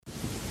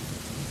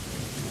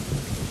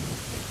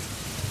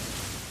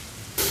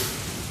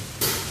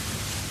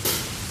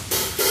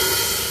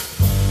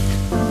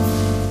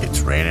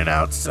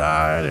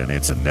outside, and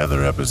it's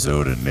another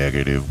episode of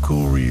Negative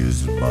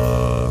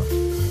Charisma.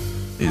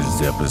 This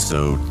is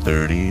episode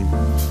 30.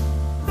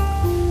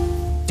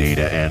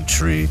 Data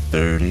entry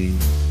 30.z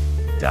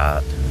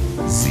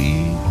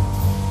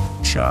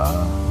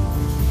cha.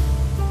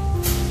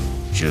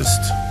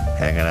 Just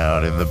hanging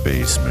out in the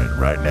basement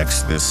right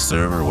next to this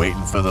server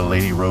waiting for the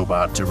lady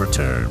robot to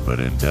return. But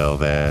until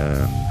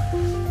then,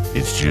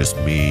 it's just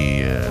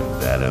me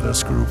and that other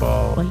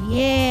screwball. Well,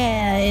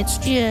 yeah, it's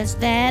just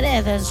that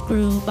other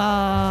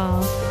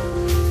screwball.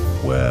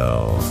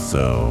 Well,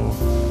 so,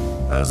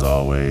 as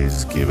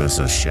always, give us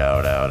a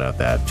shout out at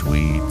that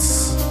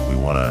tweets. We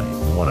wanna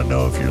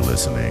know if you're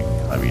listening.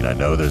 I mean, I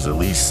know there's at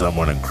least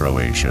someone in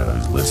Croatia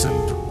who's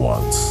listened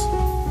once.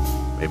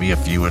 Maybe a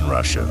few in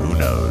Russia, who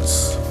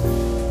knows?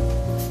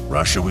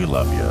 Russia, we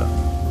love you.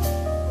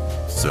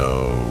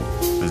 So,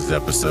 this is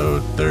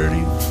episode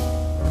 30.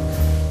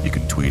 You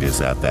can tweet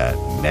us at that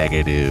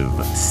negative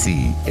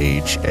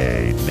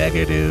CHA,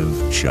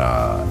 negative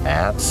cha,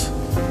 at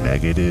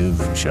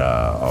negative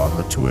cha on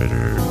the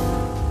Twitter.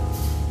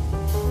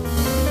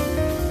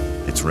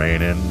 It's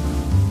raining.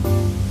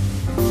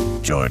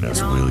 Join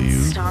us, will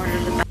you?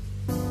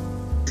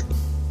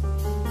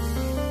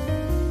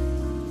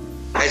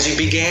 As you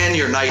began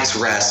your night's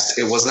rest,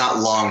 it was not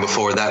long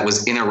before that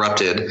was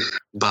interrupted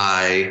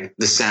by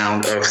the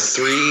sound of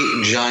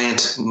three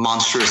giant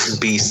monstrous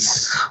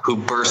beasts who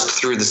burst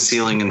through the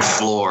ceiling and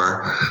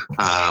floor.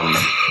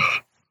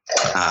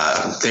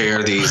 They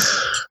are these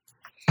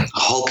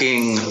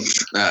hulking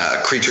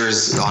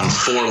creatures on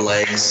four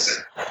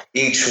legs,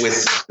 each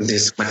with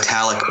this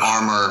metallic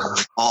armor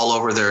all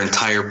over their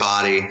entire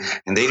body,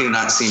 and they do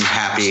not seem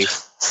happy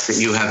that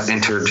you have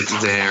entered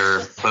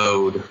their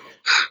abode.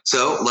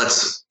 So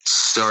let's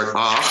start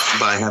off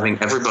by having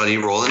everybody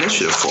roll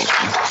initiative for me.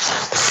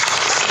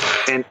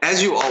 And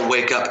as you all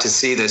wake up to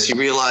see this, you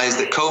realize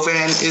that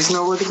Kovan is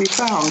nowhere to be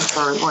found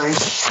currently.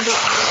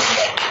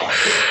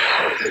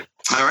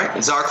 All right,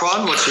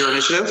 Zarquan, what's your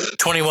initiative?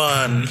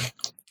 21.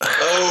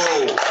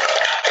 Oh.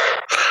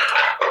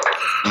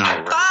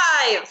 Right.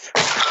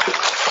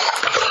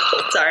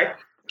 5. Sorry.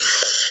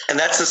 And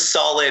that's a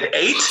solid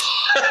 8.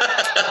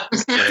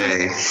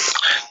 Okay.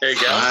 There you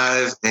go.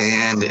 5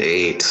 and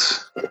 8.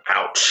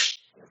 Ouch.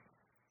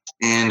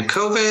 And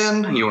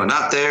Kovan, you are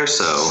not there,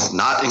 so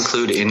not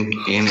included in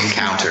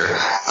encounter.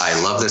 I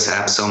love this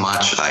app so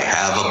much, I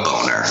have a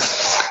boner.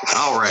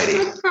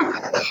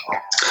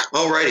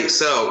 Alrighty,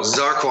 so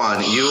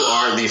Zarquan, you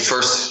are the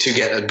first to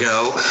get a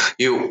go.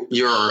 You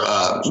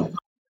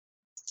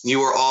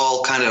are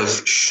all kind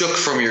of shook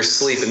from your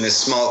sleep in this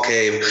small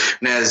cave,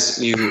 and as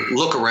you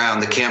look around,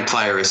 the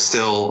campfire is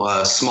still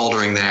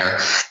smoldering there,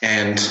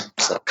 and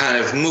kind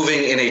of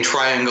moving in a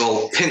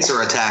triangle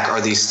pincer attack are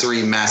these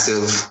three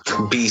massive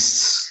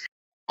beasts,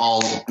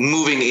 all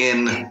moving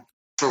in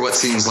for what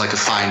seems like a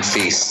fine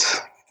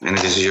feast. And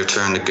it is your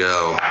turn to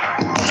go.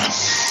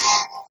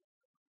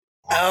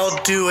 I'll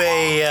do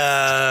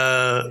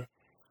a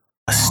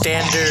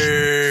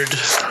standard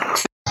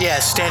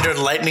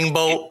lightning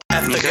bolt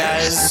at the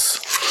guys.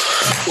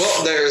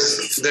 Well,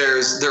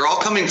 they're all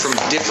coming from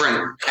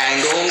different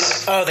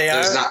angles. Oh, they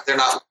are. They're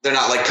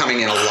not like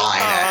coming in a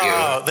line at you.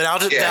 Oh, then I'll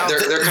just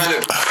they're kind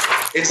of.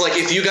 It's like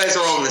if you guys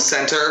are all in the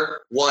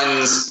center,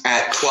 one's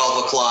at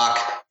 12 o'clock,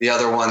 the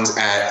other one's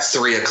at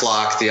 3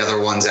 o'clock, the other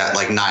one's at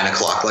like 9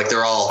 o'clock. Like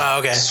they're all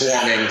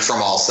swarming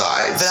from all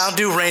sides. Then I'll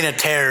do Reign of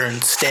Terror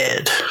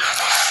instead.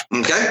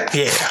 Okay.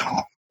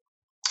 Yeah.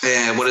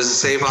 And what is the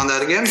save on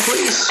that again,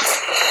 please?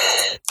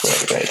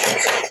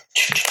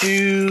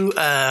 Do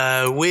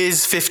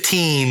Wiz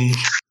 15.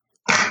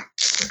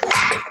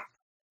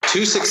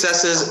 2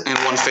 successes and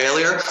 1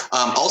 failure.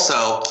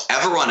 Also,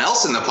 everyone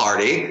else in the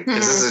party,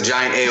 because this is a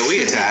giant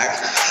AoE attack,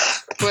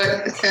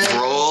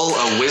 roll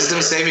a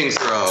wisdom saving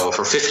throw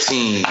for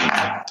 15.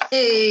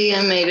 Hey,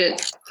 I made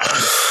it.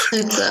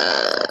 It's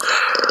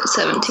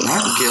 17.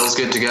 Gil's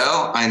good to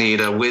go. I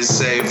need a whiz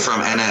save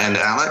from Anna and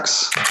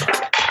Alex.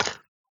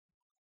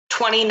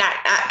 20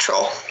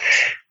 natural.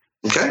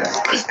 Okay.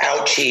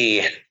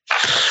 Ouchie.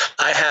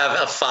 I have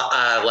a 5.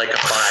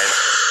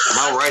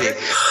 Alrighty.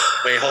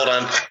 Wait, hold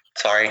on.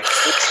 Sorry.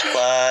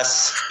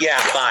 Plus,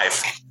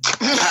 5.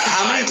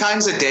 How many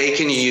times a day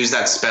can you use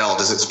that spell?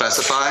 Does it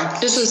specify?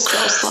 Just a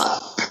spell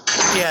slot.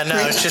 Yeah, no,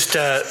 it's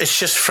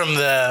just from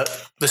the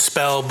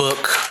spell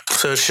book.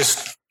 So it's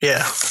just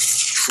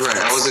Right.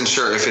 I wasn't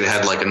sure if it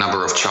had like a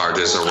number of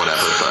charges or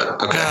whatever,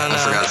 but okay. No. I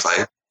forgot if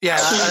I. Yeah,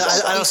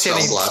 I don't see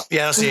any.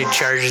 Yeah, I don't see any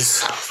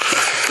charges.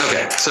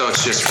 Okay, so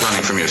it's just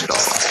running from your spell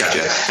slots.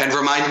 Gotcha. And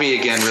remind me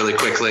again, really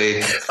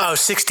quickly.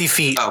 60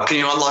 feet. Oh, can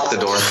you unlock the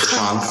door for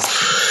Sean?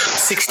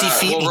 60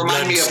 feet. Well,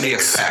 remind me of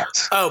snakes. the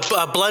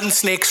effect. Blood and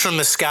snakes from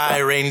the sky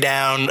rain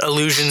down,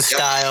 illusion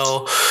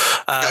style,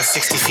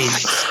 60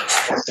 feet.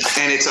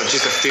 And it's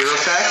just a fear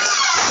effect?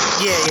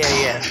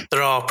 Yeah.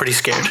 They're all pretty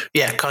scared.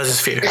 Yeah, causes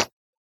fear.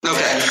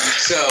 Okay,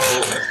 so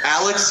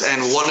Alex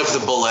and one of the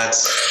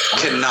bullets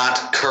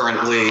cannot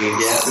currently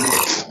move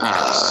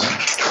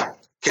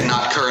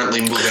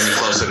any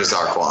closer to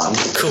Zarquan.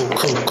 Cool.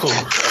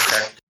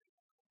 Okay.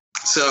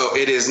 So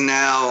it is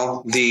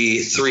now the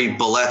 3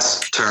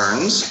 bullets'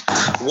 turns.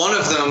 One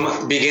of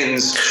them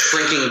begins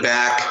shrinking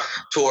back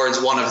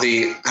towards one of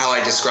the, how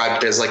I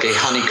described it as like a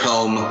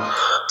honeycomb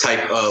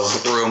type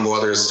of room where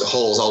there's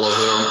holes all over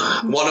the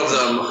room. One of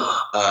them,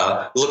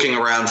 looking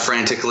around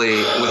frantically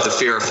with the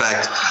fear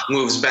effect,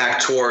 moves back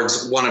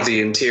towards one of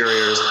the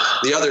interiors.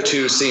 The other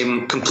 2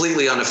 seem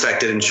completely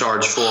unaffected and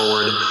charge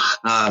forward.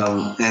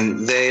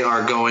 And they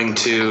are going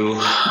to...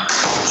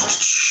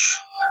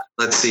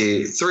 Let's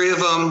see, 3 of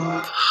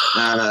them,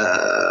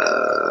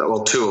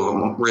 2 of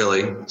them,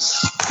 really.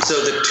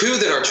 So the 2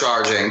 that are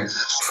charging,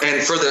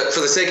 and for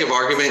the sake of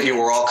argument, you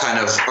were all kind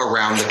of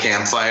around the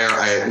campfire.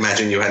 I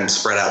imagine you hadn't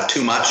spread out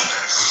too much.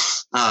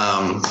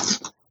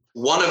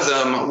 One of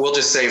them, we'll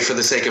just say for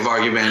the sake of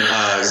argument,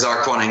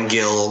 Zarquan and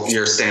Gil,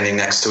 you're standing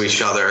next to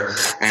each other,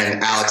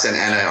 and Alex and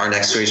Anna are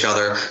next to each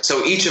other.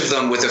 So each of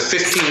them, with a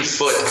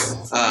 15-foot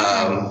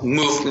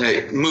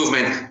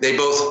movement, they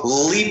both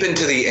leap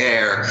into the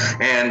air.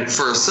 And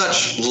for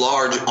such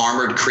large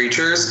armored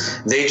creatures,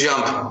 they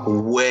jump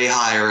way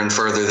higher and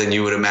further than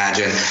you would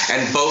imagine.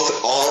 And both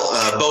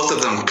of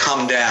them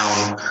come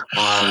down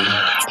on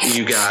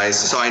you guys.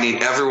 So I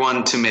need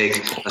everyone to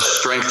make a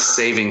strength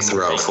saving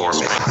throw for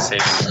me.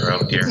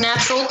 Here.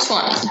 Natural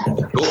 20.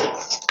 Cool.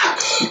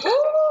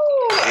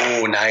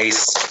 Oh,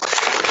 nice.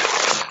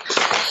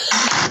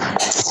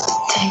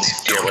 Thanks.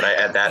 Here, would I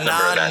add that number?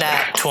 Or that?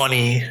 Non-nat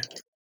 20.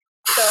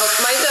 So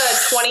mine's a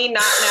 20,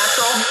 not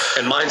natural.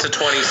 And mine's a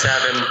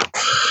 27.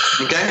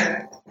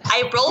 Okay.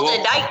 I rolled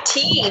a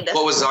 19.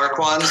 What was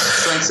Zarquan's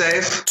strength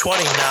save?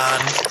 20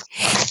 non.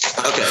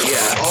 Okay,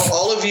 yeah.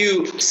 All of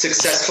you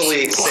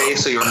successfully save,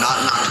 so you're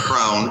not knocked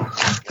prone.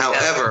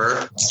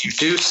 However, you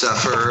do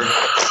suffer.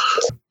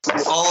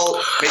 You all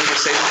make your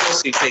saving throw,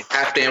 so you take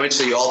half damage,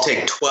 so you all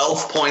take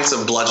 12 points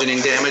of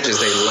bludgeoning damage as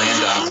they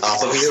land on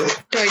top of you.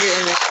 Do I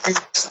get an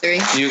extra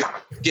 -3?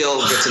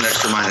 Gil gets an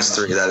extra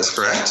 -3, that is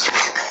correct.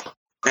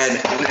 And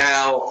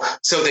now,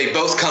 so they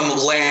both come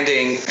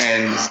landing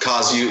and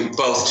cause you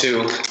both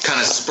to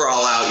kind of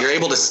sprawl out. You're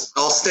able to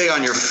all stay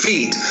on your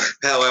feet.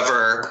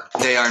 However,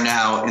 they are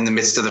now in the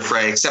midst of the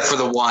fray, except for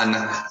the one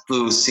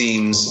who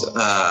seems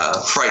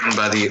frightened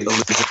by the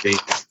illusory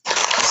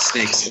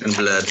snakes and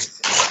blood.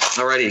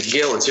 Alrighty,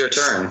 Gil, it's your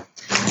turn.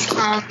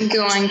 I'm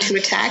going to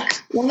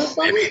attack one of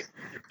them.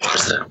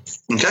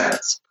 Okay.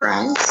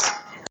 Surprise.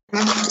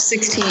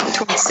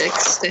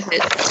 26 to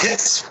hit.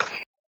 Hits.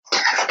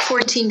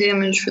 14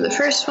 damage for the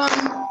first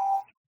one.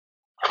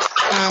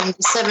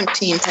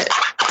 17 hit.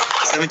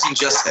 17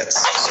 just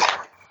hits.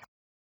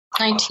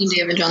 19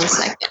 damage on the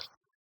second.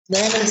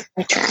 That is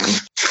my turn.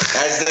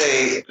 As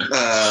they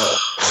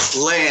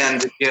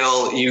land,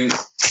 Gil, you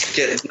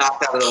get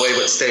knocked out of the way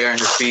but stay on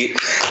your feet.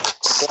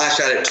 Slash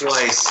at it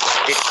twice.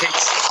 It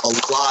takes a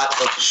lot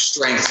of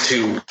strength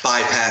to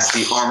bypass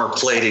the armor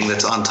plating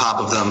that's on top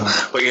of them,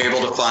 but you're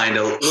able to find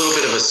a little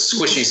bit of a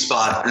squishy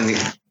spot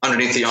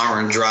underneath the armor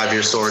and drive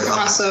your sword I'm up.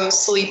 also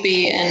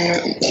sleepy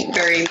and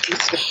very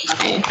used with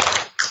my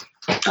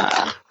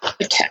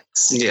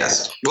attacks.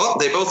 Yes. Well,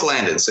 they both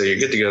landed, so you're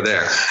good to go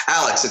there.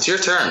 Alex, it's your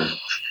turn.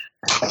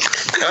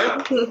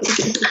 Okay.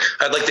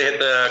 I'd like to hit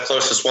the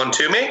closest one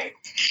to me.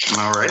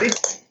 Alrighty.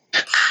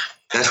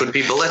 That would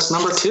be bullet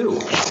number 2.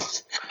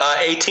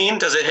 18,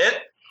 does it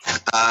hit?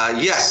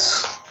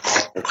 Yes.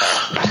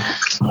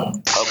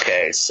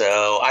 Okay,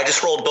 so I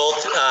just rolled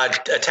both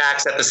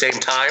attacks at the same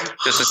time,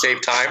 just to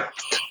save time.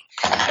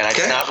 And I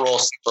did not roll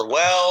super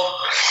well.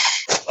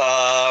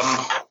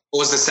 What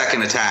was the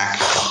second attack?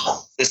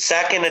 The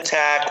second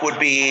attack would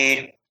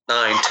be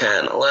 9,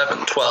 10,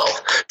 11,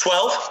 12.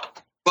 12?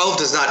 12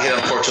 does not hit,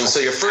 unfortunately. So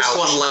your first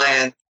one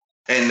lands,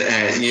 and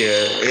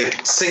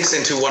it sinks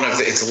into one of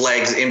its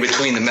legs in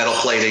between the metal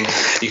plating.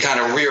 You kind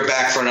of rear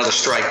back for another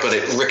strike, but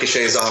it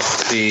ricochets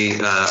off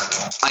the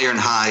iron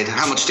hide.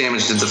 How much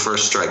damage did the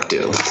first strike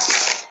do?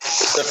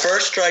 The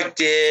first strike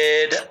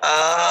did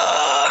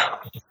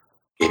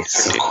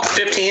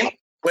 15.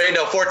 Wait,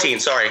 no, 14.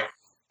 Sorry.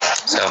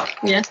 So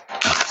yeah.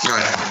 All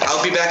right.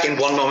 I'll be back in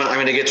one moment. I'm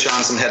going to get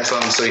Sean some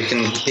headphones so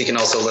he can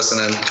also listen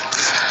in.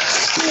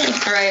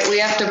 All right, we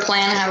have to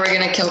plan how we're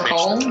going to kill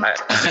Cole in the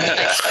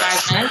next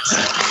 5 minutes.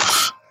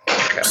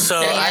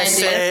 So I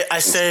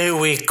say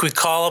we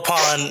call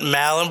upon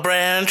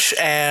Malambranch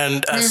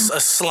and a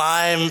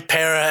slime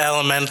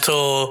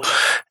para-elemental,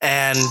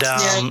 and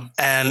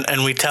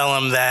we tell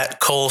him that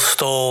Cole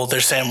stole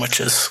their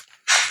sandwiches.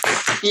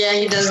 Yeah,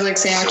 he does like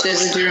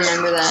sandwiches. I do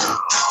remember that.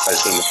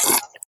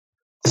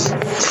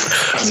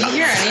 Can you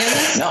hear any of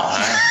this? No,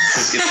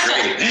 it's great.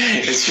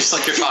 It's just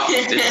like you're talking.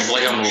 It's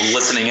like I'm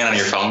listening in on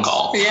your phone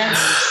call. Yeah.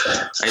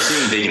 I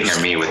assume they can hear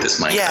me with this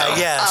mic. Yeah, though.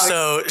 yeah.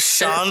 So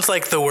Sean's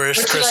like the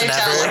worst person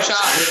ever.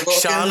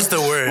 Sean's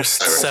the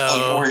worst.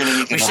 So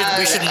we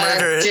should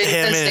murder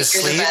him in his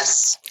sleep.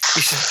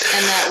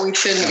 And that we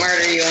shouldn't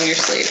murder you in your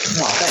sleep.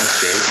 Oh, thanks,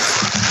 Dave.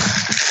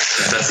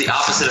 That's the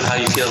opposite of how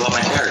you feel about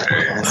my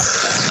character. That's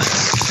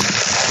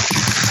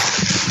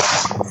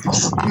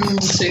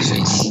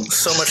nice.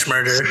 So much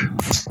murder.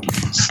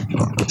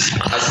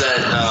 How's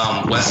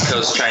that West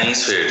Coast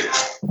Chinese food?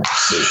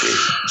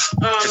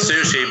 It's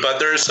sushi, but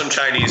there's some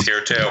Chinese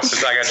here too.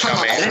 Because I got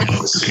chummy.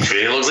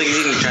 Sushi. It looks like he's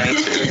eating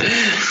Chinese food.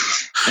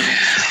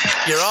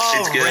 You're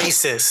all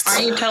racist.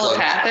 Are you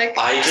telepathic?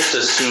 I just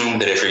assume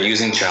that if you're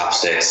using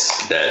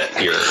chopsticks, that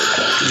you're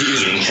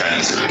eating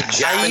Chinese food.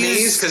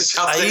 Japanese? Because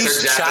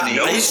chopsticks are Japanese.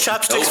 I use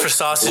chopsticks for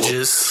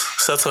sausages,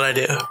 so that's what I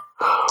do.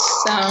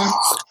 So,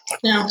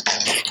 no.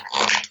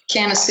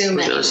 Can't assume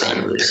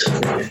anything.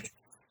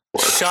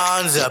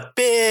 Sean's a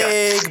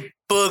big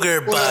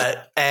booger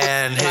butt,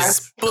 and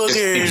his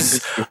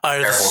boogers are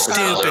the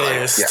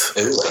stupidest.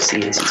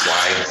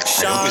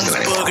 Sean's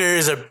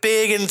boogers are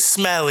big and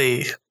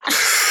smelly.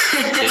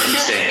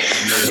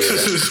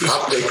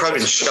 They've probably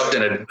been shoved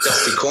in a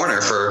dusty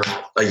corner for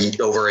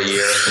over a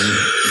year.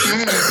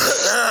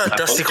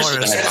 Dusty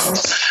corners.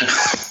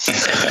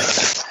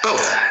 Oh.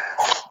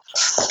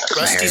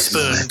 Rusty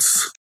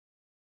spoons.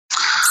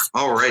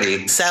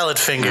 Alrighty. Salad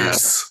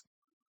fingers.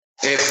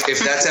 If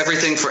that's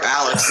everything for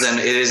Alex, then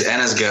it is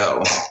Anna's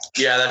go.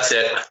 Yeah, that's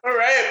it. All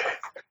right.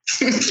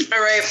 All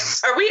right.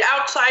 Are we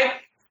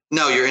outside?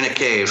 No, you're in a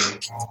cave.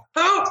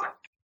 Poop.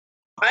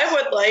 I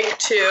would like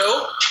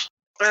to.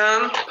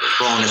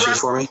 Roll initiative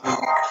for me.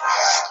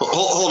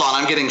 Hold on,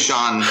 I'm getting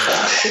Sean.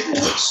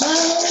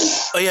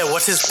 Oh yeah,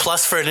 what's his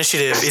plus for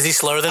initiative? Is he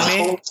slower than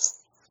me?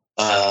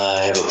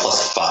 I have a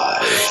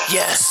 +5.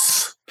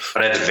 Yes.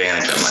 But I have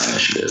advantage on my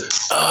initiative.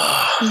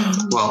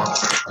 Well.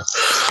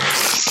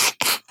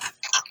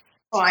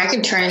 Oh, I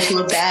could turn into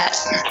a bat.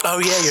 Oh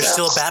yeah, you're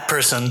still a bat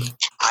person.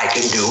 I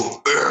can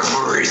do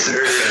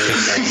everything.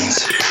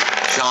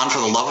 Sean, for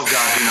the love of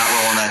God, do not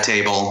roll on that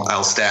table.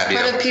 I'll stab you.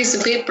 Put a piece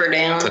of paper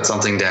down. Put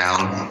something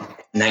down.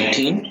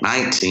 19?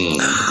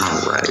 19.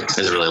 All right. It's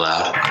really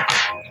loud.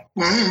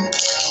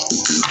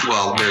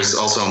 Well, there's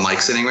also a mic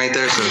sitting right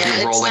there, so if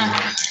you're rolling,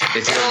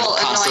 if you're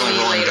constantly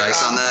rolling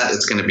dice on that,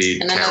 it's going to be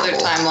in another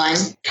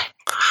timeline.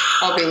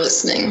 I'll be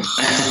listening,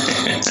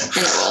 and it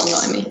will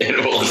annoy me. It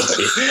will annoy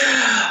you.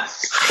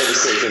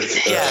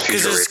 Yeah,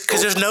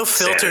 because there's no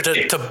filter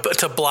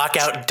to block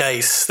out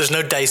dice. There's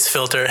no dice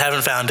filter.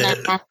 Haven't found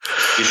it.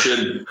 You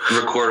should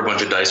record a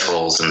bunch of dice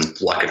rolls and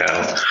block it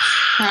out.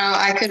 Oh,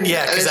 I could.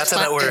 Yeah, because that's how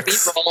that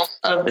works. B-roll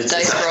of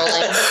dice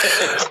rolling.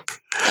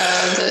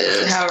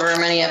 However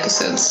many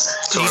episodes.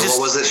 So what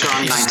was it,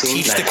 Sean? 19?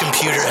 Teach the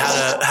computer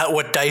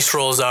what dice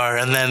rolls are,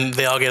 and then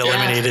they all get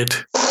eliminated.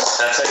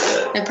 That's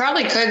it. It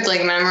probably could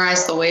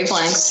memorize the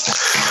wavelengths.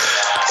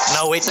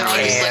 No, wait, All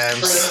right,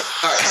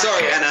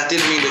 sorry, Anna.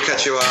 Didn't mean to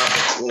cut you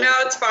off. No,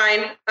 it's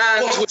fine.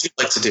 What would you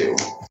like to do?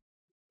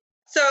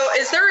 So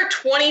is there a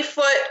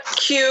 20-foot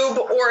cube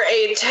or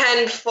a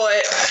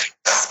 10-foot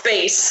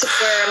space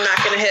where I'm not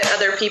going to hit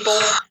other people?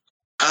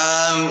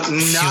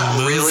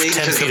 Not really,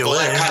 because the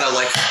bullet kind of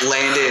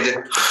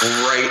landed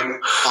right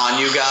on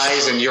you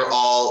guys, and you were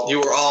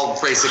all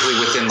basically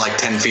within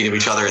 10 feet of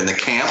each other in the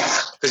camp,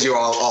 because you were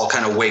all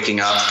kind of waking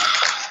up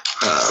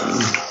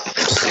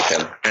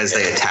as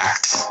they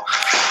attacked.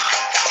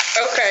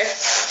 Okay.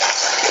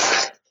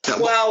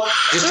 Well,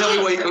 just tell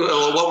me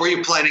what were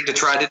you planning to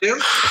try to do?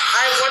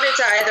 I wanted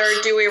to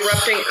either do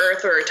erupting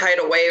earth or a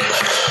tidal wave.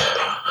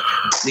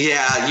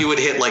 Yeah, you would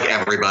hit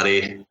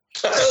everybody.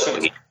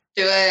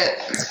 Do it.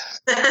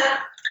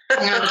 I'm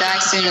gonna die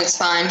soon. It's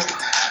fine.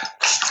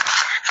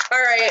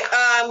 All right.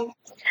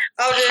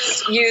 I'll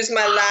just use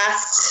my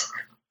last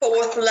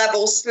 4th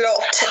level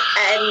slot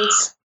and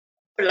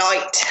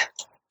blight.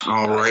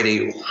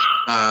 Alrighty.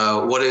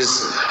 What is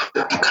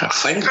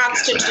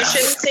Constitution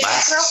saving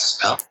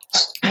throw?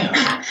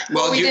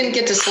 Well, we didn't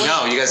get to sleep.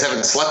 No, you guys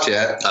haven't slept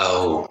yet.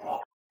 Oh.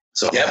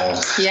 So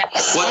yep. Yeah.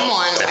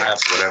 Someone.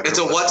 It's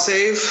a what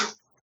save?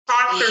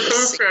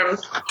 Constitution.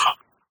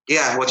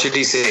 Yeah. What's your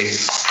DC?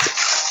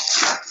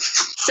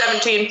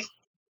 17.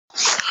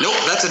 Nope.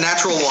 That's a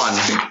natural 1.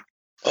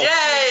 Oh.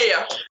 Yay!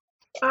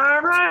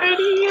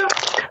 Alrighty.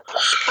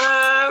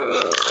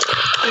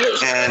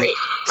 And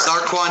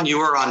Sarquan, you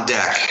are on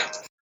deck.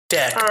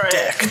 Deck.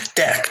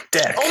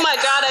 Oh my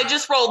god, I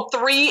just rolled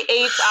 3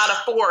 8s out of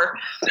 4.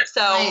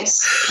 So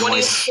nice.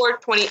 24,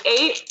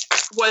 28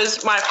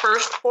 was my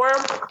first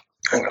form,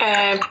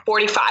 and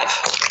 45.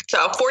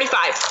 So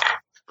 45.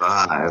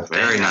 5.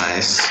 Very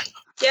nice.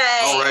 Yay.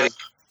 Alrighty.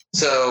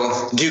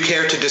 So, do you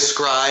care to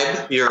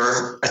describe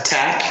your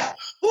attack?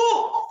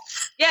 Woo!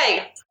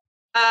 Yay.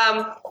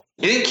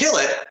 You didn't kill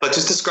it, but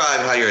just describe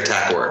how your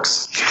attack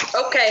works.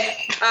 Okay.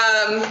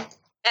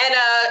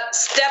 Anna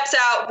steps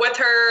out with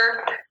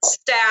her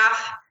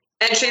staff,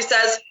 and she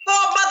says,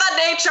 "Oh, Mother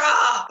Nature!"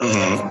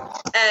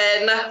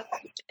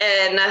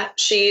 And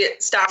she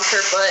stomps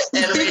her foot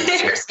and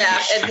raises her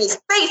staff, and his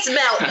face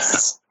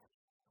melts.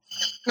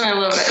 I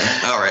love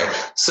it. All right.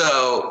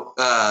 So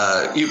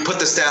you put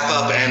the staff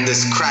up, and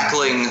this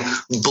crackling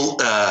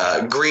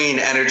green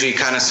energy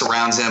kind of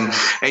surrounds him.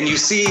 And you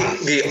see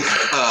the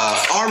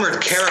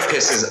armored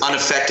carapace is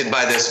unaffected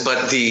by this,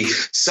 but the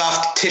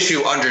soft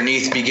tissue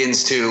underneath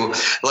begins to,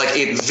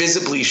 it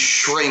visibly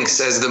shrinks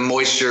as the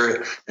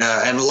moisture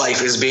and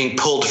life is being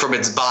pulled from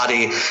its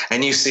body.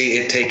 And you see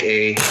it take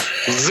a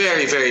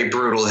very, very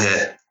brutal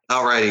hit.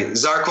 Alrighty,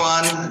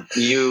 Zarquan,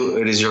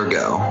 it is your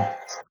go.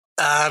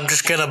 I'm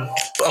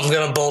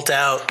gonna bolt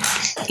out.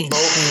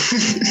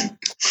 Bolton.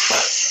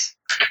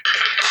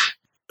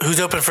 Who's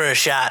open for a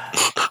shot?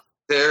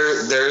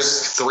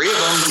 There's 3 of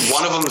them.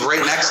 One of them's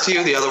right next to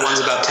you. The other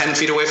one's about 10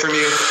 feet away from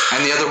you,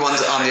 and the other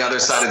one's on the other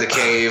side of the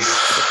cave,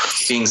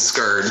 being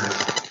scurred.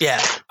 Yeah,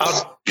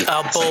 I'll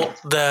bolt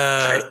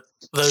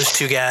those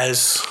 2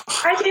 guys.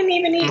 I didn't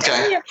even eat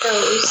any of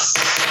those.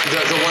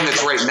 The one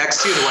that's right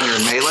next to you, the one you're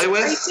in melee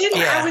with? I didn't.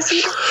 Yeah. I was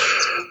eating.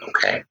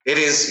 Okay. It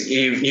is,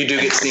 you do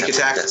get sneak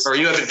attack, or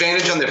you have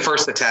advantage on the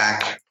first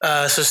attack.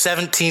 So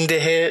 17 to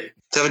hit.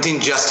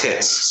 17 just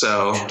hits,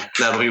 so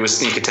that'll be with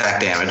sneak attack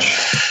damage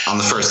on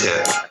the first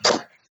hit.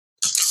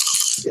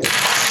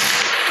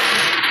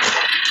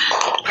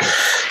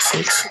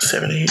 6,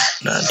 7, 8,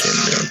 9, 10,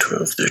 11,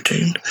 12,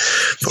 13,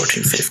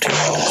 14, 15,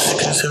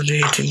 16,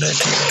 17, 18,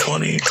 19,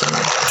 20,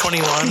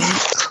 21.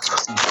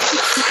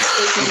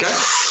 Okay.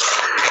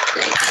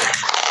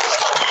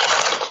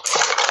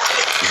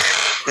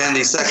 And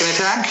the second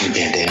attack?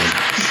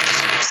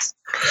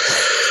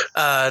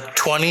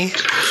 20.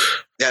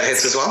 That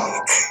hits as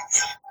well.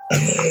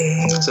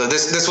 So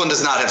this one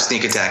does not have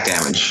sneak attack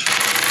damage.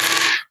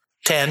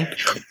 10.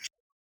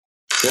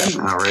 Okay,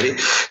 alrighty.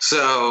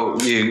 So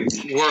you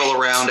whirl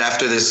around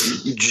after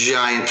this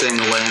giant thing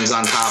lands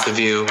on top of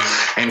you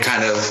and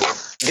kind of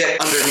get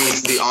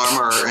underneath the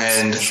armor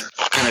and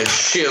kind of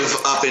shiv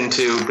up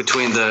into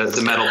between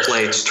the metal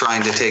plates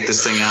trying to take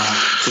this thing out.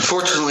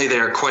 Unfortunately,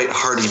 they're quite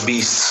hardy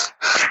beasts.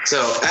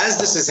 So as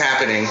this is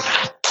happening,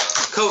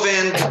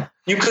 Kovan,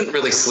 you couldn't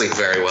really sleep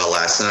very well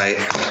last night.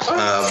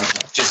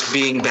 Just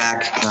being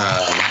back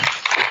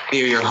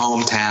near your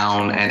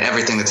hometown and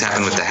everything that's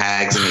happened with the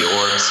hags and the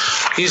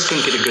orcs, you just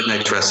couldn't get a good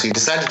night's rest. So you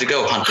decided to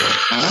go hunting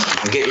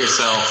and get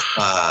yourself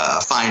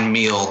a fine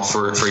meal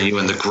for you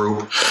and the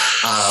group.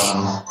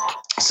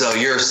 So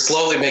you're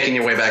slowly making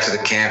your way back to the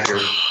camp.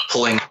 You're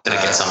pulling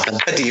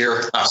a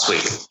deer. Oh,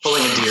 sweet.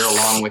 Pulling a deer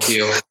along with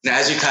you. And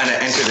as you kind of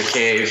enter the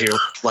cave, you're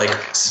like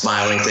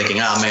smiling, thinking,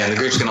 oh man, the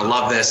group's going to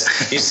love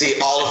this. You see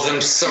all of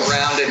them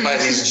surrounded by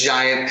these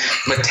giant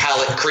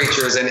metallic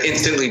creatures and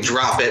instantly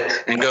drop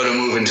it and go to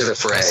move into the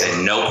fray. I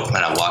say nope, and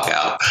I walk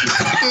out.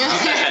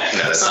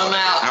 No, that's not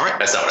out. All right.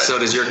 That's not right. So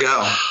does your go.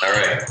 All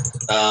right.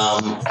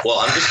 Well,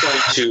 I'm just going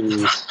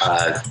to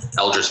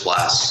Eldritch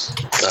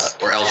Blast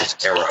or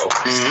Eldritch Arrow.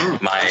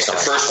 Mm-hmm. The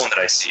first one that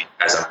I see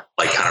as I'm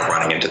like kind of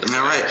running into the.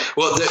 All right.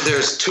 Well,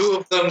 there's 2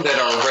 of them that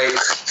are right.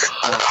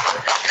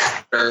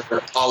 They're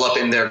all up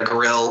in their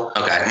grill.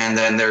 Okay. And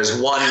then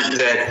there's one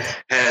that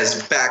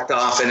has backed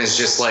off and is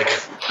just like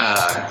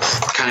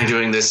kind of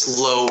doing this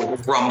low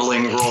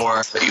rumbling roar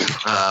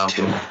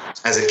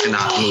as it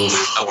cannot move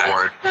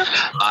forward.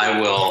 I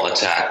will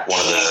attack one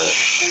of the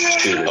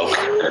 2.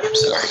 Okay.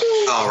 Sorry.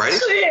 All right.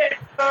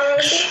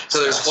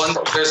 So there's one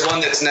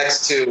that's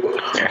next to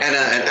Anna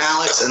and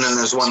Alex, and then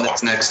there's one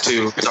that's next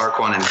to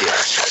Zarquan and Gil.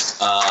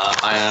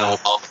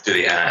 I'll do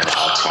the Anna and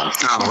Alex one.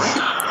 All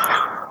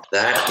right.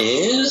 That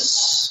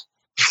is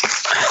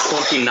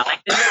 29.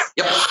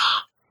 Yep.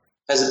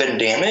 Has it been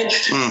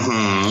damaged?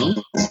 Mm-hmm.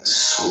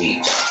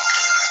 Sweet.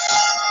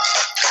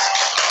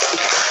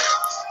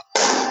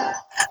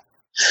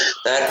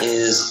 That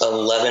is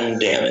 11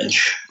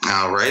 damage.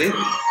 Alrighty.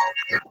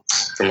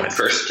 For my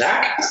first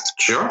attack?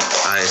 Sure.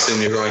 I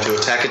assume you're going to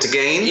attack it to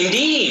gain?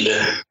 Indeed.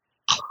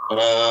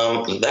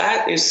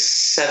 That is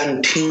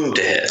 17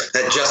 to hit.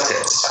 That just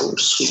hits. Oh,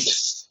 sweet.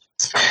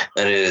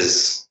 That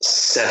is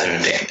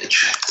 7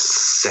 damage.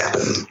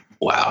 7.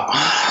 Wow.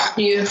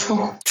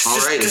 Beautiful.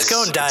 Just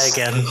go and die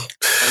again. And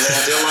then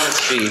still on its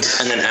feet.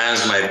 And then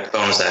as my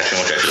bonus action,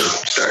 which I should have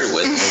started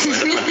with,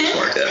 I'm going to punch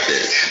mark that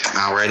bitch.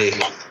 Alrighty.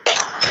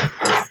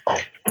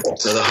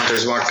 So the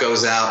hunter's mark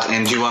goes out,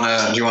 and do you want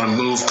to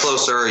move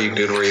closer? Or are you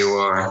good where you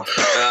are?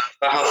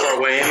 How far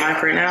away am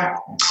I right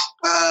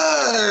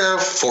now?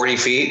 40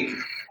 feet.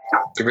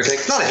 Give or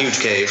take. Not a huge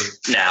cave.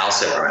 Nah, I'll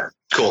stay where I'm at.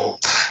 Cool.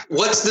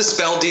 What's the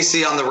spell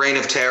DC on the Reign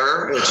of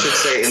Terror? It should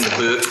say in the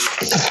boot.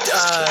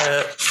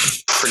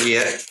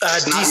 Forget.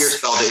 It's not your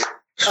spell DC.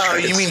 Oh,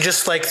 you mean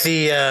just like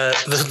the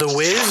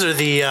whiz or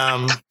the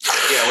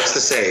Yeah, what's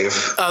the save?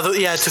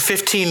 It's a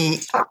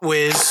 15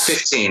 whiz.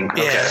 15.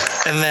 Okay. Yeah,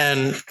 and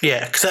then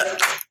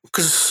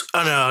because I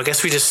don't know. I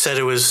guess we just said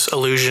it was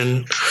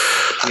illusion.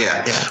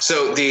 Yeah.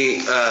 So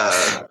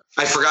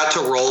I forgot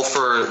to roll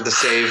for the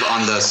save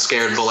on the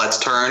scared bullet's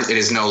turn. It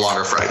is no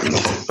longer frightened.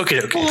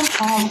 Okay.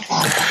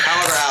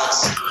 However,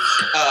 Alex,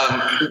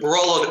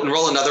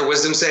 roll another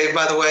wisdom save.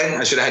 By the way,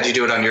 I should have had you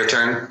do it on your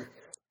turn.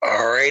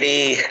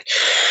 Alrighty.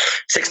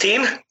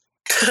 16?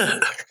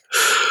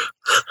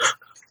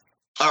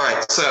 All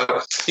right,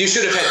 so you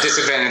should have had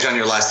disadvantage on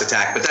your last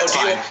attack, but that's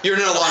fine. You're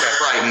no longer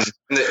frightened.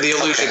 The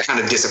illusion kind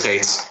of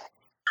dissipates.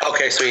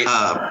 Okay, sweet.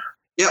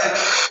 Yep.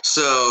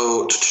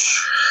 So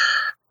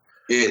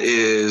it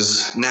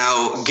is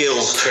now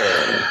Gil's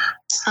turn.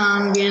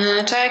 I'm gonna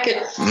attack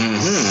it.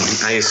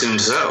 Mm-hmm. I assume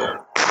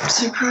so.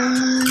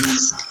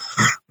 Surprise.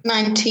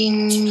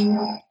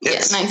 19.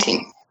 Yes. Yeah,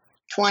 19.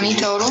 20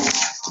 total.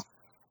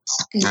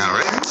 All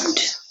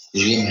right.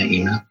 Did you get my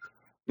email?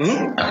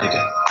 Mm-hmm. Okay,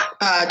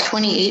 good.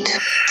 28.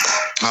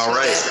 All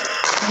right.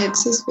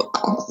 Hits as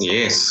well.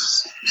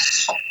 Yes.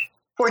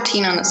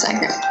 14 on the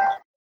second.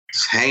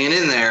 Just hanging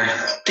in there.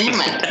 Damn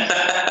it.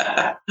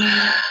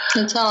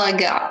 That's all I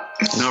got.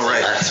 All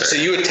right. So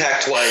you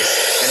attack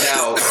twice, and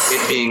now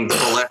it being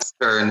Colette's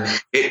turn,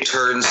 it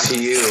turns to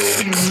you.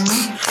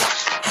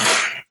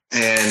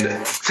 And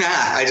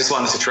I just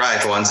wanted to try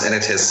it once, and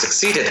it has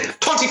succeeded.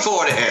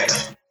 24 to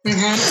hit.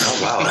 Oh,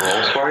 wow.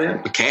 Roll for you?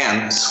 You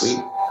can. Sweet.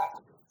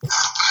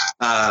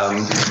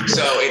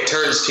 So it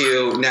turns to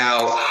you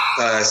now,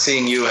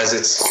 seeing you as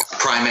its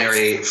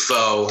primary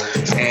foe,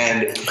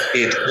 and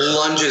it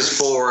lunges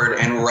forward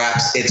and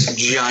wraps its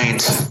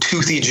giant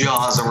toothy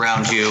jaws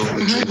around you,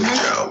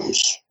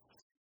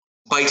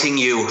 biting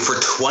you for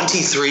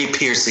 23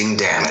 piercing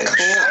damage.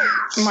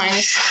 Cool.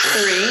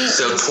 -3.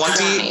 So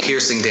 20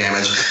 piercing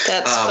damage.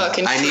 That's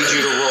fucking I need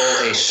you to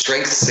roll a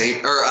strength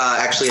save, or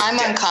actually, I'm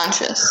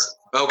unconscious.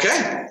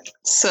 Okay.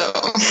 So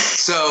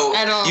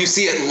I don't. You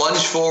see it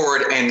lunge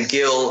forward, and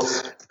Gil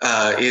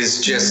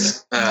is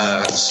just,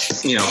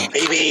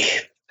 maybe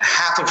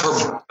half of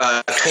her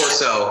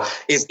torso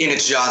is in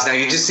its jaws. Now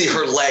you just see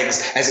her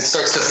legs as it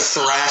starts to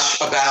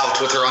thrash about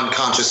with her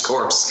unconscious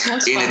corpse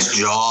its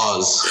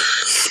jaws.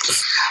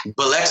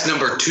 Bullet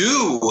number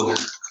 2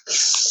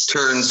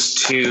 turns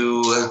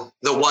to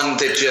the one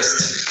that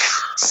just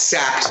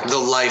sapped the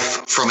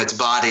life from its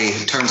body,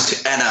 turns to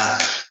Enna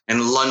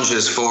and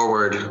lunges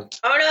forward.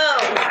 Oh no!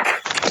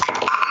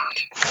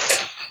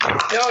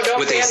 No, don't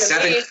with a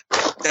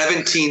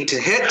 17 to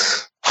hit.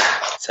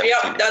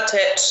 Yep, that's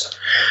hit.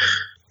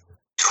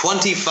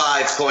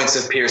 25 points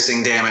of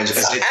piercing damage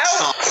as it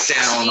chomps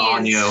down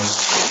on you.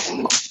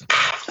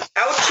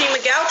 Ouchie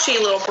McGouchie,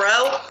 little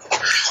bro.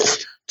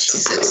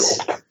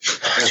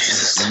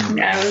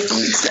 I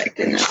wasn't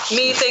expecting that.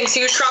 Me thinks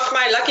you shrunk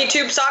my lucky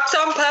tube socks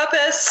on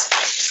purpose.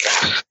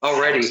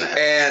 Alrighty,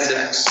 and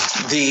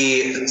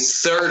the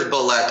third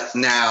bullet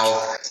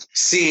now,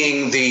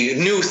 seeing the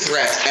new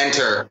threat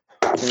enter,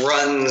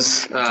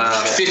 runs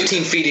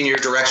 15 feet in your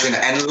direction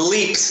and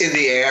leaps in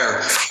the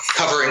air,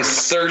 covering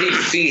 30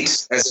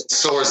 feet as it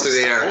soars through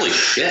the air. Holy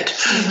shit.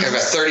 You have a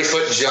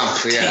 30-foot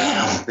jump. Yeah.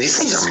 Damn, these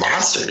things are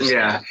monsters.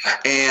 Yeah.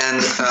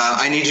 And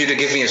I need you to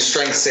give me a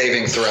strength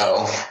saving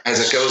throw as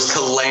it goes to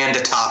land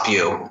atop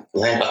you.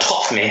 Land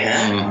atop me,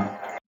 huh?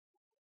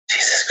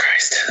 Jesus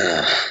Christ.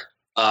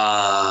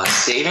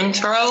 Saving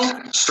throw?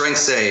 Strength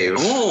save.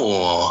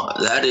 Ooh,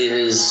 that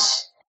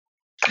is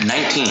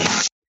 19.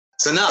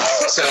 It's enough.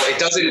 So it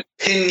doesn't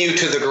pin you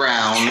to the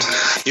ground.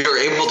 You're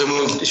able to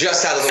move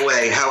just out of the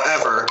way.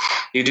 However,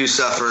 you do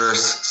suffer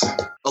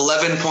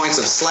 11 points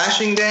of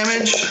slashing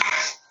damage.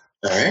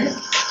 All right.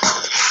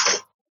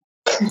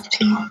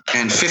 15.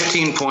 And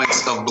 15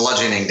 points of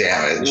bludgeoning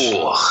damage.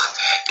 Ooh.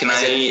 Can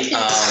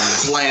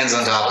lands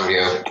on top of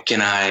you.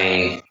 Can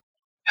I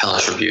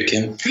hellish rebuke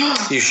him?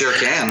 You sure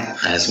can.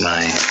 As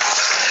my...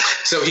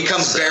 So he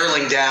comes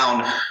barreling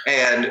down,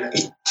 and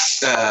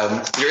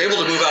you're able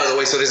to move out of the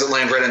way so it doesn't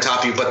land right on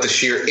top of you, but the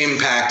sheer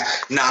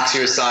impact knocks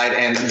you aside,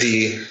 and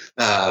the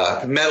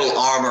metal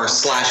armor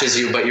slashes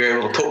you, but you're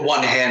able to put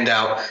one hand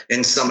out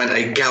and summon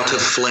a gout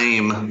of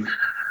flame.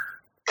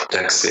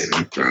 Dex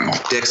saving throw.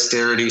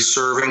 Dexterity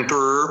serving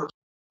through.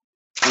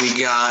 We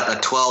got a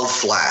 12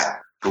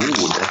 flat. Ooh,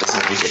 that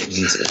doesn't make it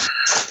easy.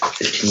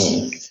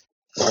 15.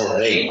 All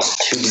right.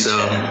 So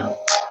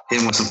hit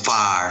him with some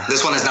fire.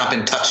 This one has not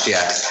been touched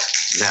yet.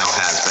 Now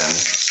has been.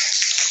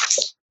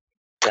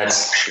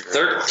 That's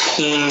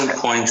 13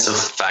 points of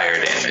fire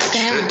damage.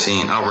 Damn.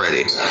 13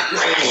 already.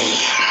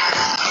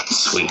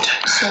 Sweet.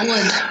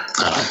 Solid.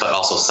 But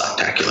also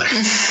spectacular.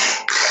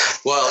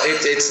 Well,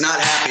 it's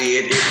not happy.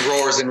 It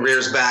roars and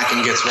rears back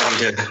and gets ready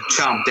to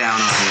chomp down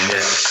on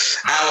you.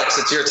 Alex,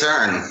 it's your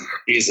turn.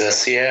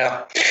 Jesus,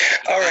 yeah.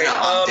 All right. Anna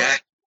on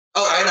deck.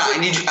 Anna, I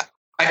need you.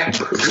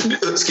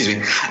 Excuse me.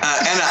 Anna,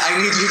 I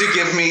need you to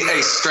give me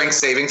a strength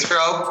saving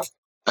throw.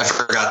 I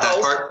forgot that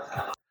part.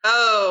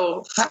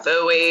 Oh,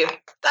 phooey.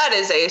 That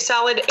is a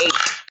solid 8.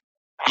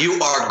 You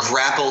are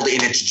grappled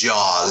in its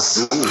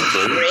jaws.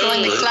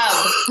 Join the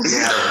club.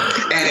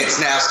 Yeah. And it's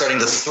now starting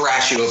to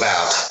thrash you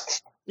about.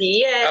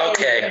 Yeah.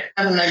 Okay.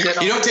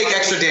 You don't take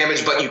extra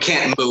damage, but you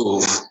can't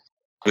move.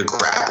 You're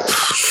grappled.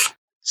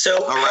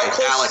 So, all right,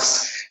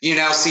 Alex, you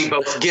now see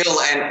both Gil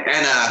and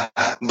Anna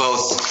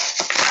both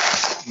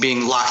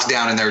being locked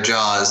down in their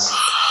jaws.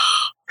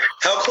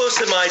 How close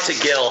am I to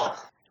Gil?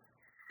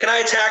 Can I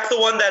attack the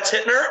one that's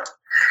hitting her?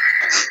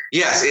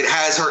 Yes, it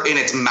has her in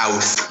its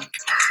mouth.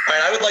 All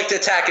right, I would like to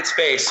attack its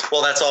face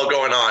while that's all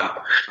going on.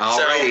 All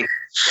righty.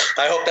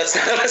 I hope that's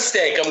not a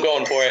mistake. I'm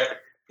going for it.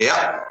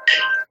 Yeah.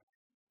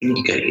 You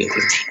gotta get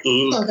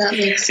 15. Oh, that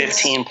makes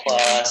 15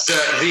 plus.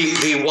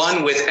 The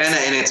one with Anna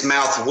in its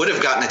mouth would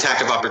have gotten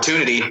attack of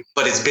opportunity,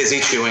 but it's busy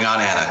chewing on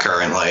Anna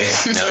currently.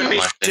 That would be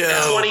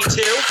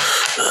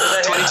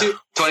 22.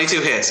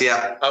 22 hits,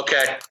 yeah.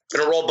 Okay.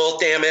 Gonna roll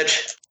both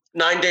damage.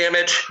 9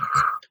 damage.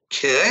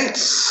 Okay,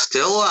 it's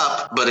still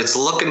up, but it's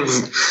looking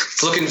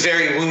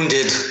very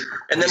wounded.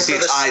 And then you see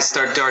its eyes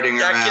start darting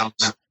around.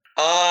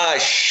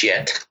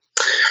 Shit.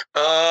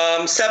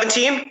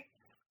 17?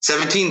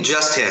 17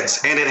 just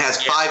hits, and it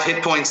has 5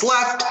 hit points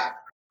left.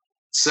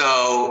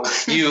 So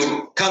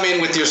you come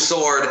in with your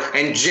sword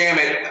and jam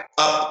it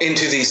up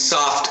into the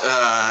soft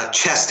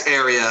chest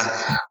area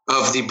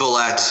of the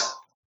bullet.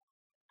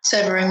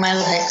 Severing my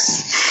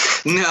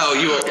legs. No,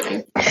 you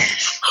are...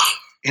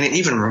 And it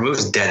even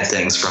removes dead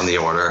things from the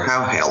order.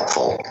 How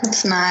helpful.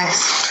 That's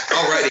nice.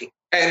 Alrighty.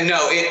 And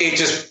no, it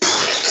just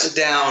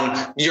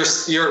down. You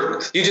just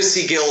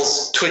see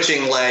Gil's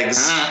twitching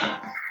legs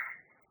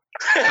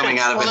coming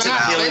out of its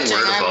mouth. Healing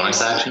word a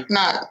bonus action?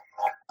 Not.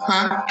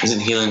 Huh?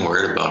 Isn't healing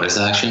word a bonus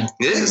action?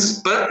 It is,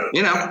 but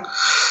you know.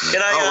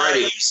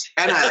 Alrighty.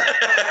 Anna,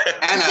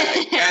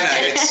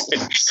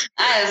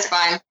 It's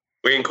fine.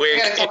 Wink,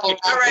 wink.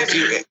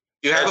 If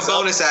you have a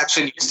bonus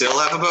action, you still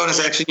have a bonus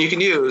action you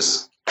can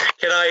use.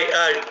 Can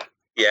I?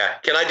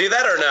 Can I do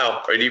that or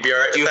no? Or do you be all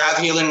right? Do you have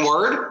healing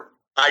word?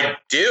 I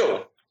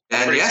do.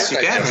 And yes, you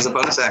can as a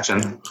bonus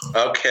action.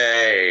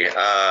 Okay.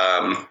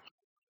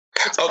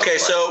 Okay,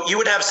 so you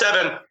would have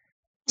 7.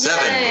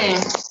 7.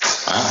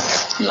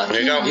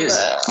 There you go.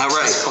 All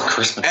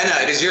right.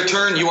 Anna, it is your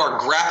turn. You are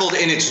grappled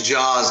in its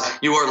jaws.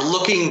 You are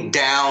looking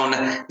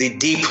down the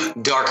deep,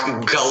 dark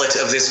gullet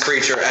of this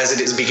creature as it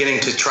is beginning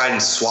to try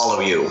and swallow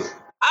you.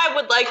 I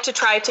would like to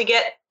try to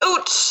get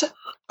out.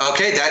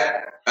 Okay,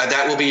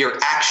 that will be your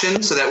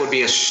action, so that would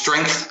be a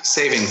strength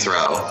saving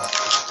throw.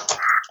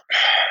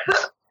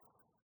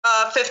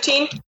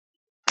 15.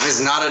 That is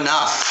not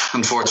enough,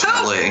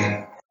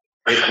 unfortunately.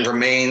 It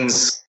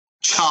remains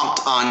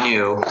chomped on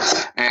you,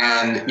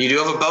 and you do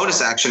have a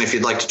bonus action if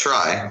you'd like to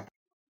try.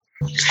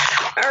 All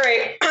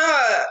right.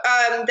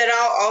 Then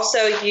I'll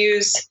also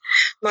use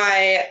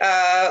my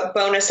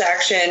bonus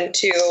action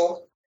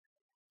to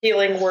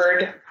healing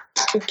word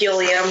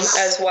Gilliam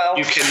as well.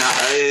 You cannot.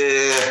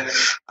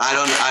 I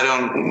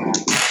don't.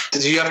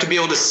 Do you have to be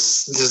able to?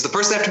 Does the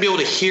person have to be able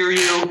to hear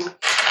you?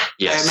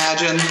 Yes. I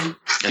imagine.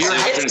 It's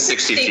within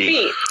 60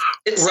 feet.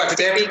 It's right,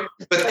 60 feet.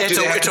 But do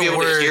they have to be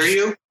able to hear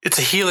you? It's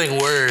a healing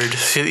word.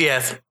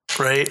 Yeah,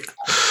 right?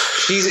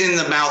 She's in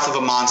the mouth of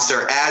a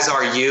monster, as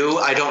are you.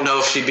 I don't know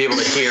if she'd be able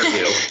to hear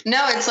you.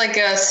 No, it's like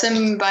a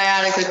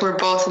symbiotic, like we're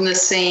both in the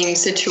same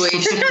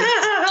situation.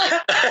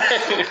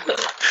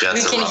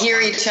 We can hear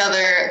each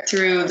other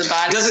through the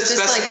body. Does it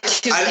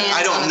specify?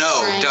 I don't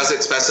know. Does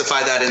it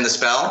specify that in the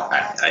spell?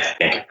 I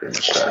think it pretty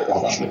much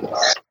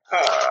does.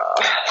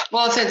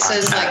 Well, if it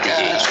says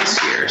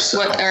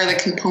what are the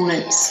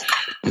components?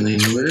 And then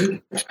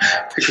word?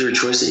 Creature of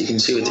choice that you can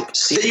see with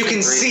that you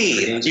can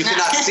see. You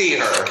cannot see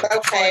her.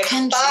 Okay,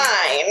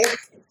 fine. You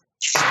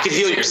can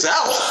heal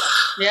yourself.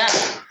 Yeah.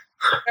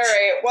 All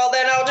right. Well,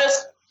 then I'll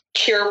just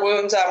cure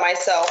wounds on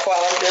myself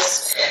while I'm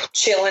just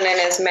chilling in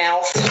his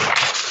mouth.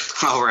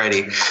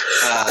 Alrighty.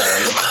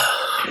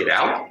 Get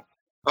out.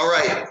 All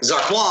right,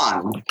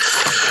 Zarquan.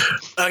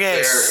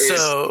 Okay,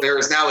 there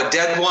is now a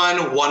dead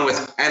one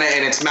with Anna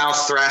in its mouth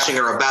thrashing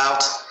her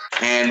about,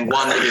 and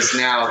one that is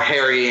now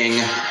harrying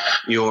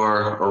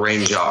your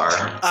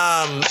Ranjar.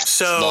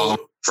 Long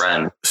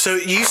friend. So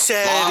you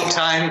said long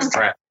time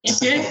friend.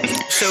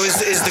 So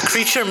is the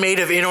creature made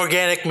of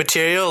inorganic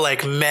material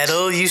like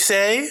metal? You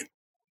say?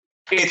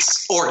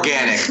 It's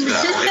organic,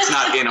 though. It's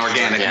not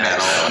inorganic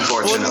metal,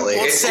 unfortunately.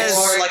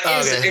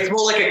 It's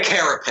more like a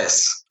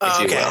carapace, if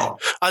you will.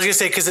 I was going to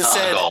say, because it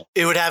said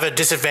it would have a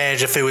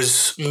disadvantage if it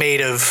was made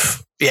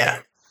of,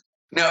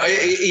 No,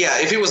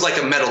 if it was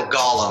like a metal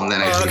golem,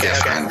 then it'd be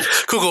different. Okay.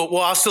 Cool.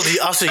 Well, I'll still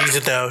use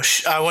it, though.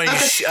 I want to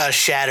use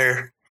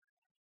Shatter.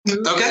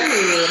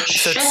 Okay.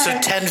 So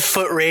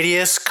 10-foot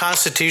radius,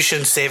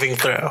 Constitution saving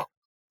throw.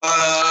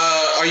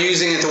 Are you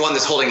using it the one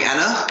that's holding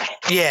Anna?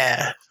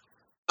 Yeah.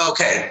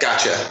 Okay,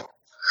 gotcha.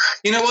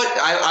 You know what?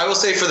 I will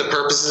say for the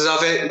purposes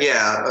of it,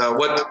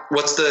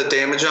 what's the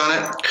damage on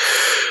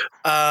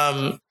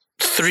it?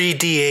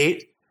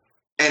 3d8.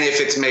 And if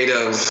it's made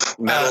of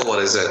metal, what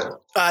is it?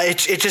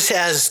 It just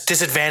has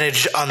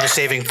disadvantage on the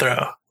saving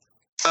throw.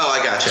 Oh,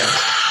 I gotcha.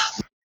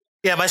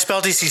 Yeah, my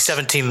spell DC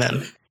 17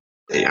 then.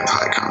 Yeah,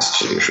 high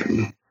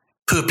constitution.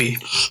 Poopy.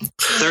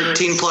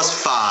 13 plus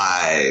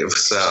 5,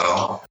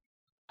 so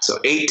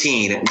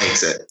 18 it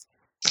makes it.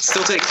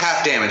 Still take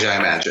half damage, I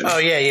imagine. Oh,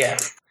 yeah.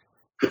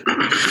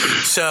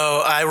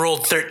 So I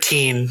rolled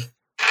 13.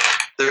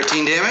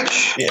 13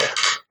 damage? Yeah.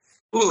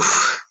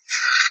 Oof.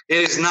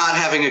 It is not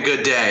having a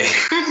good day.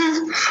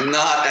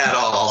 Not at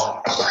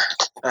all.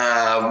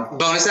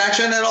 Bonus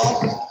action at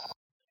all?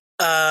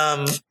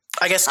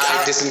 I guess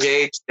I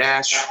disengage,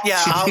 dash.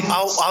 Yeah,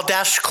 I'll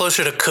dash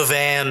closer to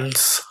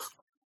Kovan's.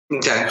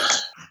 Okay.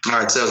 All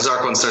right, so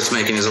Zarquan starts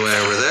making his way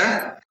over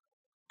there.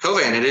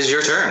 Kovan, it is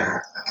your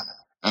turn.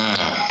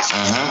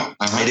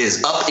 It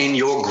is up in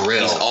your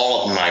grill. It's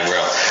all up in my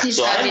grill.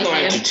 So I'm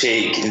going to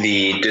take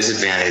the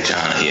disadvantage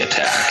on the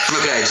attack.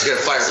 Okay, just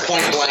gonna fire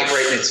point blank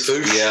right in its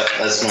food. Yeah,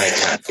 that's my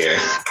attempt here.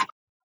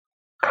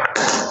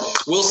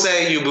 We'll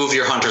say you move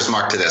your hunter's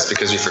mark to this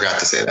because you forgot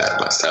to say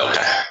that last time.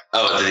 Okay.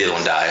 Oh, did the other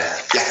one die?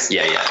 Yes.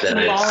 Yeah. Then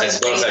I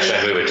suppose I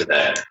should move it to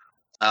that.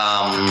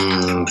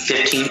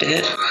 15 to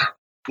hit.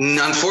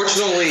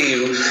 Unfortunately,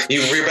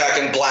 you rear back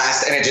and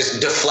blast, and it just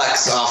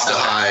deflects off the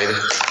hide.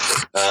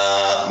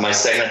 My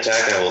second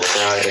attack, I will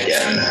try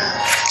again.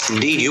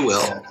 Indeed, you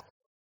will.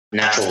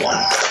 Natural 1.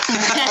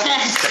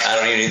 I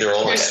don't even need to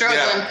roll. You're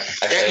struggling.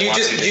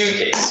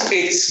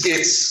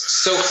 It's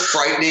so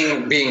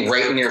frightening being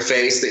right in your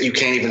face that you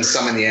can't even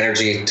summon the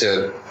energy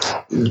to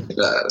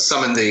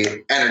summon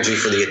the energy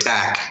for the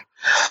attack.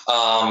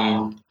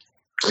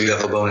 You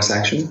have a bonus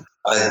action?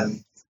 I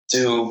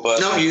do, but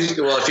no.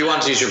 If you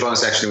want to use your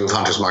bonus action to move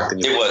Hunter's Mark, then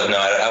you.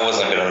 I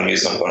wasn't going to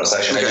use my bonus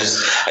action. Okay.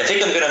 I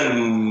think I'm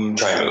going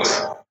to try and move.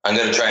 I'm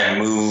going to try and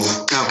move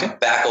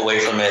back away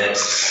from it.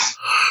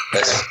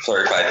 That's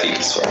 35 feet.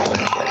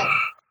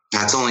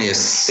 That's only a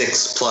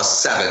 6 plus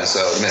 7, so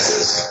it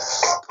misses.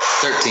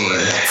 13.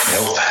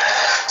 Nope.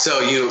 So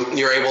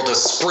you're able to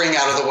spring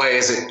out of the way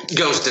as it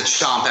goes to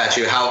chomp at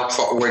you. How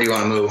far? Where do you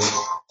want to move?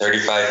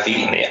 35 feet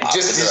in the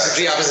opposite direction. Just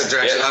the opposite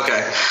direction. Yep.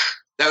 Okay.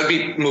 That would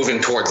be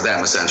moving towards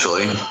them,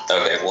 essentially.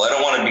 Okay. Well, I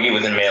don't want to be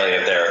within melee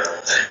if they're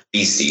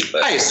BC.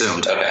 But I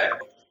assumed. Okay.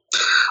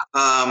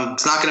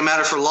 It's not going to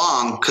matter for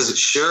long because it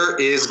sure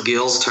is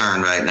Gil's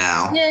turn right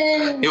now.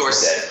 Yay. You're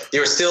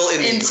still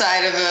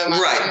inside of him.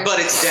 Right, but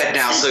it's dead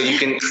now, so you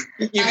can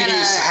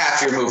use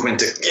half your movement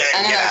to get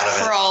out of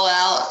it. Crawl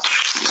out.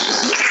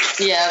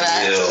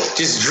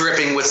 Just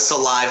dripping with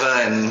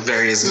saliva and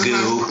various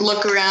goo.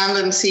 Look around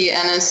and see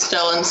Anna's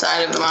still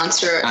inside of the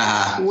monster.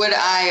 Would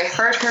I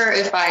hurt her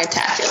if I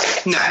attack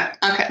it? No.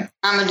 Okay,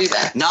 I'm gonna do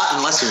that. Not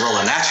unless you roll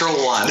a natural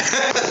 1.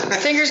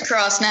 Fingers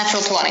crossed,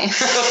 natural 20. Okay.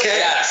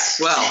 Yes.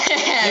 Well,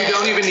 you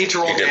don't even need to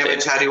roll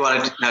damage. How do you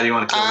want to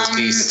kill this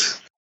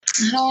beast?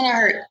 I don't want to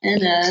hurt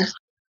Anna,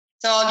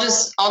 so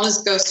I'll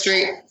just go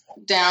straight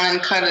down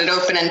and cut it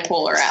open and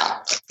pull her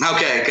out.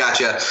 Okay,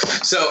 gotcha.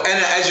 So,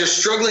 Anna, as you're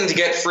struggling to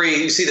get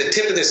free, you see the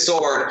tip of this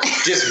sword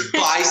just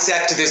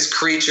bisect this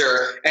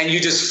creature, and you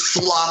just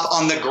flop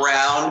on the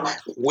ground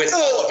with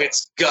all of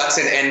its guts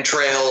and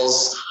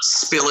entrails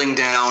spilling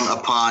down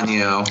upon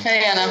you.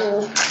 Hey,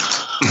 Anna.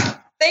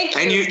 Thank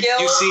you, and Gil.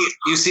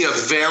 you see a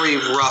very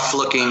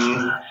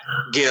rough-looking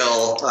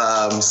Gil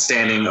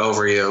standing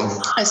over you.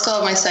 I still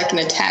have my second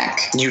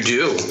attack. You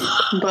do,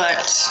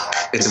 but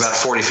it's about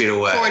 40 feet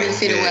away. 40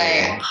 feet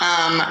away.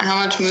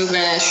 How much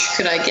movement-ish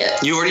could I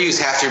get? You already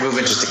used half your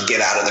movement just to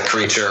get out of the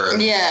creature.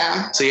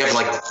 Yeah. So you have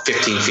like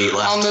 15 feet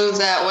left. I'll move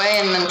that way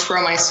and then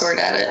throw my sword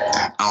at it.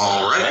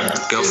 All right,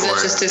 go for it. Is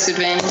that just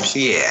disadvantage?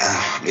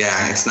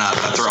 Yeah. It's not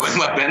a throwing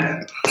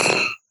weapon.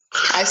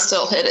 I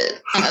still hit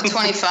it. I'm at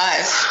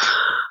 25.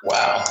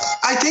 Wow.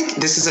 I think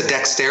this is a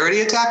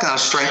dexterity attack, not a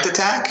strength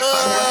attack.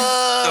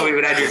 So we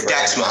would add your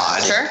dex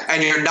mod. Sure.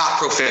 And you're not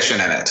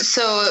proficient in it.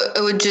 So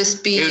it would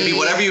just be... It would be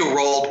whatever you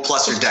rolled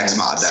plus your dex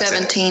mod. That's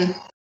 17. It.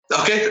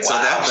 Okay, so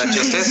that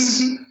just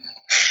hits.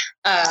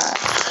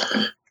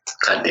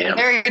 God damn.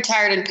 Very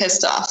tired and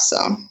pissed off,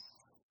 so...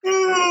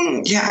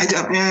 Yeah, I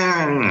don't...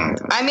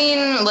 I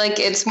mean, like,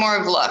 it's more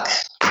of luck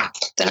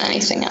than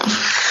anything else.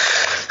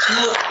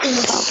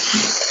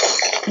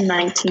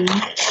 19.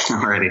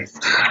 Alrighty.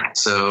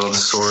 So the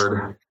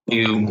sword,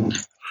 you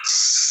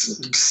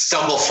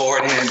stumble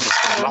forward and just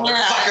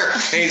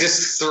motherfucker, and you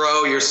just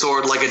throw your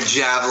sword like a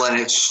javelin.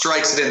 It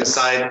strikes it in the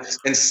side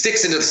and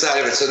sticks into the side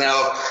of it. So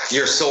now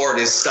your sword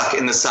is stuck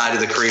in the side of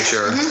the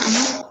creature.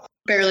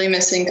 Barely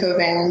missing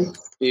Covan.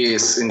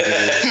 Yes, indeed.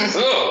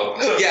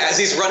 Yeah, as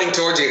he's running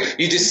towards you,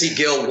 you just see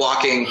Gil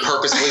walking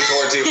purposely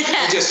towards you.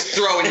 You just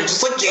throw, and you're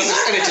just like, Jesus,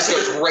 and it just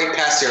goes right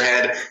past your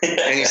head,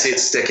 and you see it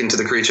stick into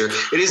the creature.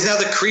 It is now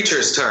the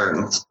creature's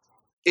turn.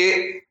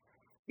 It,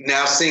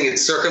 now seeing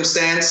its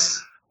circumstance,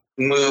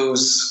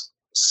 moves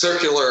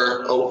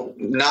circular,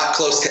 not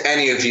close to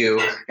any of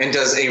you, and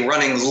does a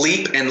running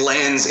leap and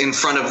lands in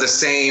front of the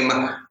same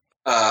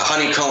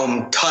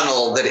honeycomb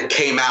tunnel that it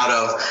came out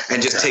of,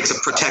 and just takes a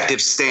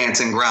protective stance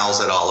and growls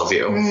at all of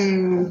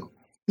you.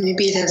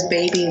 Maybe it has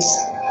babies.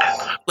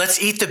 Let's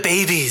eat the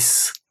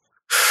babies.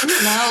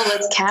 No,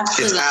 let's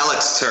capture It's them.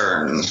 Alex's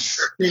turn.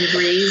 And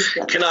raise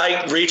them. Can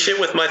I reach it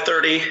with my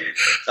 30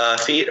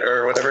 feet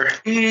or whatever?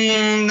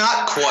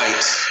 Not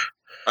quite.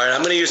 All right,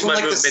 I'm going to use my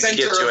movement to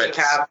get to it.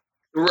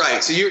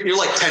 Right, so you're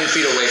like 10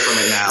 feet away from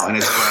it now, and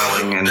it's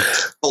growling and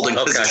holding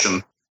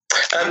position.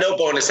 No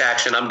bonus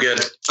action. I'm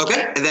good.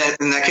 Okay, and then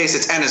in that case,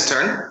 it's Anna's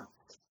turn.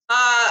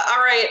 All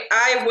right,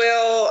 I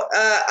will.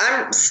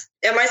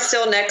 Am I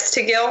still next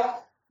to Gil?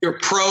 You're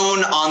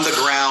prone on the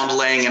ground,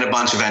 laying in a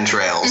bunch of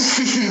entrails.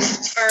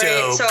 All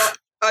right, so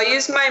I'll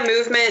use my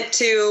movement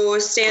to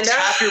stand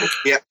up.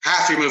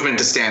 Half your movement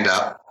to stand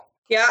up.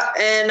 Yeah,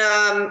 and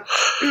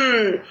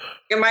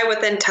am I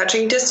within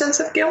touching distance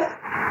of Gil?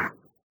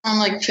 I'm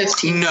like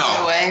 15 feet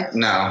away.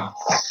 No.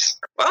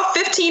 Well,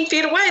 15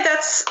 feet away,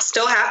 that's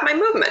still half my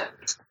movement.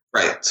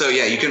 Right. So,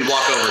 yeah, you can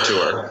walk over to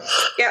her.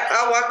 Yeah,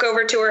 I'll walk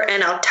over to her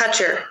and I'll touch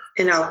her.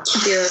 And I'll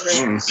give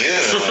her.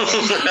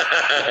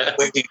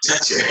 Where do you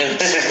touch her?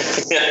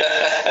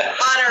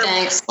 On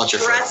her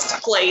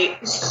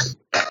breastplate.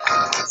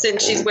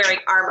 Since she's wearing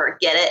armor.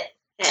 Get it?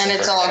 And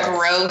it's all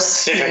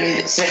gross.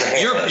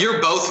 You're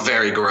both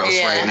very gross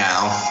right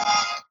now.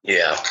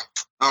 Yeah.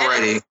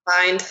 Alrighty.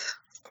 Mind.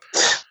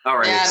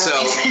 Alrighty. Yeah, So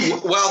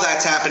while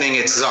that's happening,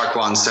 it's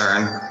Zarquan's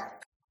turn.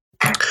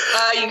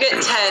 You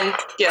get 10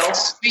 Gil.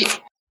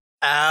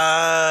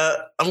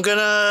 I'm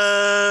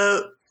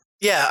gonna.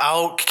 Yeah,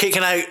 I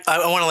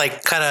want to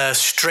like kind of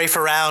strafe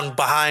around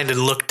behind and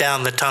look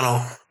down the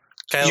tunnel.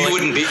 Okay, You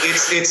wouldn't be.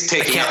 It's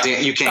taking up.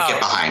 You can't get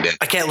behind it.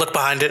 I can't look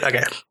behind it.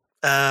 Okay.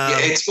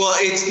 It's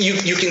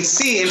you can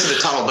see into the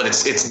tunnel, but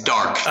it's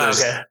dark.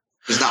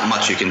 There's not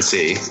much you can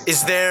see.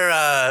 Is there?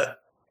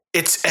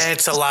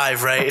 It's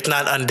alive, right? It's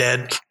not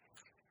undead.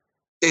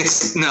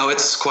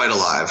 It's quite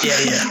alive.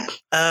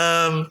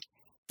 Yeah.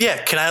 Yeah.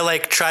 Can I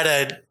like try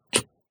to?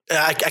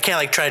 I can't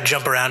like try to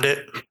jump around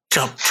it.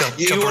 Jump around.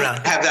 You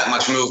don't have that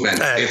much movement.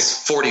 Right.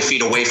 It's 40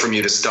 feet away from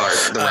you to start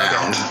the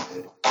round.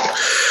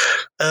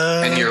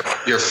 And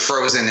you're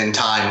frozen in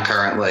time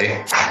currently.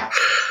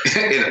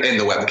 in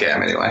the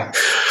webcam, anyway.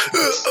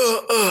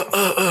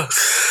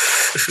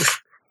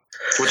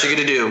 What you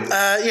gonna do?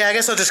 Yeah, I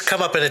guess I'll just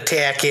come up and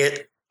attack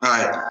it. All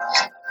right.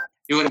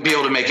 You wouldn't be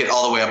able to make it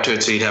all the way up to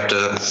it, so you'd have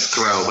to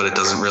throw, but it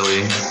doesn't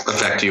really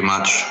affect you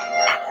much.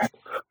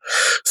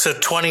 So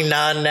 20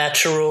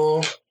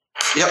 non-natural.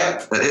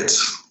 Yep, that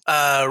hits.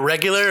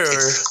 Regular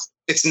or?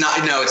 It's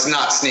not. No, it's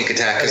not sneak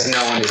attack because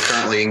no one is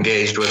currently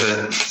engaged with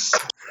it.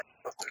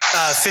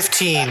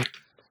 15.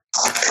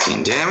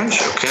 15 damage.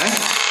 Okay.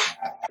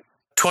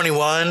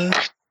 21.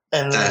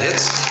 And that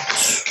hits.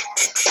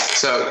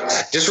 So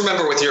just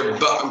remember, with your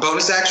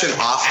bonus action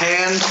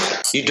offhand,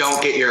 you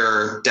don't get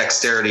your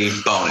dexterity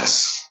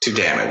bonus to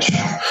damage.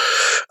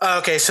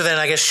 Okay, so then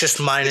I guess just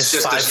minus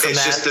 5 from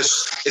that.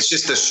 It's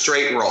just a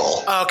straight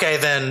roll. Okay,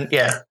 then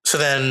yeah. So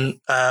then,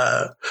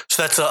 so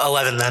that's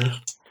 11 then.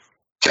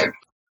 Okay.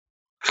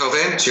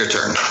 Covan, it's your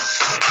turn.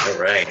 All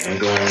right, I'm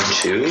going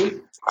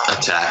to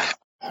attack.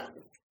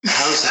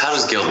 How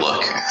does Gil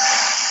look?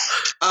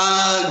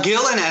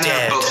 Gil and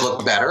Anna both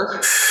look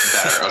better.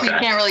 Okay. You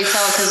can't really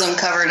tell because I'm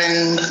covered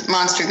in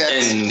monster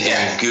guts. And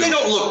goop. They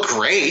don't look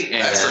great,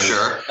 that's for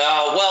sure.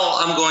 Well,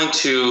 I'm going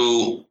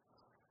to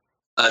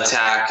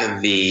attack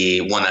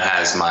the one that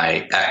has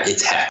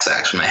it's Hex,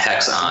 actually. My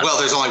Hex on. Well,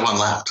 there's only one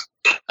left.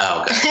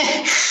 Oh,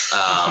 okay.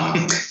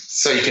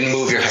 So you can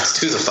move your Hex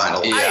to the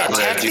final. Yeah, I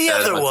attack the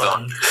other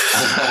one.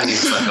 I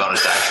use my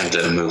bonus action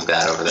to move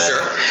that over there.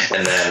 Sure.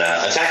 And then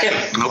attack him.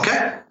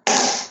 Okay.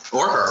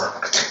 Or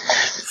her.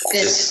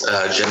 It's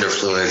gender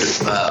fluid.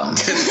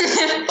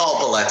 All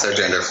bullets are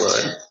gender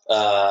fluid.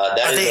 Are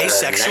they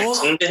asexual?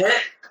 19 to hit.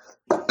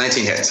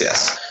 19 hits,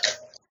 yes.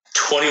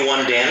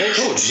 21 damage.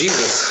 Oh,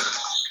 Jesus.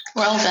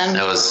 Well done.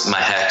 That was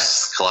my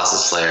Hex,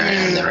 Colossus Slayer,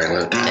 and the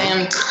regular.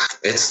 Damn.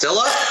 It's still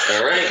up.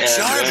 All right. And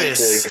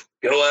Jarvis.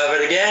 Go have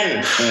it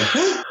again.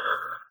 Mm-hmm.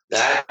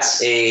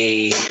 That's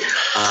a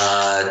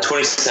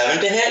 27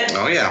 to hit.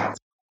 Oh, yeah.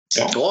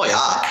 Oh,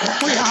 yeah.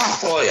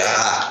 Oh,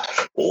 yeah.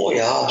 Oh,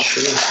 yeah,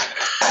 sure.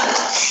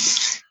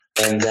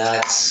 And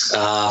that's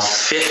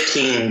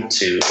 15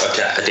 to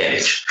attack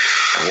damage.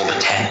 I rolled a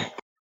 10.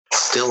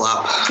 Still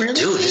up. Really?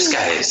 Dude, this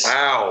guy is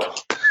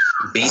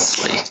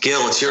beastly.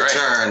 Gil, it's your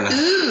turn.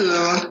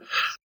 Ooh.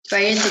 Do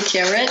I get the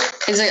carrot?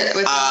 Is it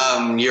with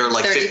you're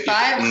like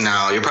 35? 50,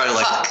 no, you're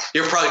probably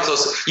you're probably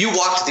close. You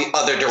walked the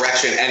other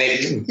direction and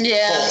it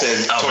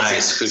bolted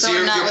towards you. So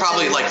you're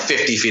probably like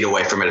 50 feet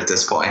away from it at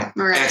this point.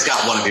 Right. And it's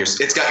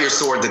got your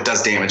sword that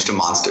does damage to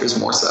monsters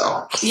more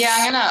so. Yeah,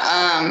 I'm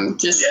gonna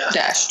just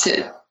dash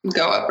to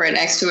go up right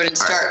next to it and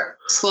start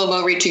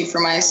slow-mo reaching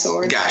for my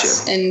sword. Gotcha.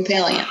 And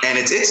impaling it. And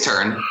it's its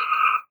turn.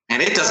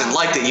 And it doesn't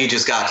like that you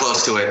just got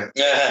close to it.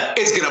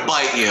 It's going to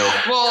bite you.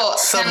 Well,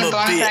 kind of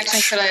bonus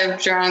action, could I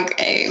have drunk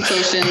a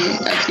potion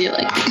of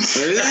healing?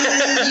 You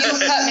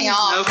cut me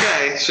off.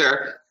 Okay,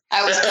 sure.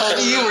 I was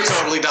totally... You were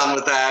totally done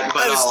with that.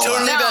 But I was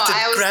totally about to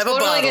grab a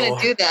bottle. I was totally going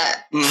to do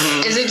that.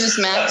 Mm-hmm. Is it just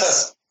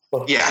max?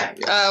 Yeah.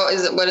 Oh,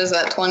 what is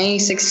that, 20,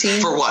 16?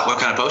 For what? What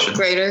kind of potion?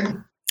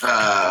 Greater.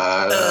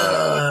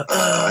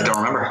 I don't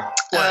remember.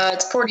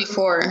 It's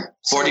 44.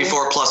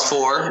 44 plus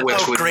 4,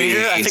 which would greater?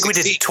 be... I think we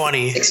did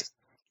 20.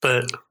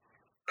 But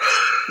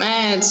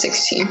it's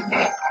 16.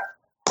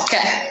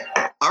 Okay.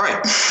 All right.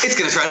 It's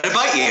going to try to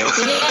bite you.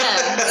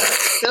 Yeah.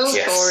 Go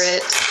for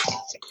it.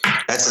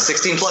 That's a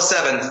 16 plus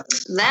 7.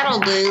 That'll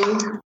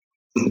do.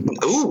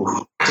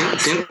 Ooh.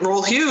 Didn't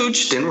roll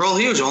huge.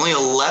 Only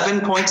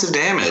 11 points of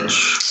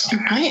damage.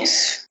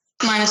 Nice.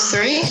 Minus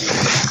 3.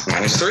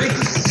 Minus 3.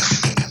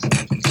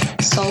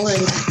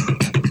 Solid.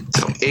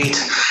 So 8.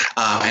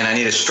 And I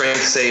need a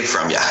strength save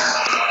from you.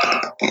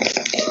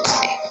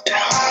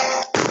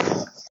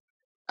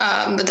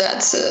 But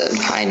that's a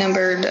high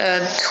numbered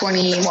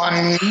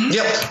 21.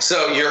 Yep.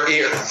 So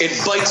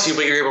it bites you,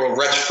 but you're able to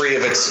wrench free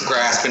of its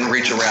grasp and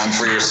reach around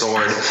for your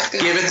sword.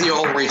 Give it the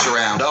old reach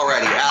around.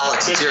 Alrighty,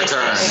 Alex, it's your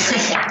turn.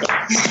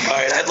 All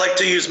right, I'd like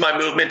to use my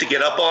movement to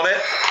get up on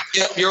it.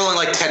 Yep. You're only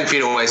like 10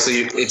 feet away, so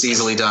it's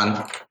easily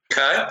done.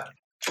 Okay.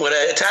 Would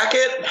I attack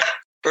it?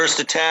 First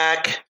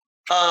attack.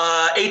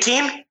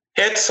 18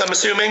 hits, I'm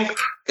assuming.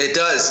 It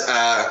does.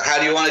 How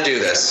do you want to do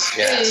this?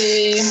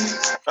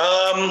 Yes.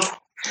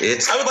 I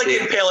would like to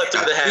impale it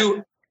through the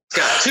head. It's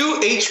got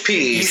 2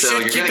 HP, so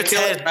you're going to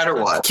kill it no matter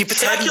what. Keep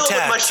its Can I head kill it with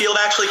my intact. shield,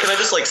 actually? Can I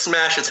just,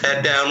 smash its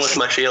head down with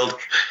my shield?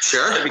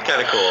 Sure. That'd be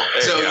kind of cool.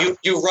 So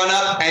you run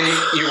up and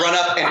you run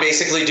up and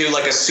basically do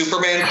like a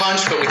Superman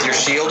punch, but with your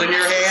shield in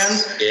your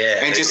hand.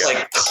 Yeah. And just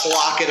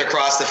clock it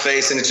across the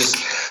face, and it just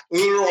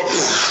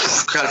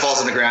kind of falls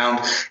on the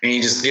ground. And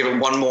you just give it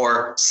one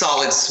more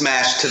solid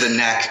smash to the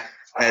neck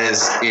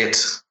as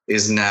it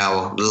is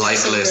now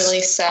lifeless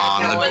really sad.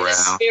 on the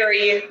It's ground.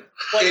 very.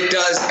 It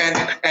does, and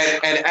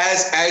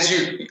as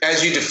you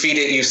defeat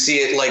it, you see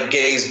it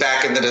gaze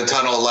back into the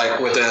tunnel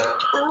with a.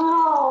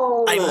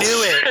 I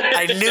knew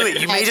it.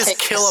 You made us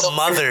kill a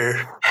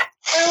mother.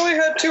 I only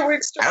had 2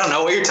 weeks to. I don't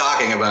know what you're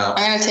talking about.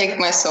 I'm gonna take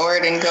my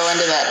sword and go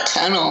into that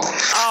tunnel.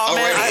 Oh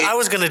man, I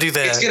was gonna do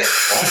that.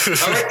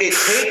 All right, it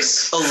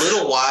takes a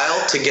little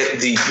while to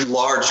get the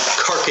large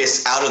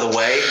carcass out of the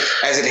way,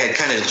 as it had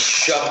kind of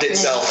shoved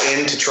itself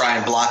in to try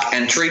and block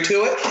entry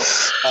to it.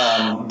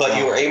 But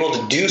you were able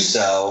to do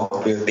so.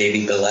 Your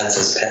baby bullets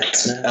as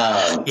pets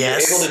now.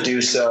 Yes. You were able to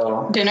do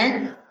so.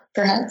 Dinner,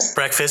 perhaps.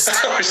 Breakfast.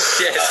 Oh,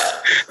 shit.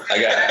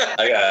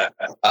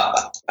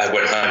 I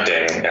went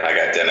hunting and I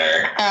got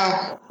dinner.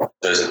 Oh,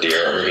 There's a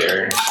deer over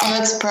here.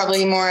 that's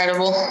probably more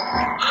edible.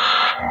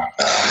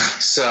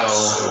 So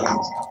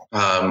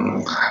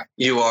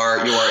you are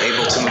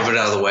able to move it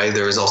out of the way.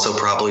 There is also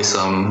probably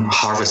some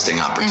harvesting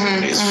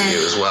opportunities for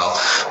you as well.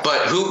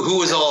 But who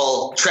was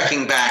all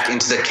trekking back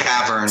into the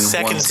cavern?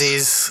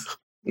 Secondsies.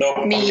 Nope,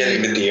 I'm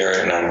getting the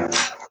deer and I'm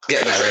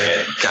Getting that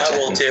right. Gotcha. I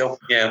will too.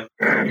 Yeah.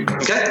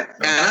 Okay,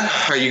 Anna,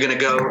 are you going to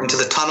go into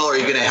the tunnel, or are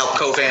you going to help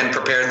Kovan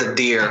prepare the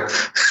deer?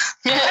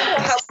 I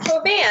will help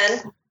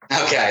Kovan.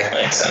 Okay.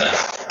 Thanks, Anna.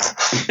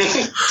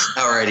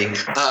 Alrighty.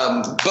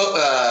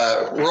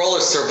 Roll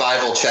a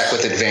survival check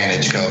with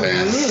advantage,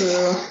 Kovan.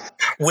 Ooh.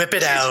 Whip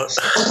it out.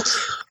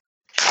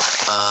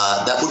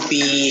 That would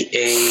be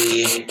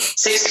a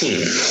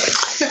 16.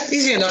 Yeah,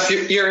 easy enough.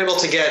 You're able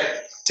to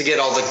get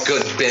all the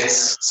good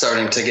bits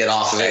starting to get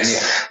off of it. And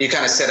you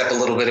kind of set up a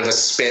little bit of a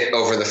spit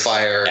over the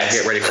fire and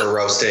get ready for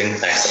roasting.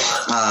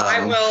 I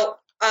will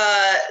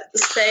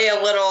say a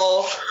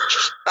little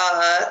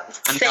a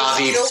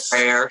Navi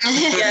prayer.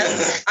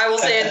 Yes, I will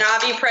say a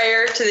Navi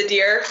prayer to the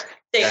deer.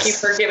 Thank you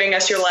for giving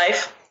us your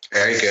life.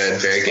 Very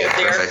good. Very good.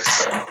 Deer. Perfect.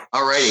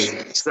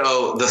 Alrighty.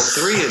 So the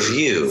 3 of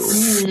you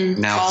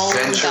now all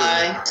venture.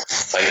 die.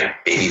 Fight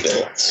baby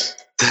bullets.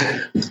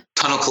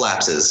 Tunnel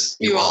collapses.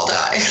 You all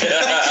die.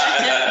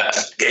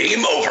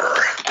 Game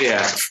over.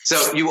 Yeah.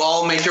 So you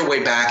all make your way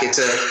back. It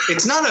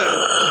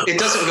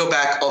doesn't go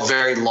back a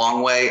very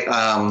long way.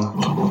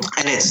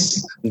 And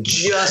it's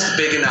just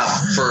big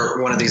enough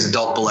for one of these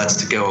adult bullets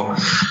to go.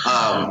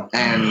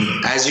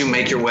 And as you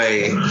make your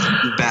way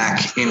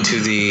back into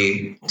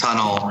the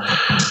tunnel,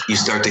 you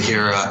start to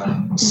hear a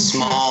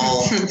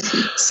small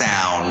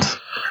sound.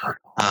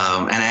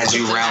 And as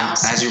you round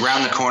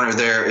the corner,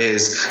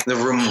 the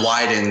room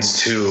widens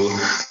to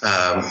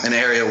an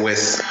area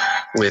with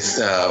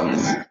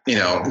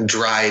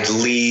dried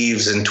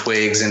leaves and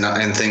twigs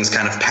and things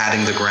kind of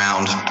padding the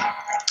ground.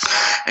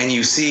 And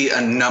you see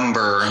a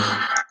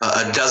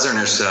dozen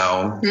or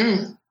so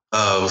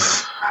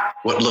of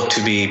what look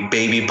to be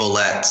baby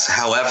bullets.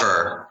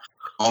 However,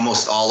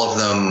 almost all of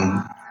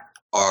them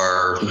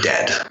are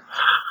dead.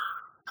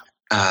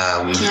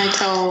 Can I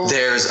tell?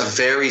 There's a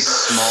very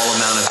small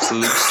amount of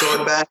food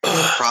stored back,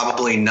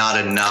 probably not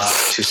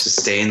enough to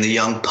sustain the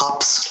young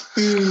pups,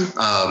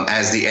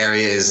 as the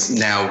area is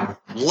now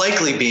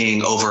likely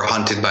being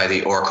overhunted by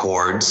the orc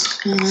hordes.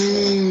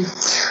 You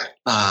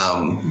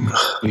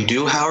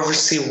do, however,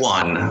 see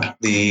one,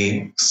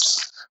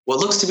 what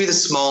looks to be the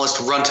smallest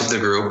runt of the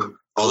group,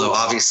 although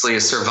obviously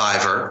a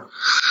survivor.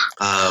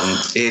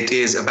 It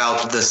is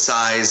about the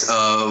size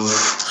of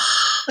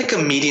like a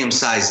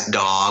medium-sized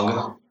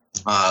dog.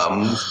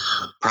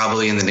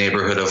 Probably in the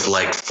neighborhood of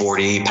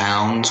 40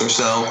 pounds or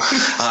so.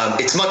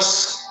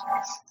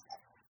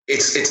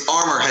 Its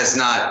armor has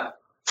not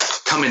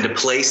come into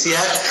place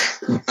yet.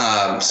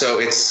 So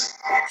it's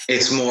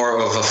more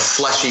of a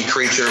fleshy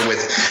creature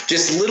with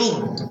just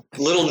little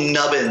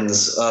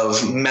nubbins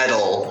of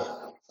metal,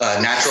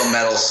 natural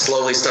metal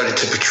slowly started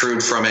to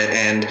protrude from it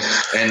and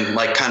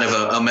like kind of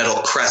a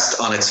metal crest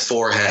on its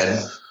forehead.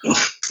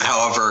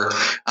 However,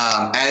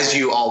 as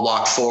you all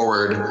walk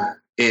forward,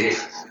 it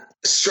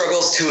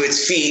struggles to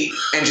its feet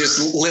and just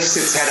lifts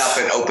its head up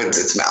and opens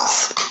its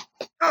mouth.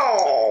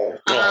 Oh.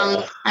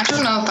 I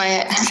don't know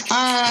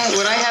if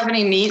would I have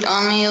any meat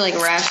on me, like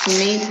ration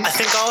meat? I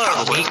think all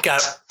our meat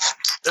got.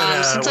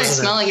 Since I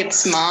smell like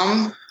it's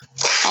mom,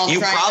 I'll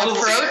try and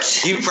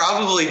approach. You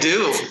probably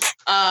do.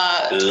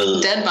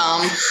 Dead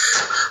bomb.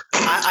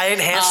 I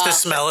enhanced the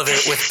smell of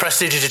it with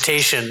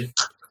prestidigitation.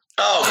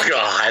 Oh,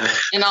 God.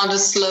 And I'll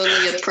just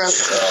slowly approach.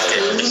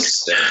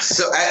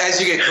 So as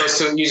you get close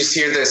to it, you just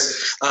hear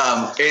this,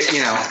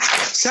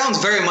 sounds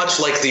very much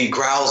like the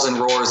growls and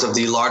roars of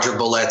the larger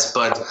bullets,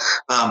 but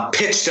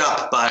pitched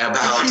up by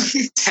about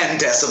 10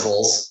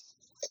 decibels.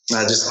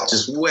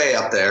 Just way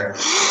up there.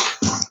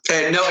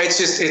 And no, it's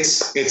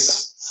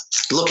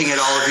looking at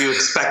all of you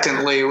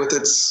expectantly with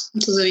its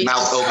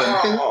mouth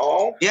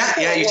open.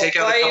 Yeah, you take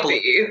out a couple,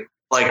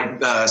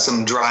 like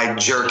some dried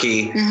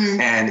jerky,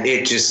 and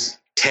it just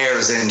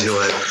tears into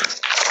it.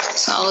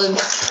 Solid.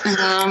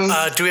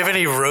 Do we have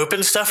any rope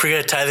and stuff? We're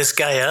gonna tie this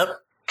guy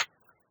up.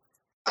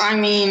 I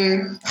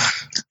mean,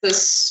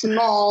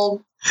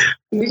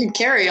 we could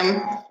carry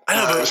him. I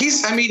know, but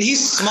he's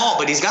small,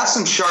 but he's got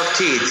some sharp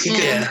teeth. He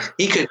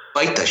could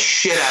bite the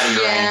shit out of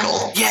your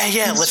ankle.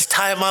 Yeah. Let's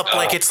tie him up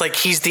like it's like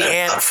he's the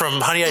ant from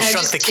Honey, I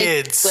Shrunk the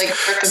Kids. Like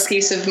rip a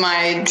piece of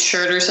my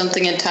shirt or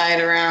something and tie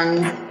it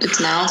around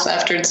its mouth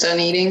after it's done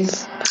eating.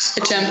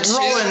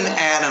 Roll an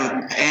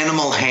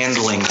animal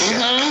handling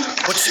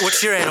check.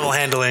 What's your animal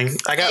handling?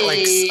 I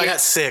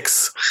got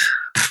 6.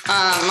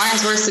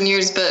 Mine's worse than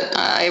yours, but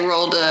I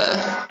rolled a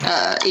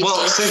 18.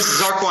 Well, since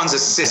Zarquan's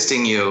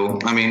assisting you,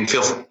 I mean,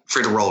 feel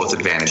free to roll with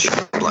advantage if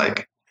you'd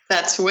like.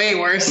 That's way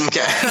worse.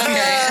 Okay.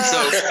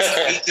 So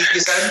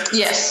you said?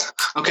 Yes.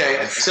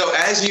 Okay. So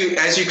as you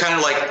kind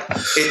of like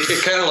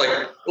it kind of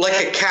like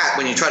a cat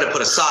when you try to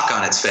put a sock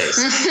on its face,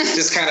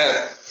 just kind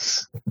of.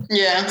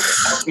 Yeah.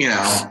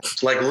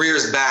 Like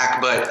rears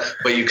back, but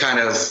you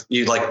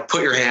like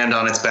put your hand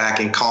on its back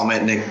and calm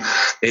it, and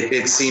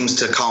it seems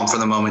to calm for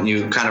the moment.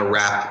 You kind of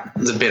wrap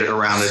the bit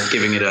around it,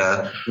 giving it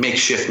a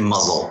makeshift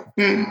muzzle.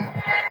 And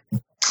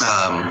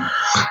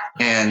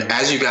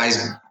as you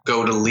guys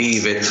go to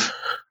leave, it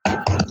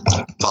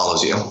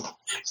follows you.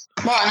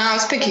 Well, no, I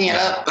was picking it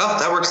up. Oh,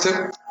 that works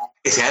too.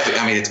 It's heavy.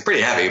 I mean, it's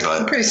pretty heavy,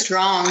 but... I'm pretty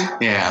strong.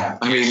 Yeah.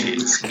 I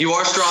mean, you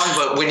are strong,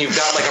 but when you've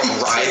got like a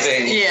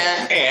writhing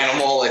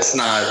animal, it's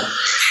not...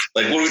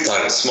 Like, what are we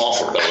talking? Small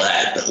for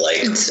Balad, but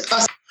like...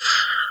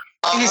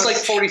 He's like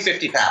 40,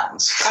 50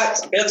 pounds.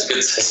 That's a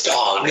good sized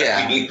dog.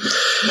 Yeah.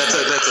 That's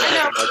a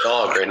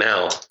dog right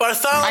now.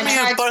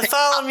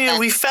 Bartholomew,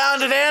 we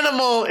found an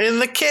animal in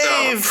the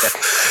cave.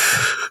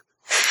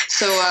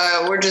 So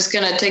we're just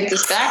going to take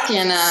this back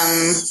and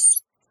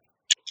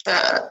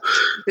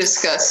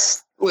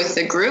discuss with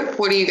the group.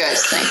 What do you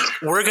guys think?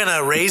 We're going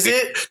to raise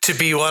it to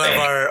be one of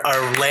our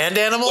land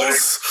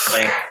animals.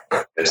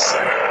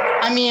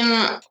 I mean,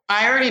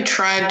 I already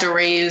tried to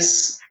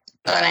raise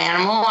an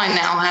animal. I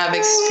now have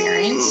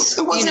experience.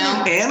 It wasn't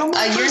an animal?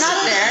 You're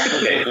not there.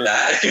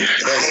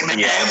 I'm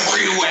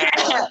everywhere.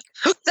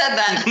 Who said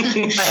that?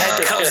 My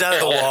head comes out of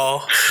the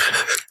wall.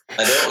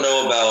 I don't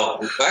know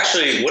about...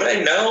 Actually, would I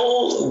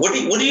know? What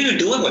are you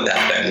doing with that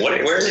thing?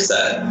 Where is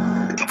that?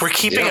 We're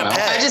keeping a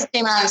pet. I just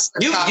came out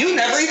and You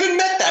never even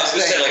met that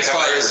thing. Say, like, have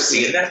I ever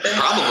seen that thing?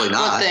 Probably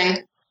not. What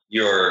thing? He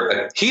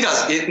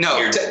does. This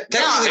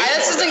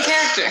is in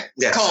character.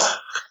 Yes. Cool.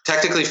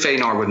 Technically,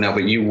 Feanor would know,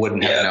 but you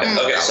wouldn't have known.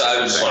 Okay, so I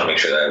just want to make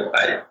sure that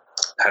I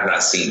have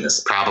not seen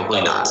this.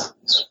 Probably not.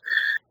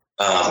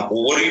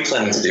 What are you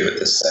planning to do with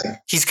this thing?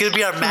 He's going to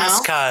be our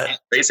mascot.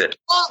 Raise it.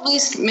 Well, at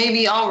least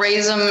maybe I'll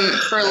raise him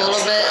for a little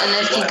bit, and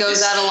if he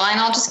goes out of line,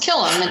 I'll just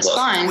kill him. It's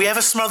fine. We have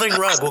a smothering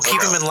rug. We'll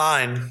keep him in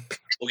line.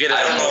 We'll get it.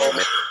 I don't know.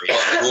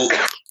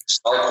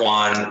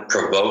 Starquan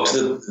provoked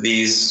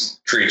these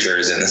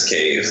creatures in this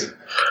cave.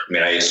 I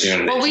mean, I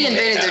assume. Well, we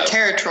invaded their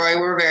territory.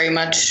 We're very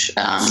much.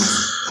 I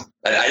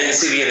didn't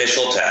see the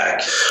initial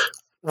attack.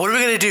 What are we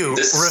going to do?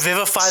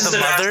 Revivify the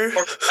mother?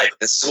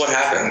 This is what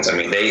happens. I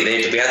mean,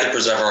 we had to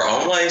preserve our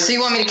own life. So you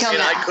want me to kill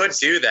him? I could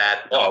do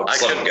that. Oh,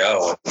 just let him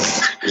go.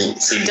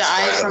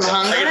 Die from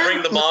hunger? I can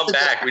bring the mom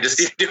back. We just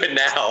need to do it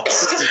now.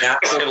 This is a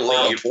natural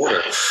law of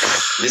order.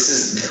 This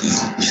is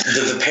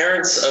the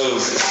parents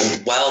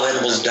of wild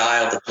animals die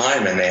all the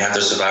time, and they have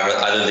to survive.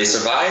 Either they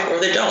survive or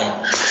they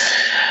don't.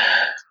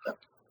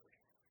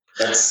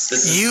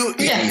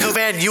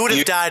 Kovan, you would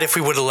have died if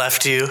we would have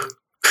left you.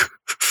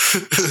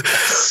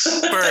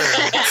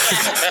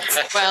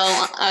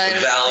 Well,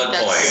 valid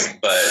point,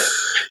 but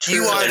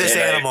you are this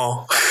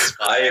animal.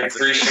 I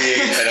appreciate,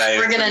 and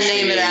we're gonna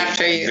name it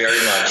after you very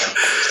much.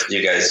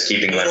 You guys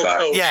keeping my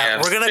body. Yeah,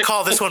 we're gonna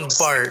call this one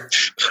Bart.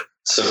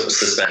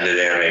 Suspended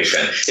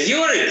animation. If you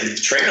want to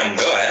train them,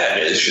 go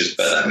ahead. It's just,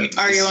 but I mean,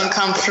 are you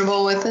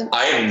uncomfortable with it?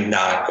 I am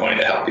not going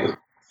to help you.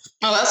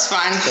 Oh, that's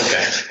fine.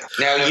 Okay.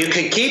 Now you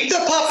can keep the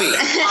puppy.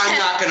 I'm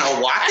not going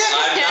to walk it.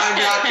 I'm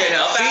not going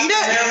to feed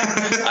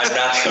it. I'm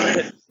not going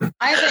to.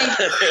 I think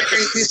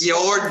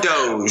your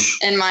doge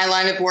in my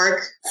line of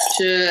work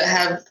to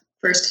have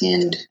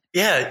firsthand.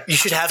 Yeah, you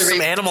should have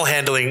some animal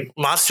handling,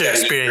 monster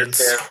experience.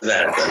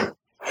 That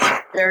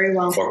very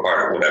well. Or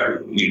part of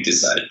whatever you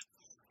decide.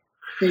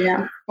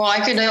 Yeah. Well, I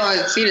could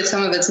feed it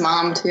some of its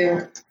mom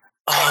too.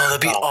 Oh,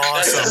 that'd be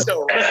awesome.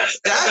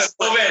 That's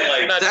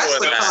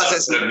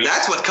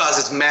what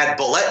causes mad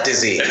bullet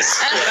disease.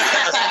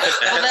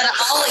 Well, then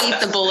I'll eat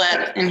the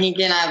bullet and he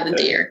can have the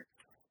deer.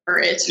 Or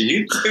it. Do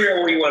you figure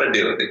out what you want to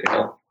do with it?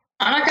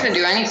 I'm not going to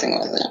do anything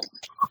with it.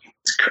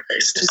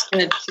 Christ. I'm just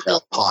going to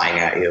chill. Pawing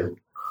at you.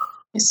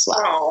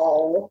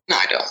 No,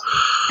 I don't.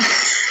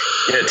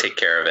 You're going to take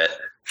care of it.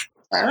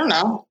 I don't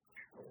know.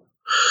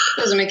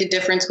 It doesn't make a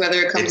difference whether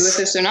it comes with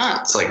us or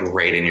not. It's like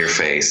right in your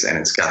face, and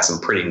it's got some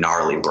pretty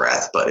gnarly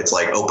breath, but it's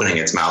like opening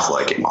its mouth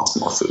like it wants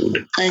more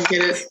food. I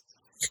get it.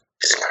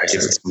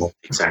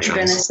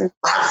 Venison.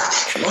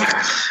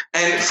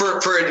 And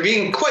for it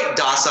being quite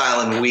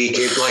docile and weak,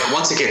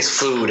 once it gets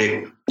food,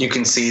 you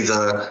can see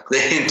the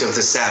hint of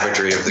the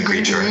savagery of the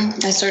creature.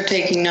 I start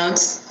taking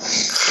notes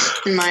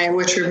in my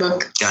Witcher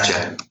book.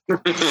 Gotcha. I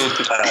will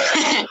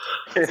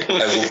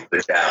put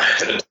it down.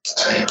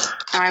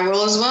 I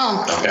will as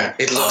well. Okay.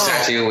 It looks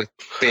at you with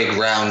big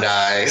round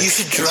eyes. You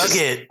should drug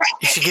it.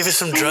 You should give it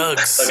some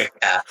drugs.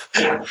 I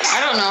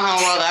don't know how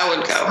well that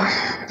would go,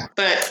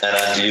 but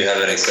Anna, do you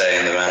have any say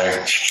in the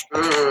matter?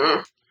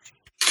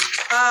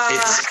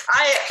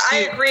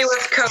 I agree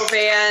with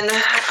Kovan.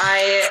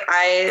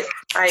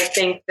 I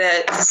think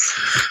that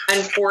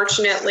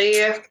unfortunately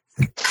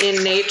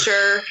in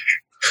nature,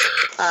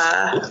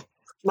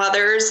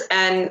 mothers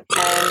and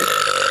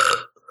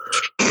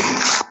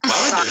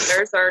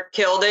fathers are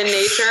killed in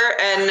nature,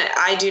 and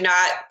I do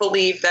not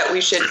believe that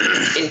we should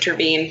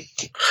intervene.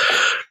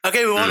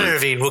 Okay, we won't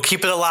intervene. We'll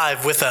keep it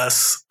alive with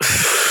us.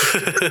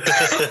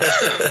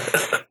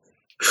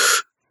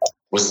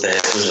 Was it a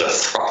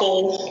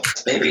thruple?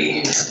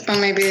 Maybe. or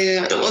maybe.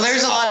 Well,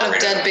 there's a lot of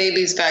dead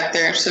babies back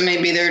there, so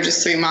maybe they're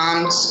just 3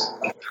 moms.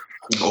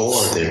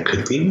 Or there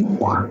could be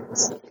more.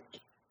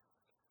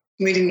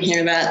 We didn't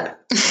hear that.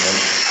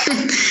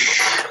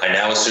 I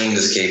now assume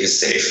this cave is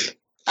safe.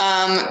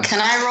 Can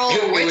I roll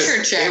a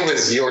Witcher check? It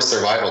was your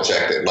survival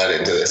check that led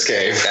into this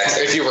cave,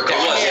 if you recall.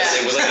 It was, yes,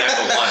 it was a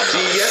natural one.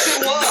 Yes,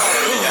 it was.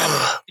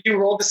 You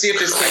rolled to see if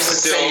this place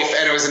was safe,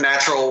 and it was a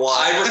natural one.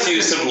 I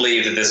refuse to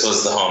believe that this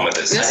was the home of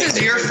this. This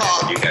is your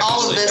fault.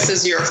 All of this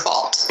is your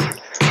fault.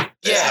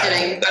 Yeah,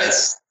 kidding.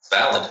 That's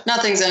valid.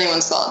 Nothing's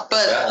anyone's fault.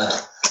 But Valid.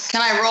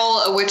 can I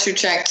roll a Witcher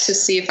check to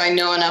see if I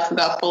know enough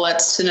about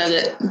bullets to know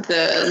that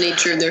the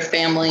nature of their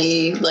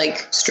family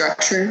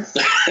structure?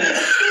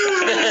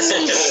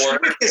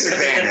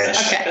 Disadvantage.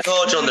 Okay.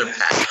 Knowledge on their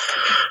pack.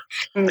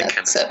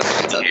 That's a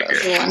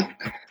 1.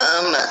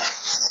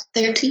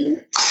 13.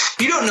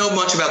 You don't know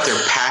much about their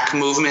pack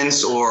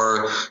movements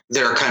or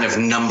their kind of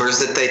numbers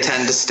that they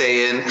tend to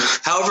stay in.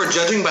 However,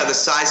 judging by the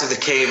size of the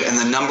cave and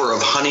the number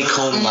of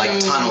honeycomb-like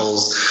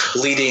tunnels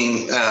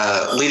leading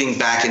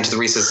back into the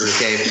recesses of the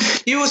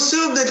cave, you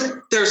assume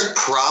that there's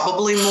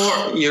probably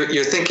more.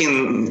 You're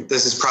thinking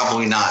this is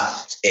probably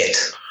not it.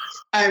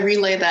 I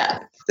relay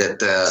that.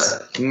 That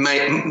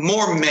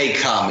more may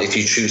come if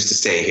you choose to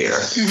stay here.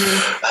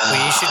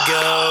 We should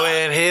go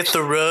and hit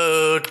the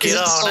road. Get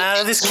on out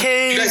of this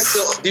cave.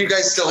 You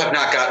guys still have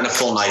not gotten a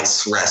full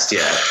night's rest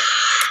yet.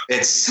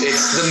 It's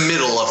the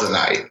middle of the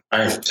night.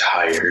 I'm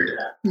tired.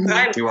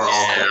 You are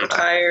all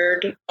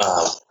tired.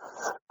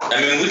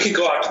 I mean, we could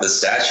go out to the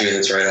statue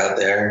that's right out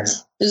there.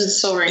 Is it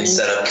still raining? And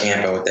set up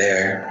camp out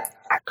there.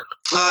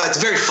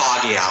 It's very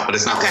foggy out, but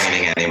it's not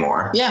raining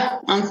anymore. Yeah,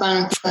 I'm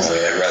fine.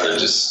 I'd rather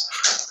just,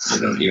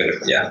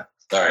 yeah.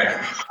 All right.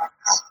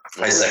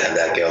 I second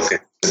that, Gil.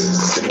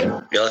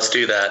 Yeah, let's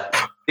do that.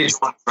 Did you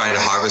want to try to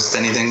harvest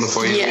anything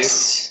before you leave?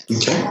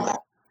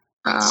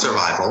 Okay.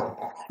 Survival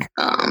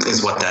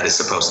is what that is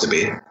supposed to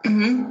be.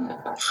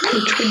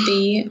 Which would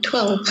be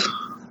 12.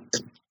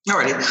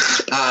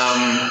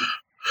 Alrighty.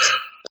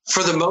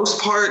 For the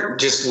most part,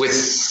 just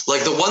with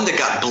the one that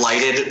got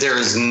blighted, there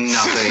is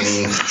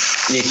nothing.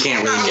 You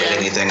can't really get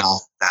anything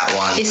off that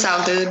one. Peace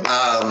out, dude.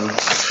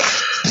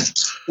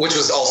 Which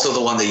was also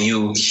the one that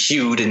you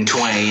hewed in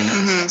twain.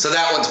 So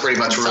that one's pretty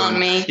much ruined. On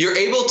me. You're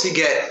able to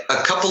get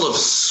a couple of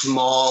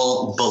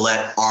small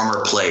bullet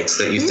armor plates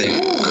that you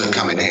think could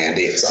come in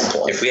handy at some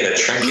point. If we had a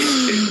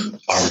trinket,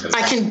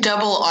 I can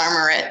double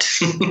armor it.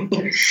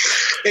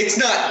 It's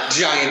not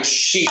giant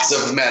sheets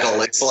of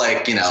metal. It's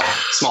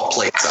small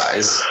plate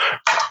size.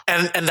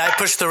 And I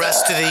push the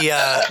rest of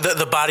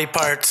the body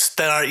parts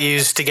that aren't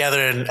used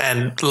together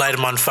and light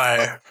them on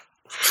fire.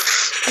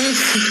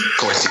 Of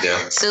course you do.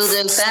 So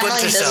the family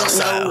doesn't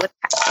know what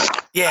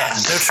happened. Yeah,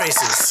 no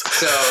traces.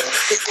 So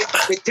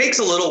it takes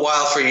a little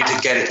while for you to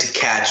get it to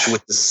catch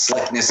with the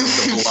slickness of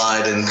the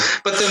blood,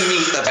 but the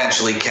meat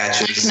eventually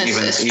catches,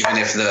 even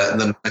if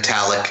the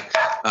metallic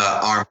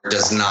armor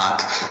does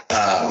not.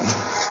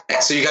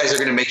 So you guys are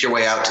going to make your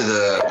way out to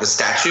the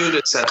statue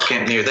to set up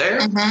camp near there?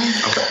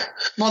 Okay.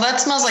 Well,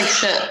 that smells like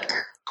shit.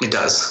 It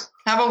does.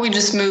 How about we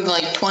just move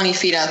 20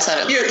 feet outside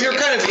of You're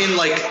kind of in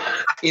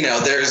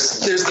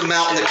there's the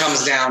mountain that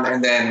comes down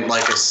and then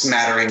a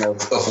smattering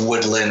of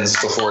woodlands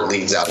before it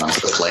leads out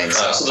onto the plains.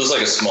 So there's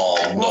a small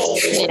knoll.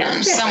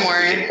 Yeah,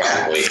 somewhere.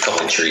 Probably a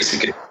couple of trees we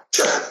could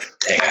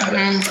hang out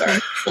there. All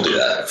right, we'll do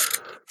that.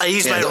 I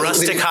use my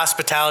rustic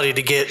hospitality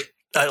to get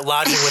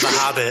lodging with a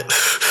hobbit.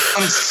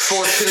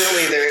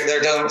 Unfortunately,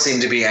 there don't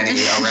seem to be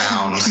any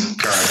around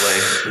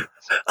currently.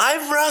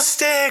 I'm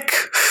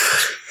rustic.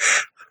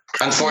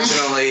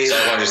 Unfortunately,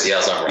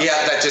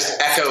 that just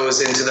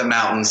echoes into the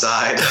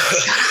mountainside.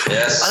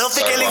 Yes, I don't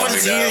think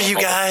anyone's here, you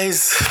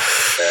guys.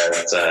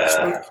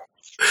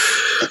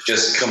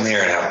 Just come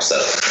here and help us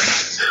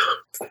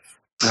out.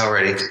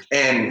 Alrighty,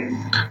 and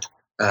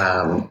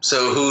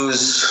so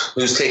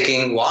who's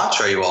taking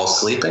watch? Are you all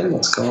sleeping?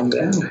 What's going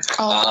down?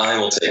 I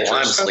will take.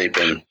 I'm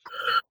sleeping.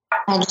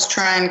 I'll just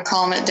try and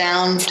calm it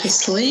down to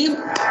sleep.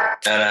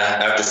 And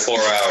after 4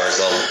 hours,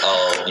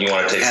 you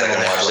want to take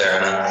second watch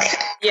there, Anna?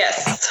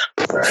 Yes.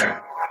 Right.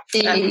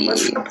 And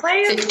what's the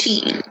plan?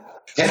 15.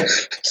 Okay.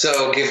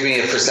 So give me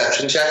a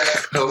perception check,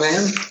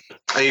 Hovan.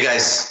 Are you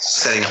guys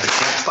setting up a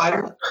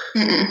campfire?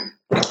 Mm-mm.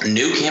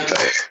 New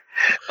campfire.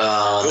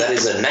 That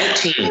is a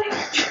 19.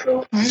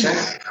 Okay.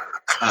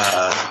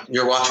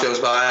 Your watch goes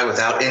by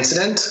without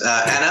incident.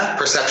 Anna,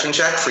 perception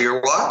check for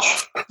your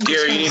watch.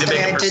 Here, you need to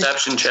make a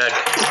perception check.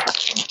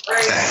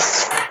 Okay.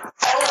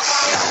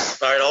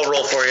 All right, I'll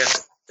roll for you.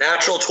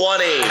 Natural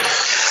 20.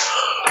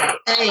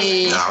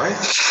 Hey. All right.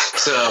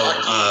 So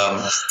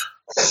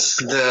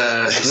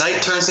the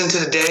night turns into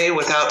the day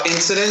without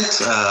incident.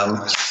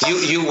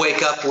 You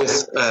wake up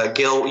with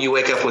Gil. You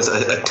wake up with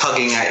a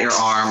tugging at your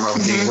arm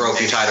of the rope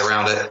you tied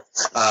around it,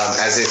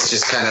 as it's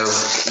just kind of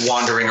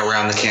wandering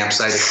around the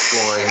campsite,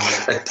 exploring.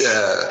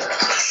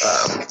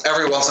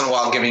 Every once in a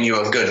while, giving you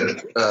a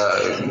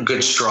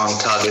good strong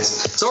tug.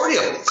 It's already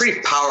a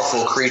pretty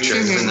powerful creature,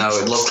 even though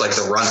it looked like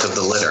the runt of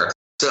the litter.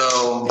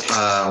 So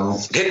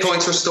hit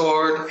points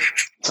restored,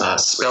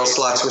 spell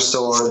slots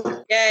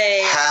restored.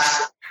 Yay.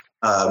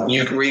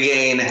 You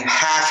regain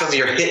half of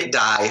your hit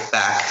die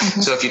back.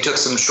 So if you took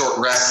some short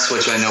rests,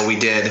 which I know we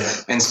did,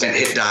 and spent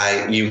hit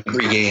die, you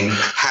regain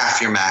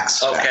half your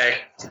max.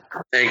 Okay.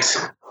 Thanks.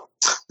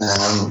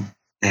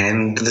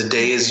 And the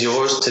day is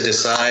yours to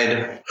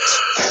decide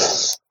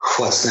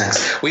what's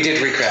next. We did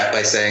recap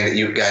by saying that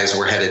you guys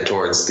were headed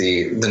towards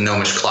the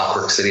gnomish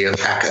clockwork city of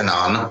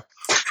Ak'Anon.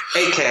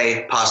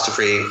 AK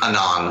apostrophe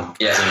Anon.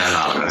 Yeah. As an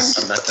anonymous.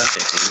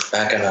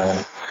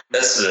 Ak'Anon.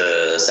 That's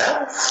the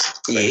south?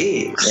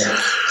 Yes. Yeah.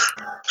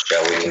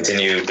 Shall we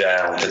continue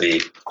down to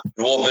the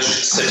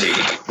Dwarvish city?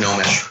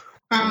 Gnomish.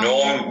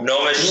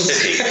 Gnomish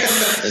city.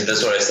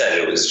 That's what I said.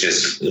 It was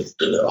just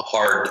a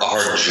hard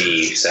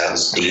G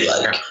sounds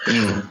D-like.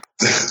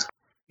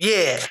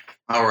 Yeah.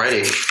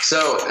 Alrighty.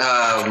 So,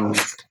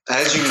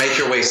 as you make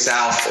your way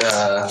south,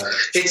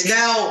 it's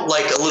now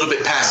like a little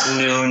bit past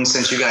noon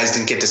since you guys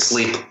didn't get to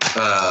sleep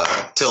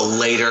till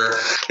later.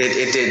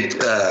 It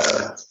did.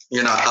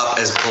 You're not up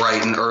as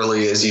bright and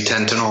early as you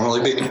tend to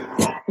normally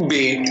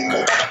be.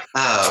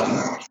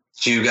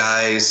 Do you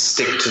guys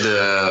stick to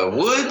the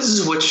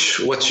woods?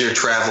 What's your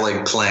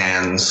traveling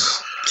plans?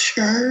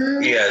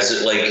 Sure. Yeah, is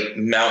it like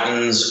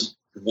mountains,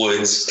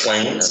 woods,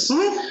 plains?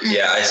 Mm-hmm.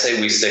 Yeah, I say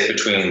we stick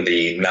between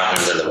the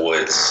mountains and the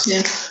woods.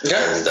 Yeah.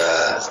 And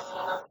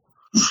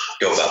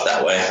go about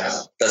that way.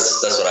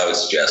 That's what I would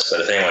suggest. But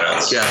if anyone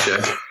else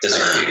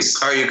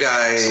disagrees, Are you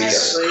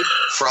guys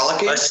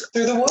frolicking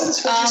through the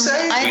woods? What'd you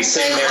say? I'd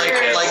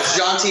say like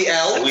jaunty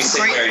elves. we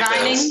sing Mary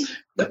grapevining. Tales.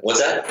 What's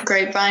that?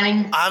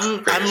 Grapevining.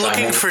 I'm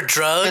looking for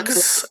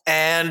drugs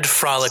and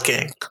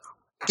frolicking.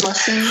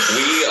 Lessons.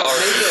 We are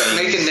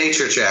Make a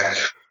nature check.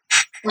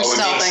 We're Are we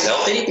being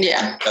stealthy?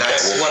 Yeah.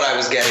 That's what I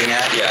was getting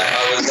at. Yeah,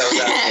 I was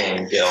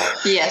asking Gil.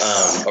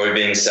 Yes. Are we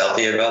being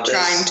stealthy about this?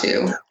 Trying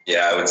to.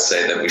 Yeah, I would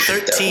say that we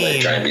should 13. definitely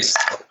try and be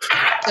stealthy.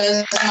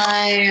 Does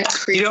my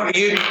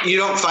You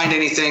don't find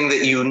anything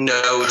that you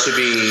know to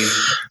be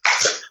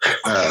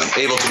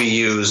able to be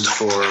used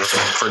for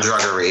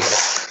druggery.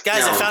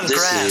 Guys, I found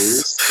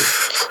grass.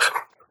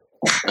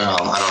 I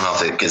don't know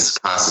if it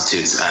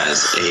constitutes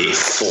as a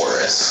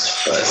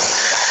forest, but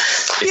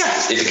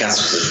if it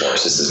constitutes a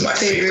forest, this is my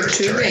favorite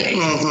terrain.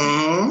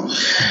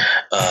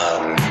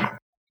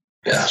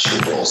 Yeah,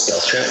 should we roll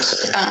stealth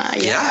checks?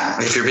 Yeah,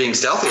 if you're being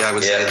stealthy, I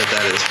would say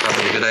that is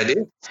probably a good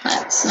idea.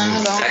 That's not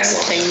on the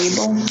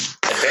table.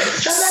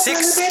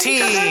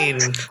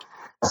 16.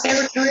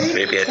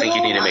 Maybe I think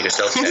you need to make a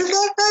stealth check.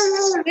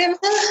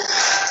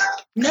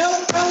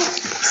 No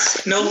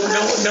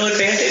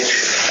advantage.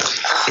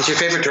 It's your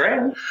favorite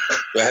terrain.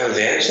 Do I have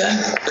advantage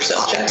then for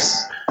stealth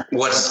checks?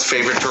 What's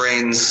favorite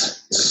terrains?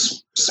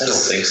 I don't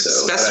think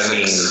so. But I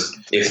mean,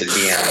 if the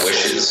DM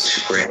wishes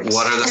to grant.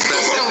 What are the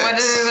specifics? What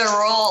are the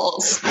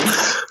rolls?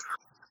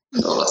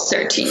 Oh,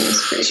 13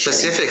 is pretty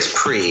Specifics,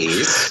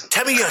 please.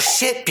 Tell me your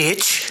shit,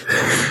 bitch.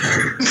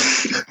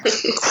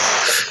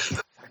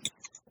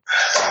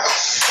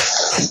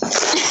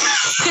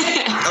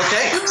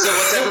 Okay, so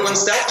what's everyone's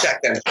stealth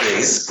check then,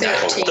 please?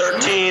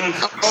 13.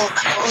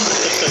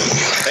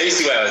 Now you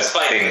see why I was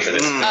fighting for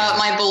this.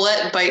 My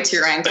bullet bites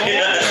your ankle.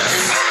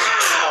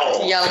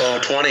 Yep. Oh,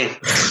 20.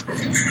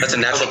 That's a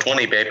natural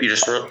 20, babe. You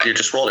just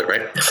rolled it,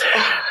 right?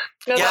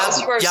 No, that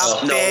was first.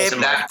 No, it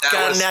wasn't mine.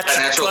 That was a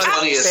natural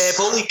 20 is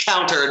fully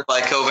countered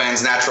by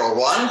Kovan's natural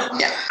 1.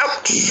 Yeah.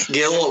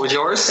 Gil, what was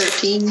yours?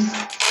 13.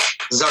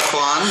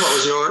 Zarquan, what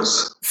was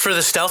yours? For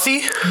the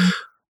stealthy?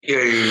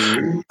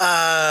 Yeah.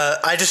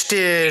 I just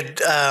did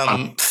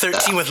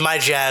 13 with my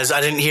jazz. I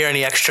didn't hear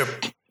any extra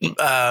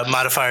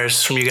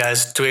modifiers from you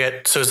guys. Do we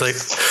get so it's like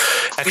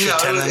extra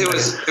 10?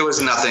 It was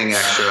nothing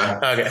extra.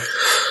 Okay.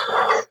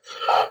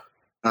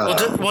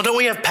 Well, don't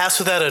we have pass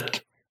without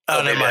a?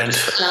 Oh, never mind.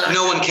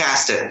 No one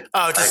cast it.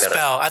 Oh, it's a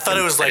spell. I thought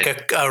it was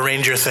like a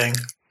ranger thing.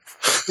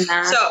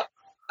 Nah.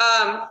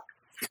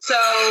 So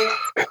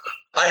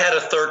I had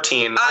a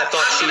 13. I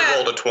thought she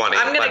rolled a 20.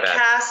 I'm gonna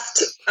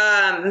cast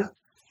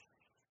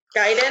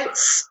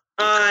guidance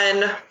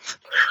on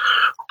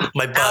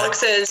My butt.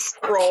 Alex's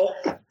roll.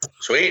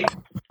 Sweet.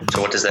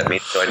 So what does that mean?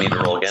 Do I need to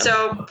roll again?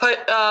 So put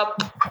Add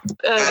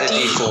a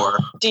D4.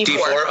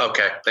 D4.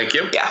 Okay. Thank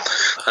you. Yeah.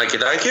 Thank you.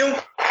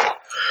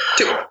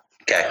 2.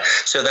 Okay.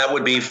 So that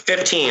would be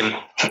 15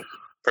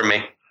 for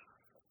me.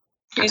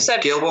 You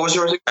said Gil, what was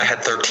yours? I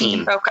had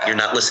 13. Okay. You're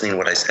not listening to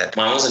what I said.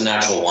 Mine was a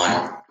natural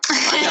 1.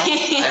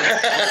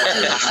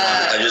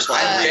 I just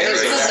want to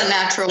Yours was a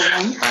natural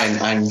one.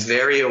 I'm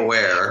very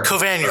aware.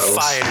 Kovan, you're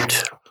fired.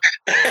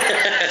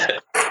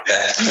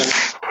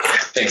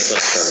 Thanks,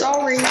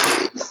 Sorry.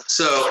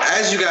 So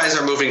as you guys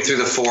are moving through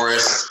the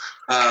forest,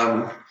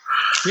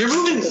 you're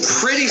moving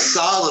pretty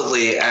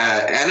solidly.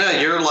 Anna,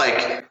 you're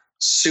like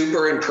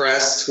super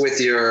impressed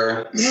with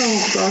your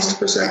lost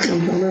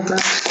perception.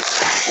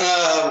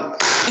 I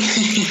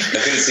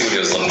couldn't see what he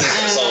was looking at.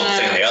 I saw the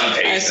thing, the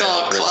unpaged. I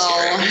saw a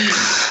claw.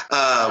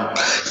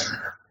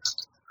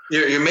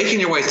 You're making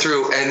your way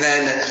through, and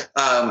then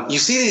you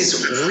see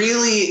these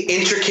really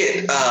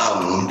intricate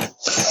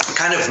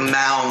kind of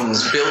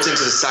mounds built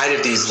into the side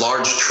of these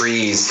large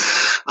trees,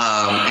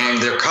 and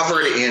they're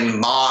covered in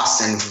moss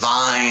and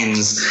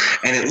vines,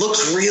 and it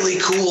looks really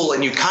cool,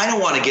 and you kind of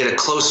want to get a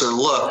closer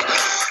look,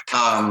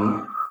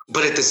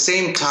 but at the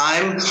same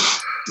time,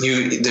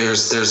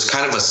 there's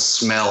kind of a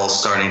smell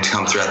starting to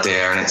come throughout the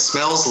air, and it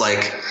smells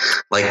like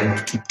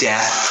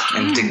death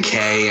and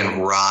decay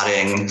and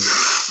rotting,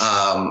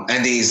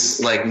 and these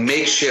like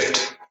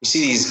makeshift. You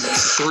see these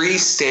 3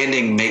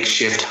 standing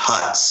makeshift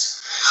huts,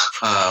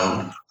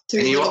 and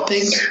you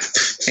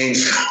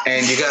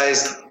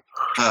guys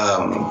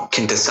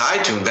can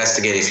decide to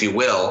investigate if you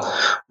will,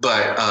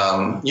 but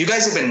you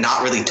guys have been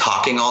not really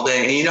talking all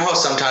day, and you know how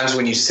sometimes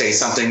when you say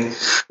something,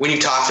 when you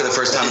talk for the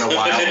first time in a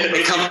while,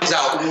 it comes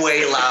out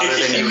way louder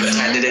than you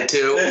intended it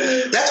to.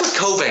 That's what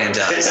Kovan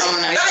does. Oh,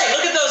 no. Hey,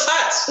 look at those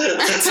huts!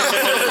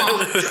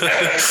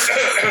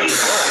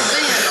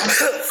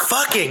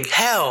 Fucking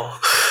hell.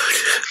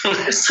 I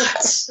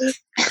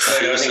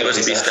was supposed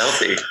to be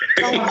stealthy.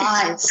 Oh,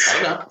 nice.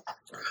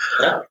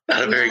 Not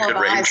a very good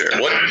ranger.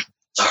 What?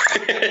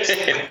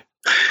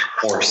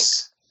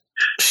 Horse.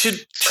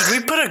 Should we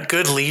put a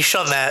good leash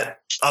on that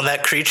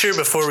creature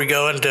before we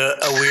go into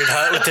a weird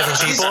hut with different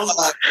people?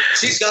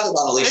 She's got it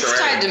on a leash It's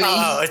already. tied to me.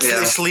 Oh,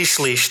 it's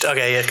leashed.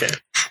 Okay, okay.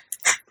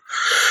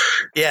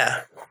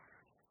 Yeah.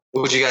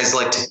 Would you guys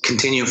like to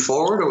continue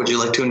forward, or would you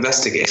like to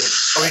investigate?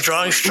 Are we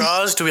drawing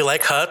straws? Do we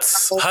like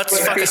huts? Huts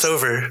fuck us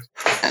over.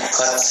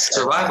 Huts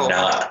Survival.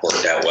 not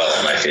worked out well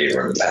in my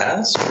favor in the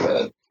past,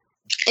 but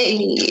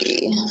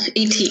 18.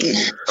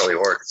 Probably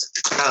works.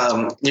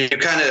 You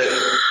kind of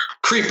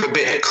creep a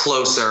bit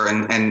closer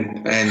and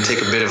take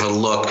a bit of a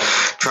look,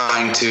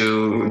 trying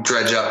to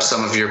dredge up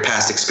some of your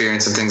past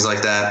experience and things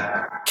like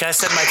that. Can I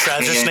send my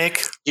trouser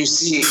snake? You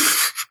see,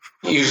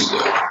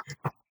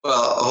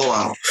 hold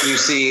on. You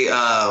see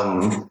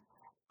a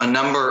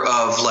number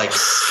of like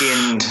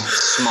skinned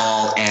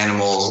small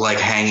animals like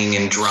hanging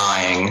and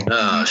drying.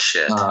 Oh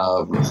shit.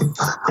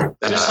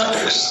 there's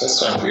hunters.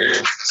 That's not weird.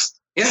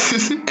 Yeah.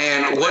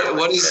 And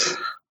what is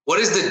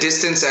the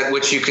distance at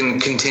which you can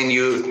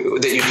continue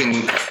that you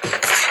can?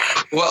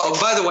 Well,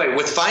 by the way,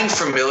 with Find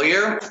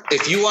Familiar,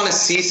 if you want to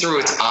see through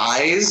its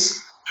eyes,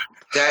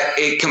 that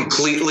it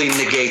completely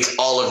negates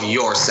all of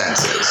your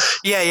senses.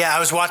 Yeah. I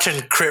was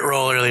watching Crit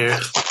Roll earlier.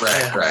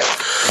 Right.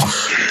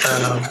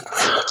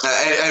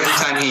 Every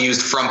time he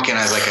used Frumpkin,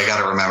 I was like, I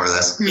got to remember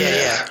this.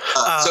 Yeah.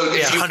 So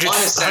if you 100,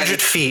 want to send,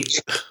 100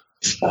 feet.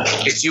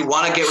 if you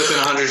want to get within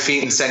 100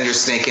 feet and send your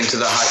snake into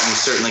the hut, you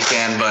certainly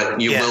can, but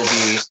you will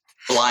be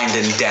blind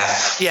and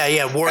deaf. Yeah.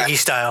 Wargy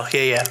style.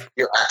 Yeah.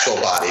 Your actual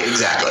body,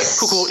 exactly.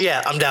 Cool.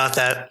 Yeah, I'm down with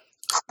that.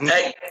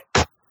 Hey,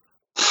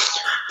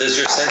 Does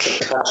your sense of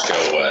touch go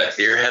away?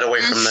 your head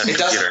away from that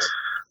computer.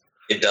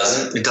 It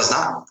doesn't? It does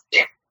not.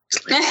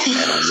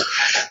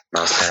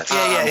 Mouse pad.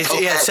 Yeah. It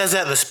Okay. says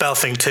that in the spell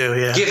thing too.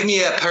 Yeah. Give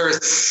me a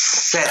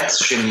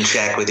perception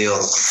check with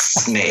your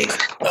snake.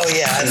 Oh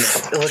yeah. I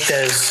looked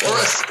at his. Or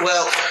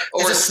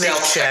It's a snake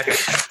stealth check.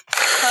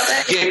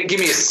 Give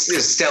me a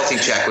stealthy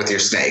check with your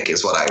snake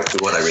is what I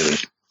really.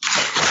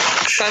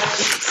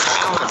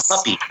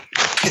 Puppy.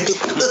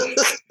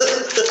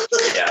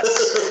 Yeah.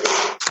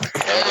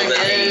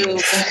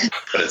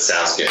 But it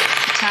sounds good.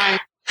 Time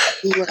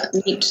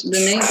to meet the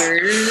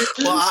neighbors.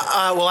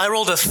 Well, I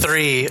rolled a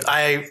 3.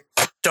 I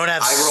don't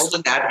have. I rolled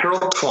a natural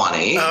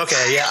 20.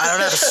 Okay, yeah, I don't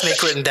have a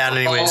snake written down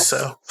anyway,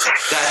 so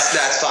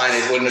That's fine.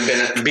 It wouldn't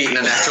have been beaten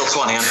a natural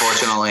 20,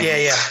 unfortunately.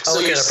 yeah. I'll So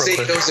look your it up real snake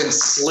quick. goes and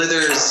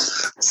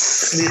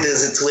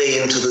slithers its way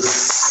into the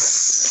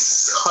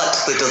hut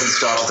that doesn't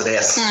start with an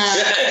S.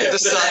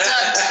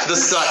 The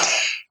sut.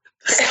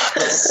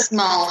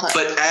 Small hut.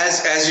 But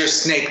as your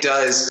snake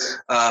does,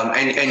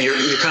 and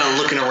you're kind of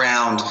looking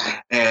around,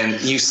 and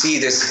you see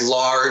this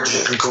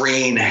large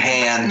green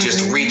hand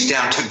just reach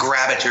down to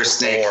grab at your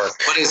snake.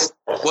 What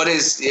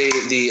is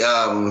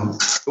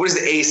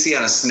the AC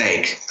on a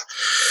snake?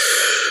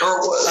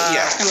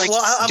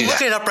 I'm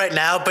looking it up right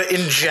now, but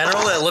in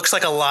general, it looks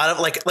like a lot of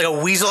like a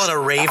weasel and a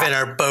raven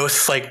are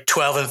both like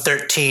 12 and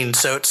 13,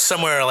 so it's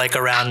somewhere like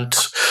around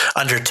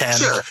under 10.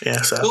 Sure.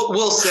 Yeah. So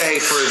we'll say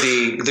for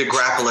the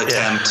grapple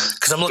attempt,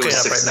 because I'm looking it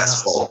up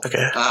successful. Right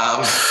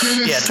now.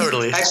 Okay. Yeah,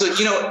 totally. Actually,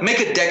 make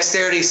a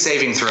dexterity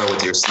saving throw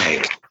with your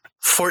snake.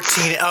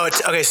 14. Oh,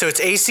 it's okay. So its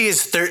AC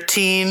is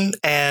 13,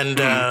 and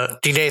do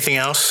you need anything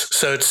else?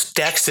 So its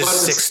Dex is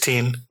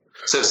 16.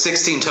 So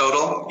 16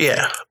 total.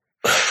 Yeah.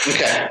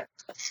 Okay.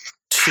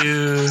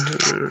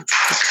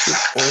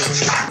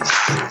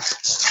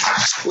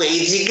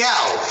 Where'd you go?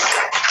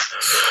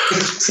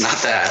 It's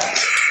not that.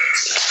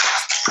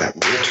 That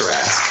weird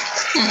Tarrasque.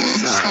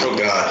 Oh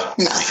God.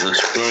 No.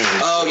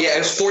 Oh yeah, it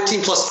was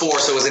 14 plus 4,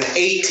 so it was an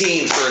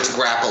 18 for its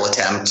grapple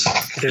attempt.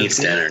 Needs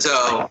standard.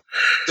 So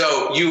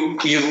you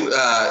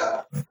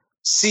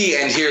see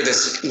and hear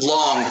this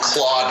long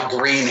clawed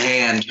green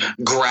hand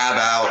grab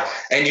out,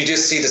 and you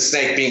just see the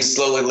snake being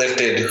slowly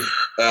lifted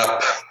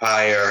up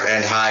higher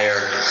and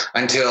higher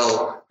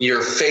until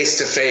you're face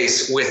to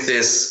face with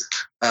this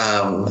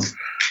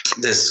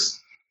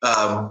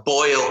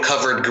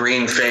boil-covered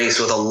green face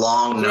with a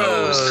long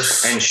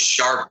nose and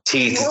sharp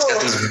teeth. It's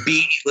got these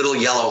beady little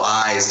yellow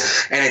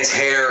eyes, and its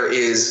hair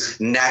is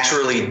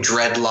naturally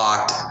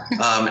dreadlocked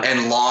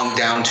and long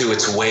down to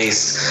its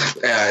waist.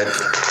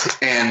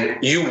 And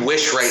you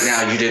wish right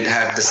now you didn't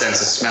have the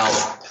sense of smell,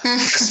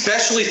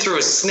 especially through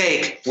a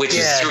snake, which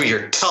is through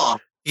your tongue.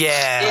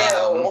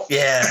 Yeah.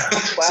 Yeah.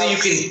 So you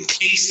can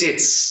taste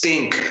its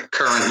stink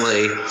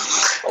currently,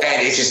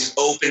 and it just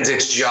opens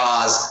its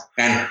jaws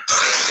and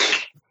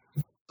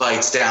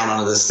bites down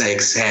onto the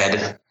snake's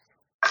head,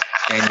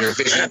 and your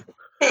vision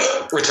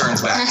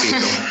returns back to you.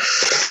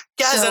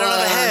 Guys, I don't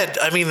have a head.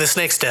 I mean, the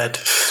snake's dead.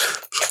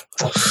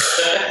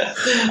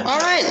 All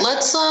right,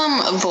 let's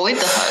avoid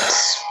the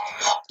huts.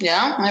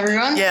 Yeah,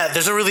 everyone? Yeah,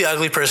 there's a really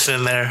ugly person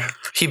in there.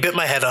 He bit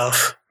my head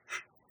off.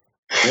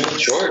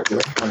 Sure.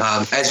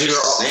 As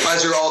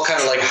you're all kind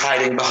of like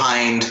hiding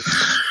behind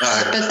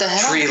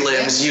tree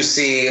limbs, you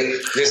see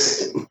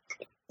this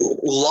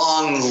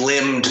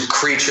long-limbed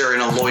creature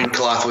in a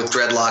loincloth with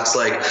dreadlocks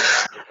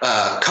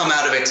come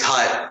out of its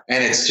hut,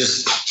 and it's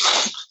just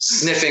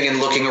sniffing and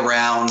looking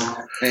around,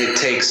 and it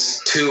takes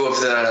two of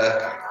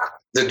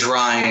the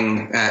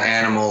drying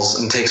animals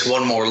and takes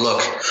one more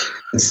look.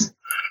 It's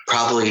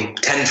probably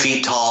 10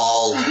 feet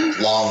tall,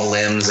 long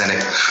limbs, and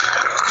it...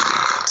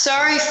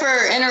 Sorry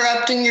for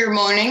interrupting your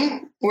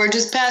morning. We're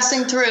just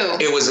passing through.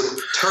 It was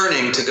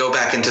turning to go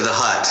back into the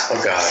hut.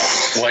 Oh God!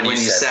 When you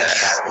said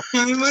that.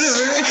 Whatever,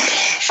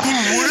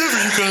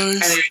 you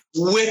guys. And it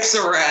whips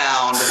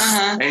around,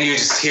 and you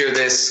just hear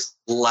this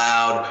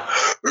loud,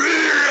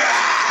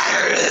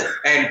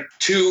 and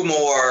two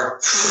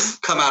more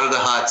come out of the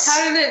huts.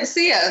 How did it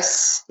see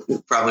us?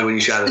 Probably when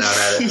you shouted out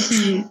at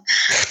it.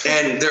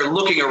 And they're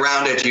looking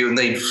around at you, and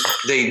they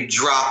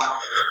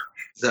drop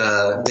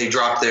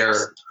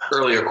their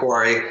earlier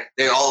quarry.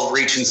 They all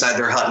reach inside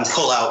their hut and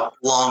pull out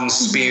long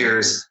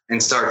spears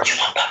and start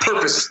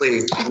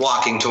purposefully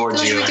walking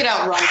towards you. We could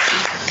outrun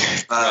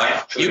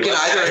them. You can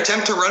either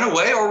attempt to run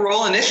away or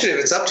roll initiative.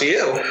 It's up to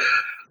you.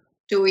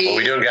 Do we? What are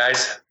we doing,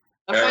 guys?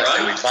 All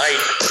right, we fight.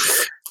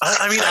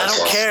 I mean, I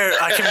don't care.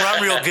 I can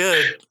run real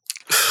good.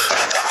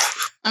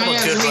 I mean,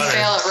 if we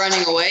fail at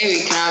running away,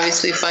 we can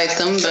obviously fight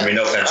them. But... I mean,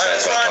 no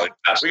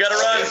offense. We gotta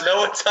run. No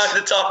one's time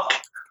to talk.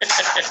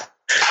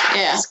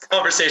 Yeah. This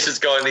conversation's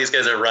going. These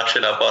guys are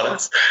rushing up on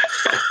us.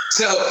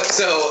 So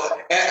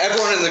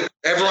everyone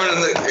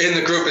in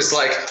the group is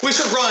like, we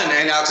should run,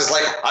 and Alex is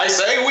like, I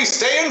say we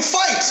stay and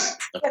fight.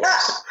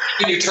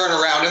 And you turn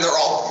around, and they're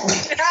all,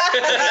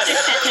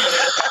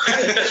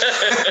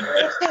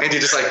 and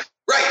you're just like,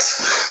 right.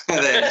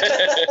 And then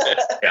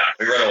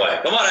we run away.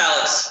 Come on,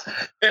 Alex.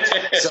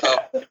 So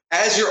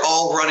as you're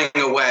all running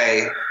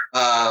away,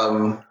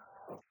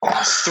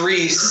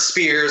 3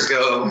 spears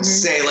go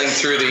sailing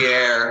through the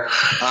air.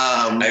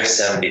 I have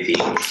 70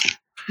 feet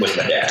with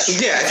my dash.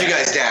 Yeah, if you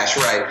guys dash,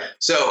 right.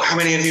 So how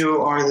many of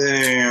you are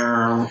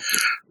there?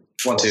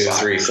 1, 2,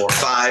 3, 4,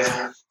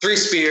 5. 3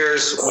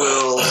 spears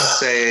will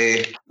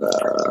say...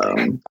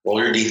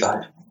 roll your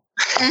D5.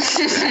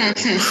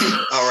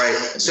 All right.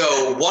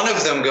 So one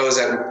of them goes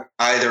at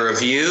either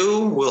of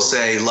you. We'll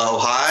say low,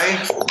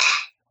 high.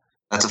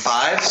 That's a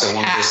 5. So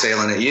one goes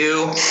sailing at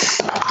you.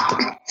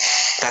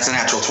 That's a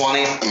natural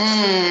 20.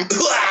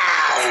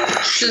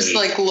 Just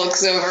like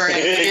looks over and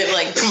it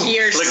like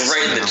pierces. Like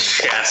right in the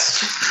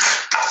chest.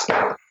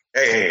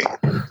 Hey.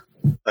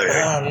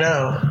 Okay. Oh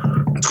no.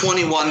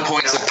 21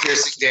 points of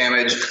piercing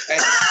damage.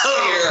 And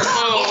spear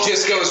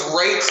just goes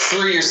right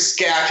through your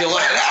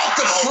scapula and out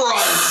the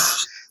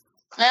front.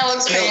 That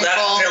looks painful. That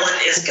villain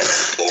is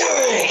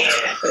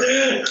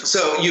gonna.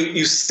 So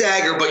you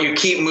stagger, but you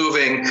keep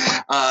moving.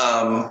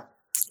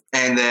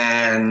 And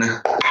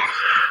then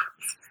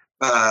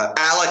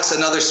Alex,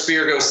 another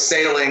spear goes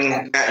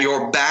sailing at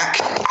your back.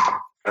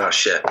 Oh,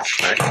 shit.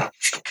 Right.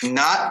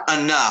 Not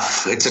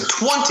enough. It's a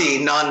 20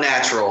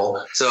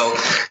 non-natural. So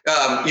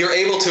you're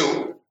able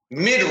to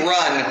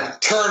mid-run,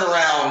 turn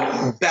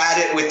around, bat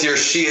it with your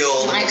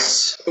shield.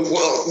 Nice.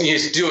 Well, you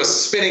do a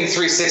spinning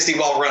 360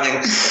 while running,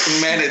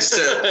 manage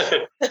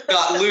to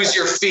not lose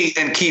your feet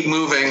and keep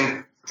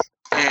moving.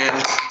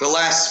 And the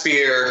last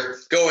spear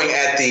going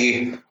at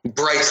the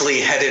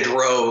brightly headed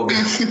rogue.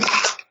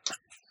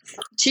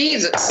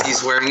 Jesus.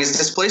 He's wearing his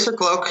displacer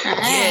cloak.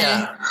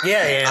 Yeah.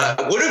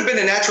 Would have been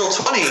a natural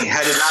 20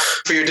 had it not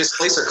been for your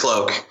displacer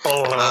cloak.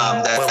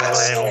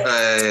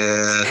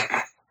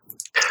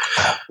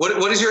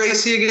 What is your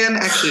AC again?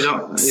 Actually,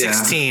 don't.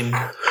 16.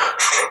 Yeah.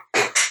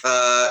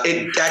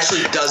 It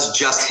actually does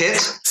just hit.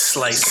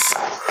 Slice.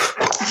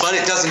 But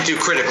it doesn't do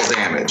critical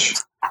damage.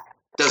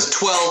 Does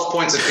 12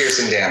 points of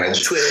piercing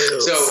damage.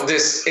 12. So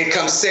it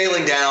comes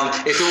sailing down.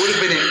 If it would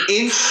have been an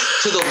inch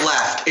to the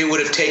left, it would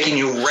have taken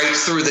you right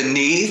through the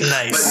knee.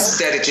 Nice. But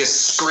instead, it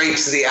just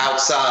scrapes the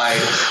outside.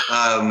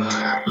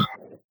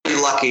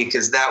 You're lucky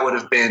because that would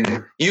have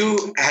been.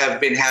 You have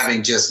been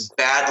having just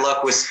bad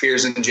luck with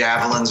spears and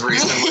javelins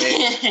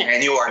recently,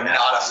 and you are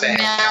not a fan.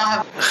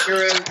 Now have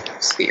your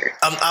own spear.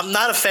 I'm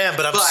not a fan,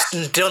 but I'm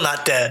still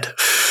not dead.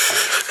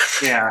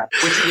 Yeah,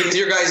 with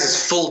your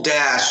guys' full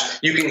dash,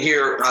 you can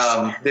hear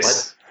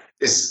this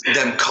is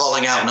them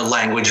calling out in a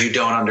language you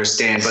don't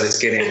understand, but it's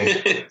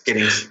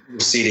getting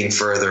receding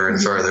further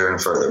and further and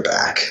further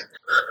back.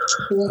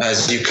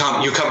 As you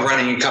come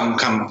running, you come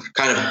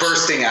kind of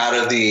bursting out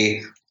of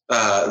the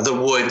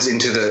woods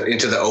into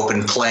the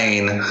open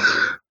plain,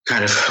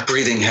 kind of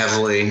breathing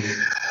heavily.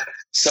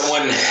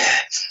 Someone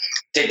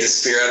take the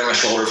spear out of my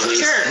shoulder, please.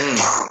 Sure.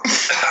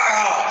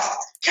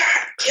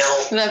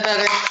 Is that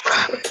better?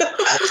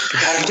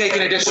 You take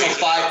an additional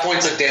 5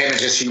 points of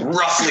damage as she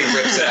roughly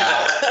rips it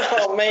out.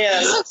 Oh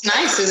man. It looks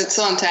nice. Is it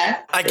still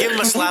intact? I give him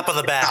a slap on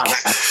the back.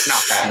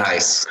 Not that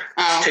nice.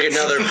 Oh. Take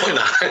another point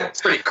on it.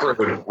 It's pretty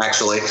crude,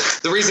 actually.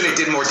 The reason it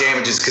did more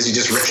damage is because you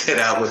just ripped it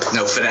out with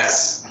no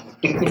finesse.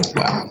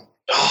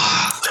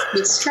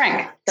 With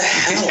strength.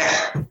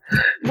 Yeah.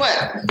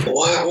 What?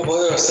 What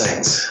are those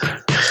things?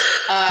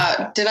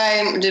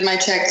 Did my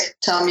check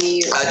tell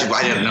me?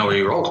 I didn't know where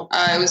you rolled.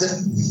 It was a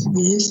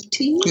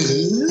 15.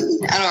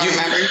 I don't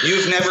remember.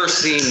 You've never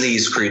seen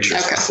these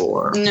creatures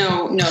before.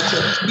 No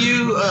clue.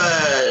 You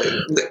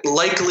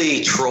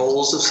likely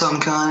trolls of some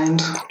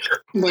kind.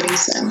 What do you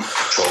say?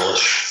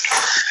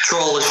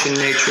 Trollish in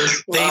nature.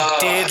 They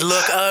did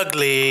look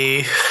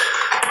ugly.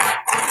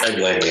 I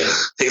blame you.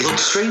 They look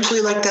strangely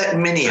like that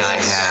mini I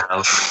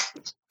have.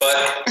 But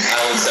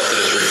I'll accept it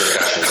as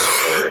repercussions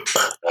for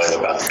knowing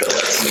about the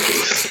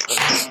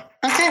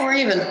bill. Okay, we're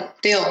even.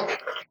 Deal.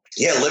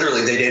 Yeah,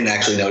 literally, they didn't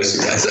actually notice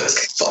you guys.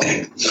 That's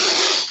funny.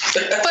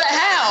 But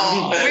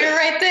how? We were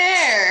right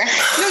there.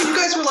 No, you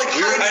guys were like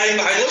hiding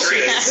behind the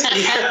trees.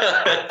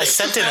 I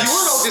sent in a You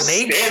weren't all just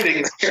snake.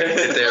 standing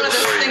there. One of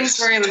those things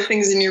where the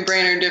things in your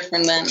brain are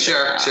different than.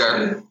 Sure.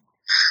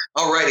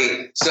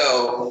 Alrighty,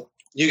 so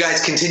you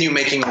guys continue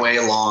making way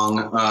along.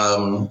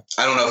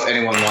 I don't know if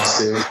anyone wants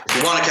to. If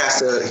you want to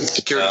cast a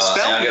cure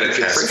spell, I'm going to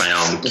cast my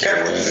own.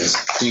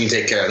 You can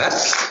take care of that.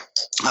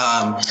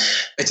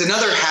 It's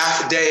another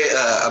half day,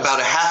 about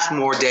a half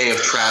more day of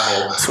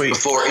travel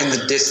before in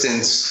the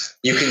distance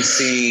you can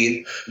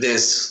see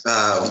this,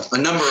 a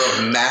number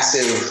of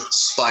massive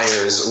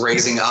spires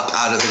raising up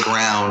out of the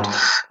ground.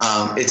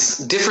 It's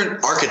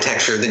different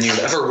architecture than you've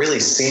ever really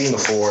seen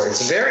before.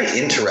 It's very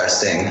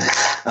interesting.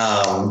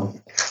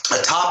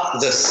 Atop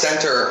the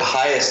center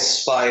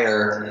highest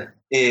spire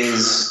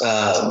is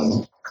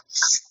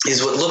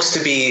what looks to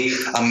be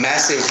a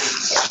massive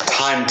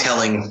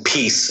time-telling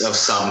piece of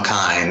some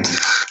kind.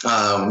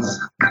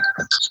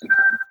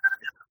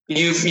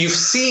 You've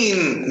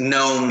seen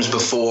gnomes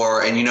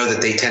before, and you know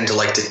that they tend to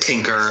like to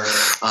tinker.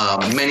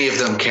 Many of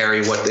them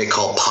carry what they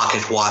call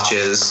pocket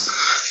watches,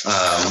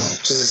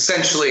 which is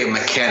essentially a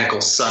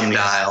mechanical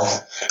sundial.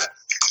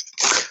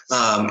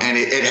 And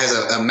it has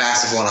a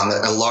massive one on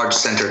a large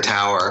center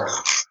tower.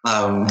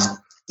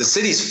 The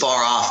city's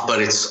far off,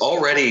 but it's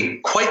already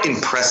quite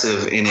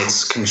impressive in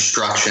its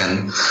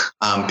construction,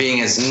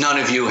 being as none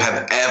of you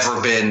have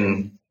ever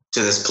been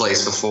to this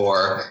place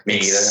before. Me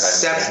either.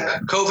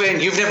 Except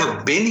Covan, you've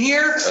never been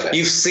here. Okay.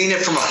 You've seen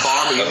it from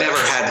afar, but you've never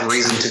had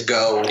reason to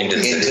go into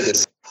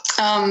this.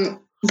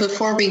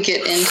 Before we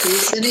get into the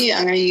city,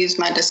 I'm going to use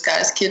my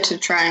disguise kit to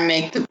try and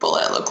make the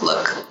bullet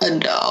look a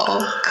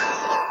dog.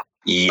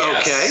 Yes.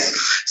 Okay,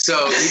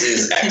 so this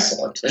is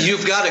excellent.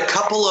 You've got a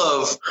couple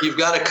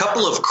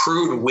of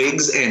crude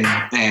wigs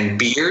and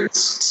beards.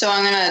 So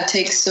I'm gonna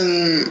take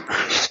some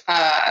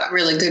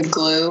really good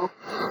glue.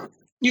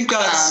 You've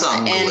got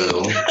some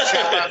glue.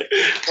 Chop up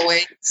the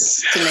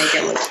weights to make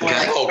it look more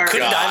like.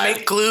 Couldn't I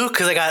make glue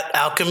because I got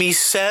alchemy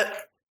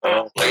set?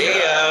 Oh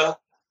yeah.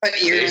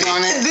 Put ears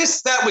on it.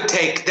 That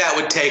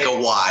would take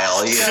a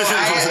while. Yeah. So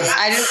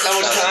I just How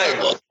much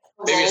time?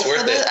 Maybe it's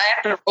worth it. I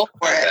have to roll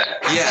for it.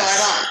 Yes.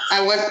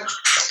 So what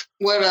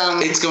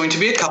It's going to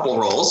be a couple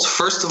rolls.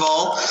 First of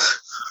all,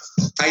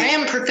 I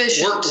am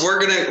proficient. We're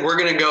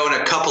gonna go in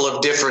a couple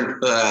of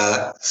different.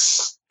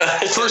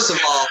 First of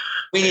all,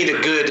 we need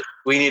a good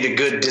We need a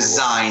good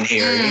design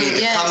here. You need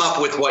to come up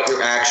with what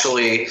you're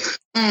actually.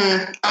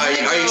 Are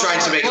you trying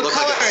to make it look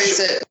like? What color is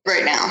it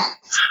right now?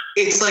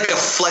 It's like a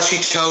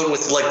fleshy tone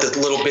with like the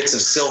little bits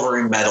of silver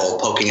and metal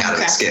poking out of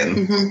its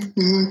skin.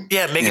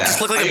 Yeah, make it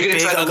just look like a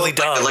big ugly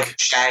dog, like a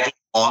shaggy,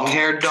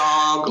 long-haired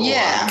dog.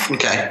 Yeah.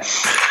 Okay.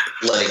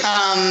 Like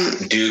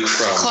Duke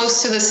from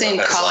close to the same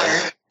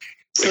color.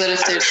 So that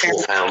if there's hair.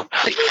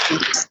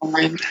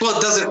 Well,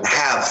 it doesn't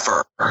have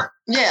fur.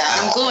 Yeah,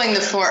 I'm gluing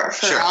the fur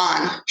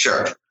on.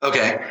 Sure.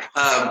 Okay.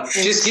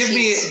 Just give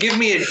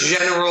me a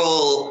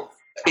general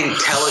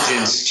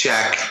intelligence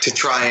check to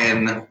try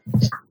and.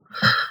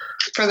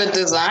 For the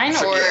design,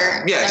 or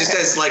just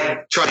as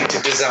like trying to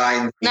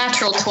design.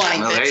 Natural 20.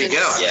 Well, there you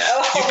go.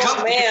 Yeah.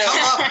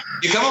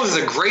 You come up with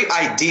a great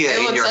idea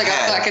in your head. It looks like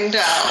a fucking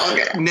dog.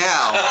 Okay.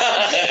 Now,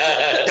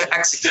 to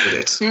execute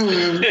it.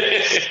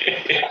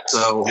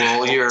 So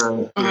roll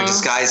your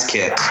disguise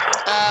kit.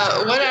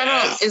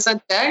 Is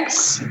that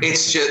Dex?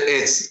 It's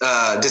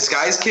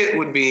disguise kit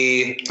would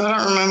be. I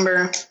don't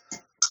remember.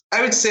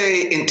 I would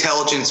say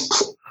intelligence.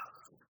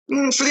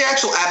 For the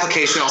actual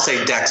application, I'll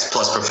say Dex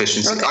plus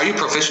proficiency. Okay. Are you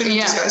proficient in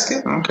disguise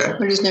kit? Okay.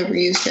 We just never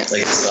used it.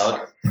 Like this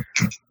dog?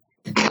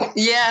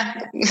 Yeah,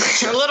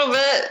 a little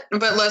bit,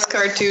 but less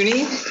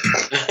cartoony.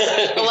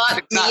 A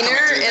lot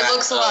meaner. It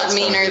looks a lot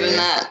meaner than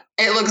that.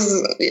 It looks.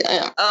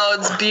 Yeah. Oh,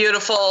 it's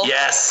beautiful.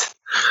 Yes.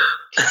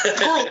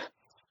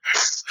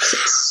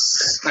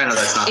 I know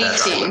that's not 18.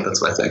 that dog, that's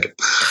what I think.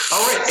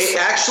 All right, it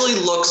actually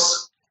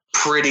looks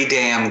pretty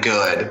damn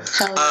good.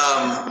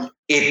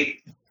 It.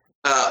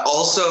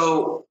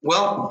 Also,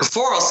 well,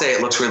 before I'll say it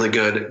looks really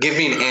good, give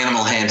me an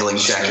animal handling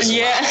check as well.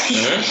 Yeah.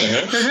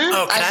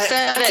 Oh,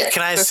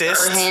 can I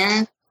assist?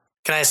 Can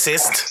I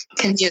assist?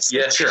 Can you?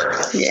 Yeah, sure.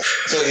 Yeah.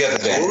 So you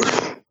have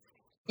the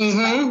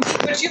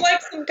Would you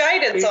like some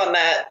guidance on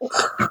that?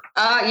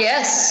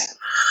 Yes.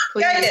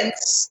 Please.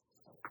 Guidance.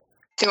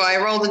 Do I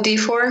roll the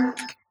D4?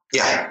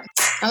 Yeah.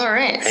 All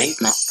right.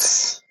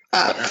 Max.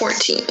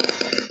 14.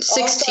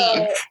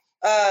 16.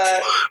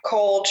 Also,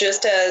 Cole,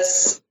 just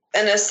as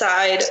an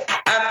aside,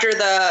 after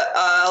the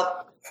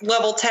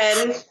level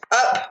 10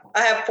 up,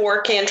 I have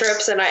 4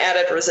 cantrips and I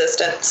added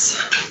resistance.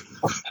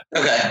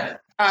 Okay.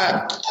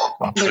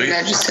 What did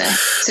I just say?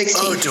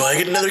 16. Oh, do I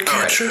get another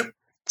cantrip? Right.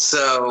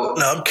 So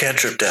no, I'm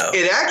cantripped out.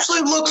 It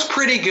actually looks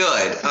pretty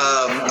good.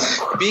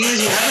 Being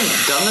as you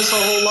haven't done this a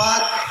whole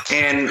lot,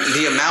 and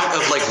the amount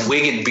of like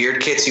wig and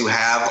beard kits you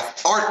have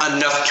aren't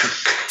enough to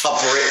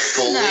cover it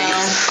fully.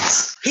 No.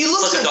 He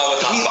looks like a dog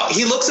with hot spots.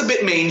 He looks a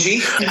bit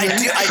mangy.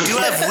 I do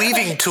have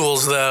weaving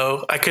tools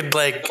though. I could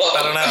I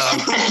don't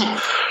know.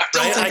 I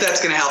don't think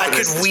that's going to help. I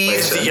could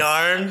weave the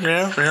yarn.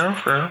 Yeah.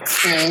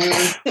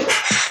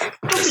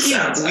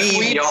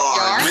 Weave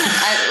yarn.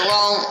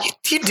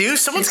 You do.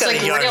 Someone's got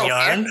a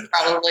yarn.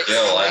 Probably.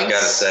 Yo, I've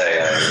got to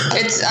say,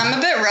 I'm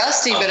a bit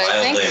rusty, but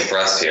I think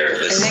impressed here.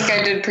 I think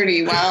I did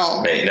pretty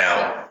well.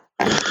 Now,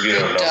 you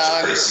don't know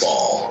it's pretty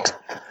small.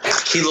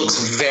 He looks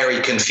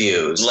very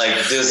confused. Like,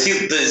 is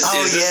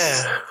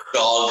this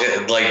dog,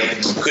 like,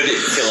 could it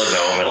kill a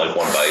gnome in like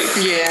one bite?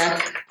 Yeah.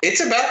 It's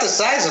about the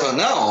size of a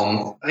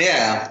gnome.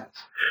 Yeah.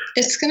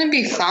 It's going to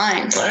be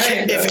fine.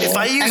 If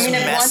I use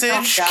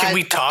message, can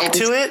we talk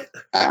to it?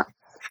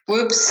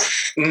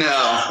 Whoops.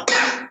 No.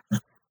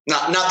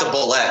 Not the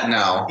bullet,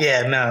 no.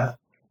 Yeah, no.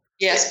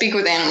 Yeah, speak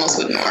with animals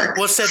wouldn't work.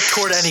 Well, it said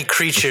toward any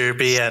creature,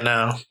 but yeah,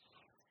 no.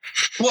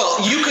 Well,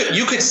 you could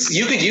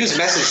use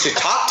message to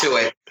talk to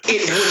it.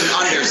 It wouldn't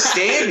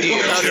understand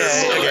you.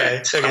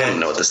 Okay. I don't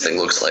know what this thing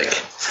looks like.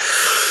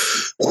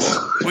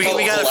 We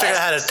got to figure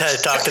out how to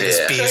talk to this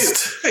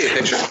beast. Hey, a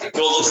picture.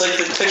 Well, it looks like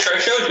the picture I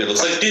showed you. It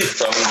looks like Duke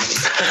from.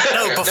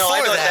 No,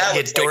 before that,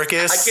 you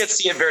dorcas. I can't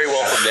see it very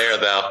well from there,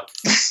 though.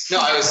 No,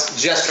 I was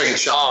gesturing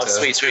Sean. Oh,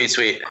 sweet.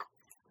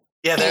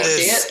 Yeah, there it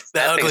is.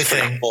 That ugly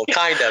thing. Cool.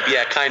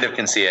 Kind of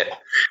can see it.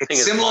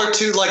 Similar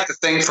to like the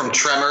thing from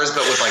Tremors,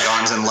 but with like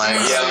arms and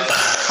legs. Yep.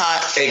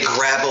 Hot. A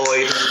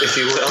graboid, if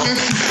you will.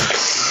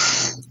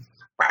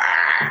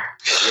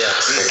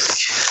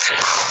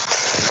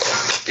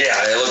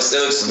 Yeah, it looks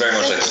very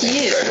much like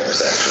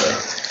Tremors, actually.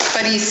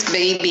 But he's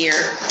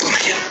babyer.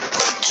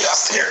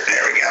 Just here.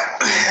 There we go.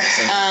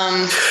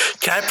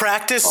 Can I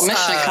practice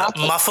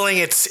muffling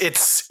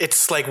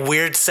its like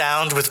weird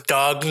sound with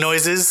dog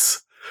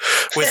noises?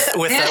 With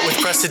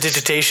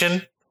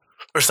prestidigitation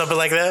or something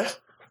like that,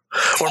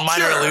 or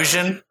minor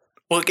illusion.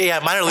 Well, yeah,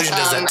 minor illusion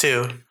does that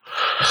too.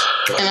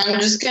 And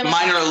I'm just gonna.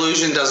 Minor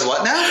illusion does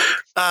what now?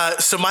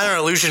 So minor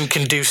illusion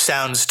can do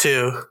sounds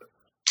too.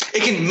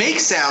 It can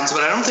make sounds,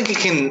 but I don't think it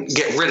can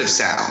get rid of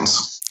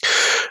sounds.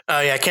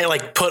 Oh yeah, I can't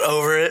like put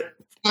over it.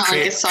 You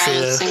could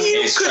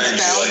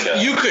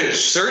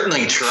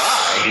certainly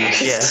try.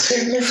 Yeah.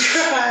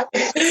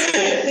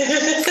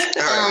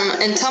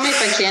 And tell me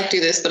if I can't do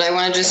this, but I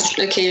want to just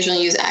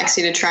occasionally use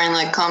Axie to try and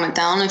like calm it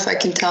down if I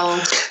can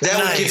tell. That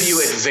would give you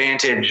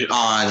advantage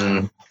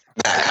on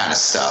that kind of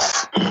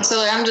stuff. So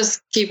like, I'm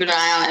just keeping an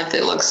eye on it if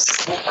it looks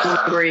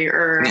hungry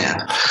or.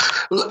 Yeah.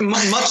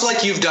 Much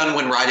like you've done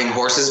when riding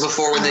horses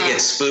before, when they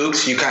get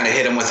spooked, you kind of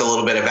hit them with a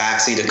little bit of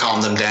Axie to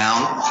calm them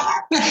down.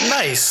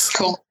 Nice.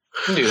 Cool.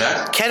 You can do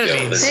that.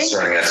 Ketamine. See?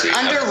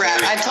 Under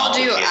wrap. I told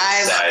you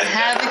I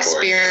have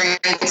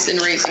experience in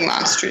raising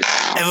monsters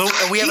now. And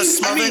we have a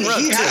smothering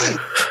rug too.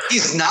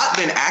 He's not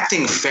been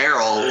acting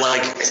feral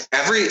like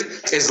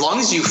as long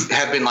as you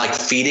have been like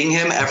feeding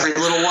him every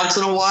little once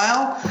in a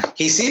while.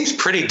 He seems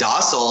pretty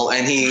docile,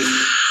 and he,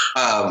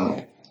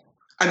 I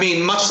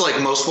mean, much like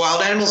most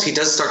wild animals, he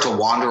does start to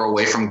wander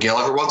away from Gil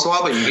every once in a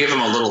while. But you give him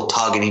a little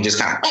tug, and he just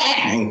kind of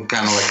like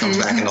comes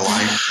back into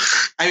line.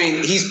 I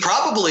mean, he's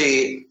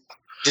probably.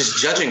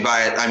 Just judging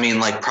by it, I mean,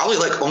 like probably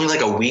like only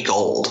like a week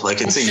old. Like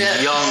it's a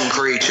young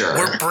creature.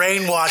 We're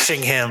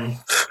brainwashing him.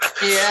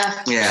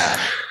 Yeah. Yeah.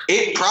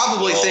 It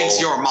probably thinks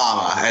you're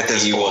mama at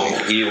this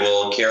point. He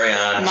will carry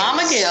on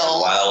Mama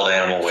Gil. Wild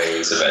animal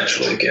ways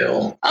eventually,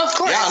 Gil. Of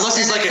course. Yeah, unless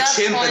he's like a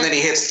chimp and then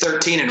he hits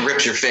 13 and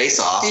rips your face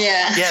off.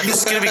 Yeah. Yeah, this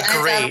is going to be At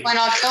that great. point,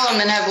 I'll kill him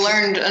and have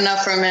learned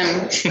enough from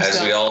him. As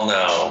we all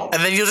know.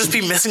 And then you'll just be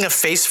missing a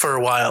face for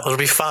a while. It'll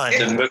be fine.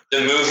 The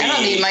movie. I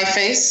don't need my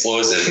face. What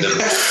was it?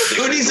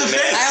 Who needs a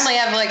face? I only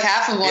have like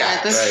half of one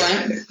at this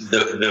point.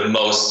 The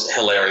most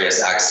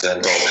hilarious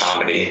accidental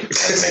comedy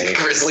ever made.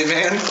 Grizzly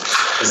Man.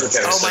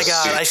 Oh my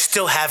god, I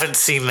still haven't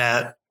seen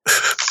that.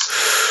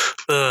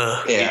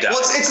 Yeah. Well,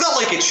 it's not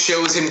like it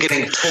shows him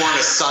getting torn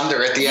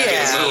asunder at the end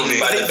of the movie.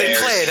 They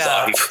play it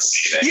up.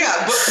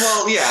 Yeah,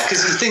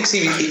 because he thinks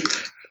he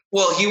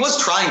was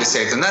trying to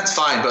save them. That's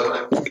fine,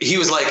 but he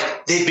was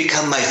like, "They've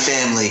become my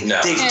family.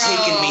 No. They've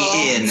taken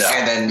me in,"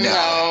 and then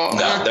no,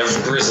 they're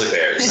grizzly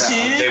bears.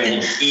 They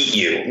will eat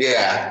you.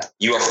 Yeah,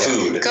 you are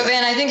food.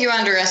 Govan, I think you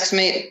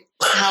underestimate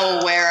how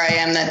aware I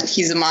am that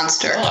he's a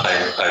monster.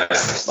 I'm I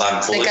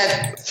think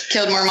I've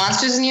killed more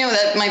monsters than you.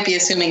 That might be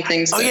assuming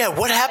things. Oh yeah,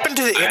 what happened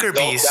to the Ichor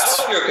beast? Don't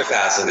doubt your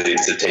capacity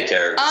to take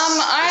care of it.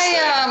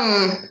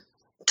 I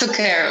took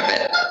care of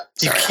it.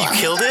 You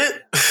killed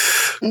it?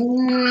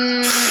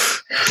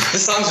 The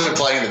song's been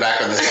playing in the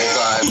background this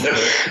whole time.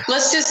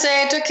 Let's just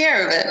say I took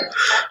care of it.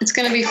 It's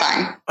gonna be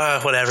fine.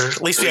 Whatever.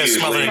 At least we have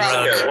smothering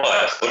rug.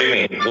 What? What do you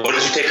mean? What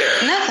did you take care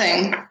of?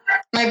 Nothing.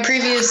 My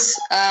previous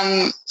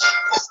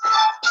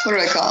what do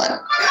I call it?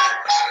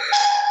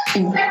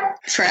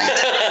 Friend.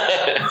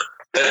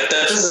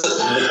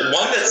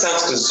 One that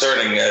sounds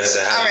concerning as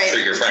to how you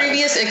treat your friend.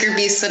 Previous Ichor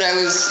beasts that I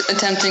was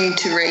attempting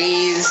to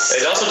raise.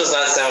 It also does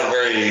not sound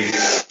very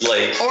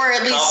or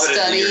at least confident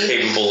study. that you're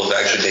capable of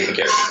actually taking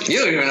care of. You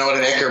don't even know what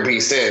an Ichor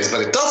beast is,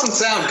 but it doesn't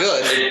sound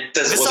good.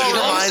 This all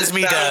reminds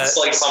me to. It's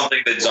like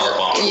something that's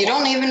our You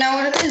don't even know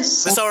what it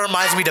is. This all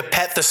reminds me to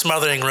pet the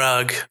smothering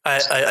rug.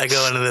 I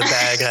go into the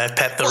bag and I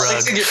pet the rug.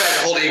 It's in your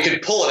bag holder. You can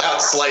pull it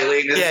out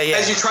slightly. Yeah.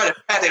 As you try to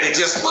pet it, it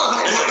just.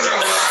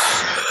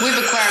 We've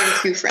acquired a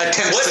few friends.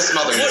 Attempts to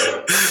smother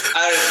you.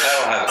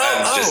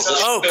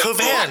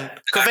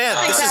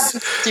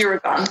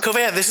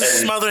 Kovan, this is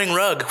Smothering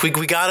Rug. We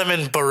got him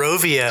in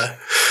Barovia.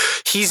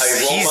 He's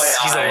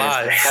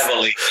alive.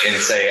 Heavily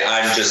and say,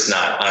 I'm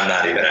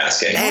not even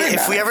asking. Hey,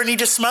 if we ever need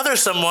to smother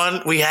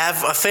someone, we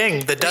have a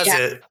thing that does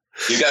it.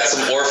 You got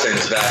some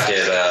orphans back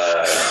at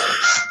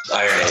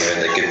Iron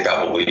Haven that could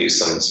probably use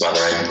some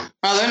smothering.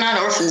 Oh, they're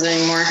not orphans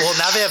anymore. Well,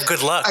 now they have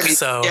good luck,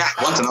 so... Yeah,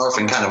 once an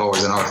orphan, kind of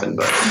always an orphan,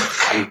 but...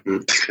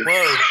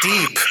 Whoa,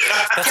 deep.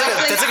 That's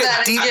like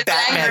a deep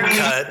Batman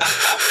cut.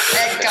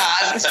 Thank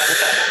God.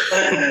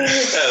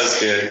 That was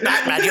good.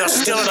 Batman, you're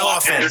still an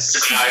orphan.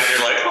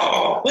 You're like,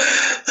 oh...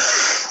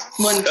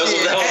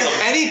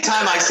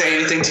 Anytime I say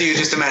anything to you,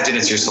 just imagine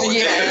it's your sword.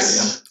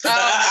 Yes. Oh,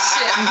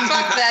 shit.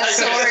 Fuck that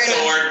sword.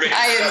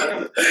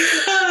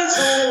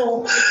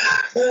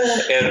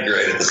 And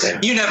great at the same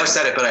time. You never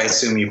said it, but I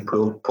assume you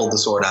pulled the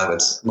sword out of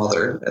its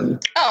mother.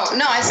 Oh,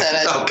 no, I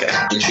said it. Okay.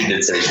 She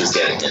did say she was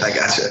getting it. I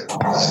gotcha.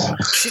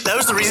 That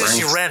was the reason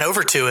she ran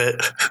over to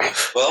it.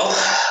 Well,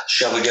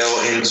 shall we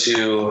go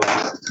into...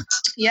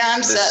 Yeah,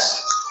 I'm set.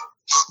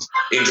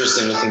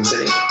 Interesting looking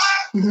city?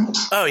 Mm-hmm.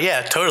 Oh,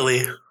 yeah,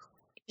 totally.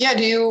 Yeah,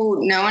 do you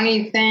know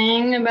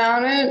anything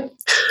about it?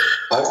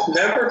 I've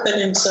never been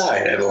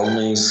inside. I've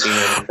only seen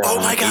it from... Oh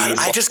my god,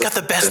 I just got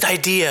the best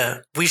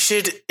idea. We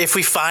should, if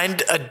we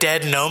find a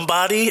dead gnome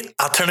body,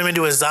 I'll turn him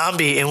into a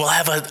zombie and we'll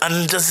have a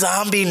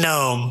zombie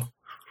gnome.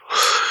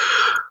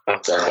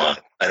 I'm sorry, one.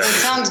 It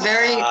sounds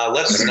very...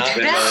 let's not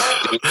do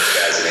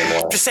guys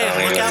anymore. Just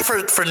saying, look out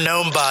for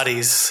gnome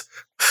bodies.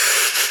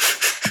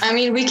 I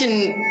mean, you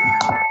can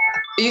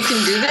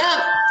do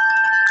that?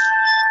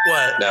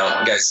 What?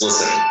 Now, guys,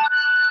 listen.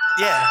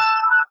 Yeah.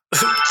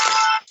 If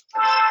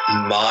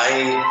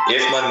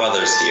my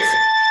mother's here.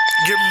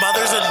 Your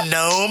mother's a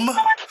gnome?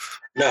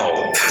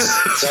 No.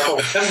 So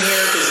come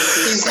here because this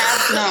is a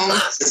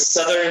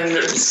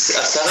southern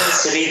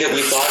city that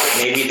we thought that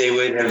maybe they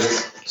would have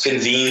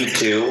convened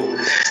to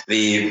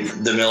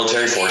the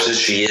military forces.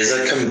 She is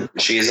a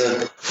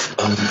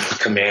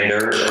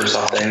commander or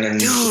something in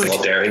the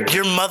military.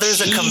 Your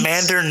mother's a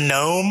commander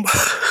gnome?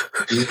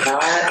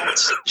 Not.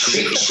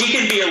 She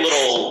can be a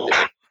little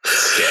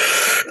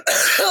stiff.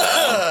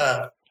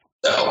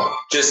 So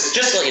just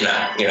let you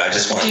know. I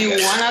just want. Do you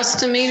want us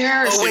to meet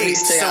her? Or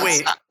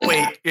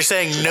wait. You're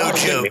saying no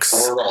jokes.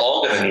 We're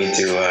all gonna need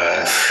to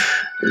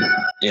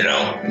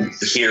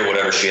hear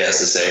whatever she has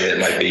to say that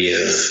might be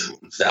of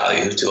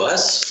value to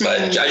us.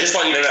 But I just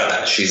want you to know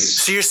that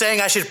she's. So you're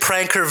saying I should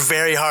prank her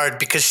very hard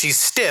because she's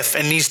stiff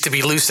and needs to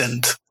be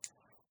loosened?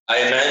 I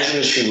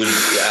imagine she would.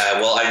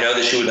 Well, I know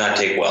that she would not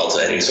take well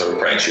to any sort of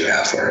pranks you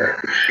have for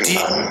her. Do you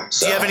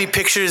have any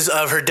pictures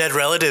of her dead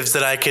relatives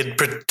that I could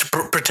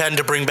pretend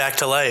to bring back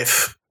to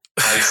life?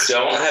 I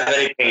don't have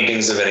any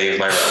paintings of any of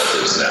my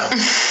relatives now.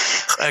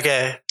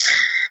 Okay.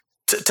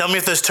 Tell me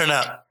if those turn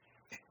up.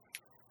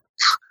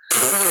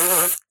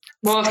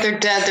 Well, if they're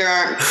dead, there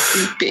aren't.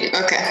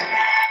 Okay.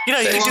 You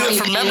can do it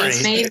from memory.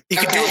 You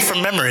can do it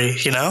from memory,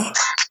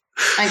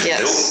 I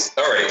guess.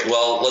 Nope. All right.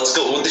 Well, let's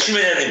go. Well, she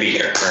may not even be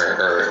here,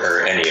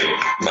 or any of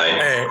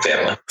my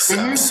family.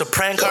 So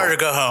prank hard or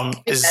go home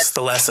is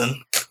the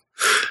lesson.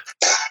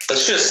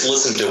 Let's just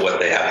listen to what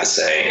they have to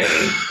say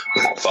and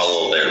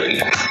follow their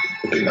lead.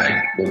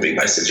 Would be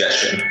my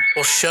suggestion.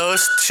 Well, show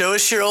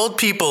us your old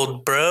people,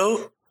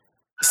 bro.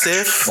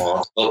 Sif.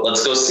 Well,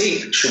 let's go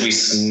see. Should we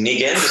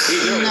sneak in to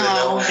see?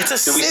 No. It's a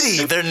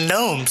city. They're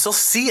gnomes. They'll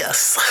see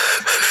us.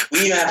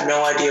 We have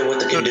no idea what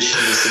the condition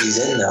of the city's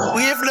in, though.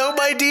 We have no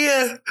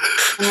idea.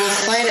 We'll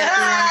fight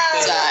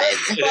outside.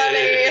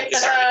 Funny.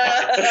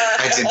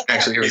 I didn't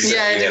actually hear you.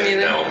 Yeah, I didn't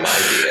either. No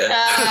idea.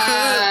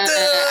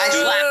 I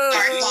slapped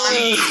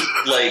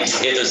Like, if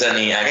there's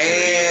any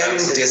activity. And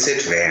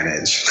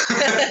disadvantage.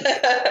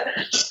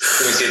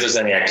 Can we see if there's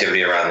any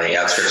activity around the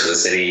outskirts of the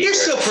city? You're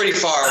still pretty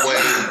far away.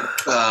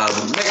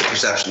 Make a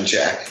perception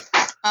check.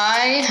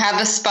 I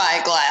have a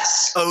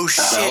spyglass. Oh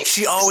shit!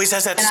 She always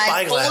has that and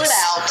spyglass. I pull it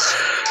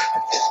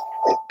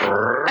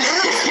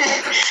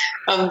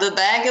out of the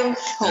bag of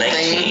holding.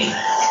 19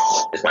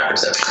 is my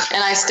perception.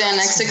 And I stand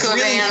next to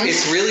Kovan.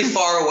 It's really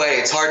far away.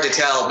 It's hard to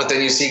tell, but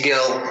then you see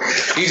Gil.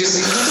 You just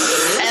see.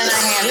 And I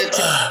hand it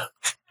to her.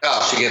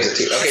 Oh, she gives it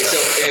to you. Okay, so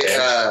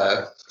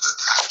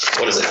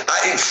what is it?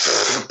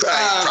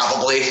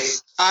 Probably.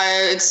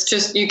 It's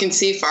just you can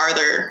see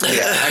farther.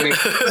 Yeah, I mean,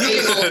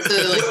 Able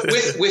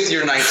to, with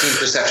your 19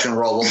 perception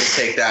roll, we'll just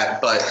take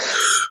that. But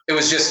it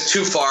was just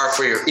too far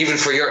for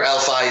your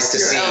elf eyes to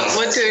see.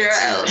 What's your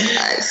elf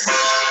eyes?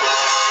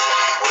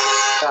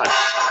 God,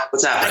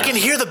 what's happening? I can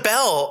hear the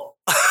bell.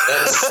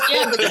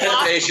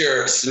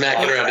 Azure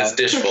smacking around his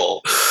dish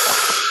bowl.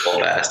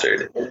 Old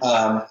bastard.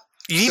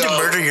 You need to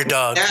murder your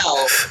dog.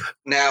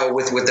 Now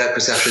with that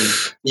perception,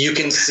 you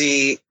can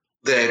see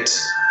that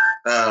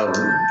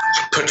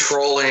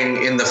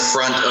patrolling in the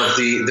front of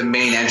the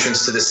main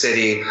entrance to the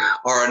city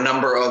are a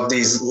number of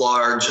these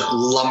large,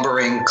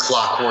 lumbering,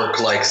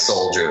 clockwork-like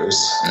soldiers.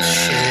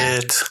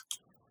 Shit.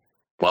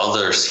 Well,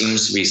 there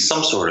seems to be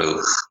some sort of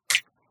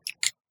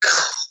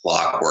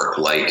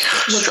clockwork-like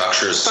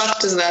structures. What the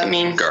fuck does that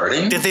mean?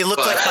 Guarding? Did they look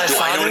like my do I know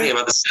father? anything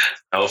about this?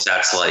 Know if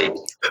that's like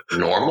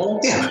normal?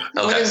 Yeah.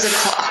 Okay. What is a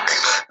clock?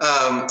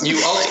 You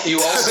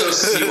also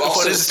see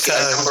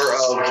a number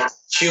of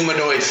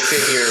humanoid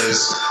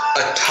figures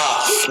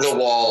atop the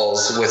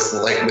walls with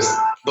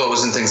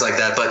bows and things like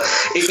that. But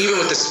even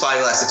with the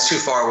spyglass, it's too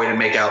far away to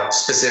make out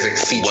specific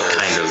features. What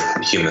kind of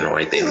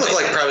humanoid? They look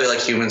probably like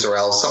humans or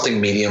else something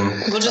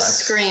medium. We'll just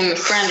scream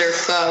friend or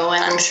foe,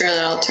 and I'm sure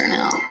that'll turn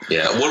out.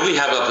 Yeah. What do we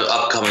have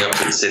coming up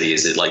to the city?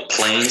 Is it like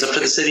plains up to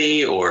the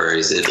city, or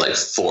is it like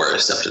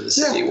forest up to the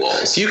city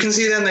walls? You can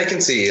see them; they can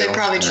see you. They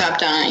probably chopped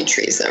down any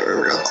trees that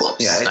were real close.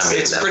 Yeah,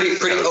 it's pretty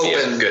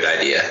open. Good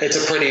idea. It's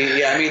a pretty.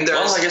 Yeah, I mean,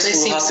 well, I guess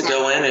we'll have to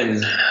go in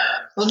and.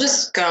 We'll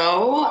just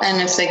go, and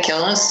if they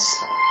kill us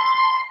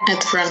at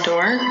the front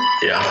door,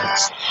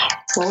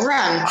 we'll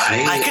run.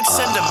 I could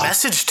send a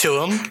message to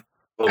them.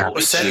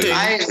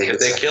 If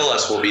they kill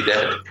us, we'll be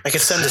dead. I could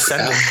send a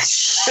sending.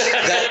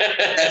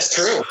 That's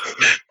true.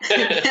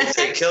 If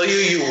they kill you,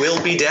 you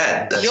will be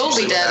dead. That's You'll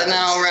be dead, and then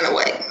I'll run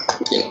away.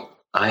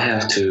 I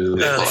have to.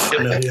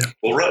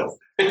 We'll run.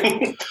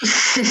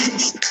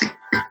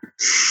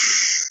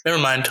 Never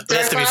mind. They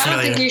have to be I don't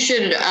familiar. think you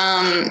should.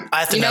 I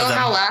have to know them.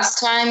 How last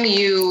time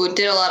you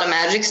did a lot of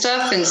magic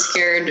stuff and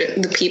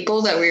scared the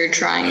people that we were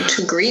trying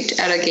to greet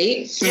at a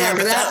gate?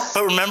 Remember that?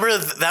 But remember,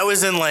 that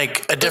was in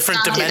like a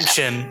different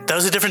dimension. That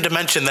was a different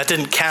dimension. That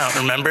didn't count.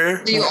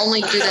 Remember? You only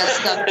do that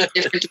stuff in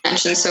different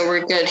dimensions, so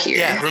we're good here.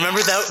 Yeah.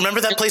 Remember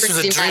that place was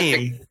a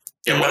dream.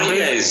 Yeah, what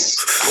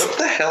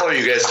the hell are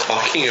you guys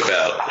talking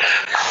about?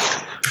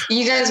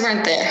 You guys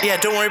weren't there. Yeah,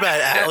 don't worry about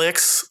it,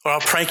 Alex, or I'll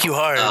prank you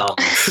hard.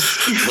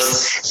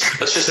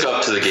 Let's just go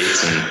up to the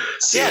gates and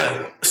see.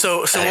 Yeah.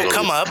 So we'll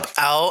come up.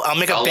 I'll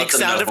make a big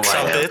sound of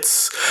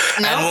trumpets,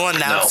 and we'll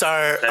announce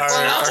our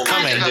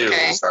coming.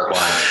 Okay.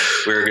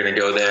 We're gonna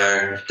go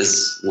there.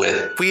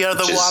 We are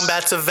the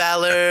Wombats of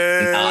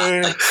Valor.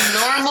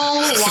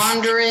 Normal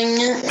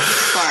wandering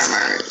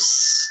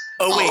farmers.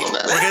 Oh wait,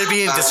 we're gonna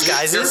be in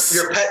disguises.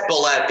 Your pet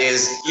bullet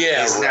is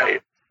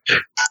right.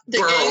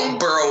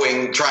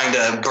 Burrowing, trying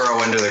to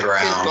burrow into the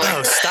ground.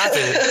 Oh, stop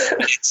it!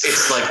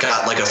 It's like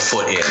got like a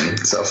foot in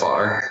so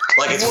far.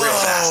 Like it's real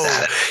fast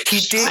at it.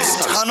 He digs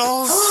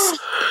tunnels.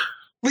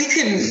 We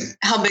can.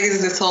 How big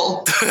is this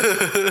hole?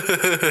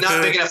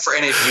 Not big enough for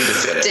any of you to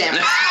fit it.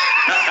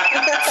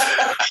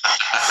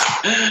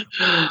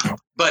 Damn.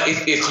 But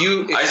if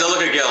you, I just look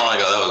at Gil and I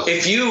go, that was.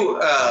 If you,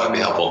 that would be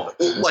helpful.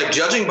 Like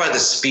judging by the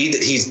speed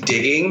that he's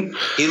digging,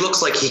 he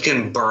looks like he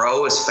can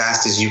burrow as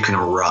fast as you can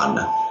run.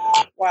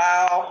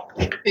 Wow.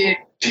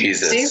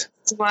 Jesus. See? That's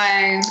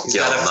why. He's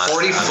got a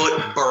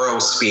 40-foot burrow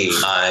speed.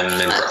 I'm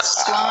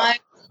impressed. That's why.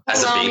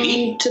 As a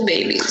baby? To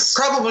babies.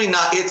 Probably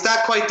not. It's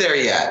not quite there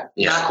yet.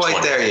 Yeah, not quite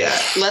 20. there yet.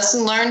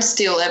 Lesson learned: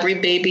 steal every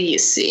baby you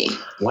see.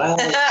 Well,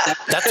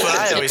 That's what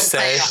I always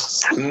say.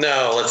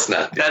 No, let's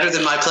not. Better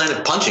than my plan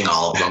of punching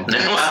all of them.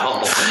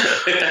 well,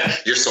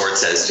 your sword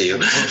says to you.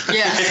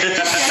 Yeah.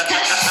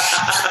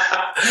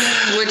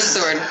 Which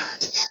sword?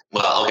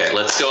 Well, okay,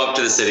 let's go up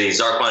to the city.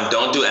 Zarquan,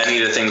 don't do any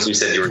of the things we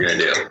said you were going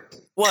to do.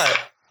 What?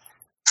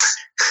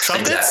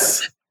 Trumpets?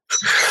 Exactly.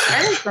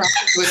 I think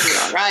trumpets would be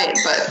all right,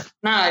 but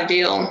not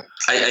ideal.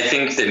 I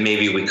think that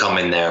maybe we come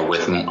in there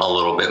with a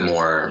little bit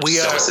more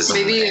stoicism.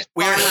 Maybe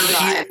We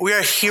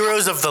are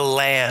heroes of the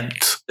land.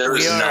 There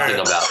is nothing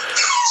about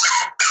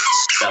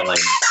spelling.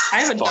 I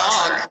have a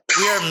dog.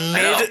 We are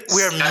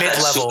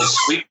mid-level.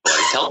 Sweet boy,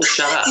 tell him to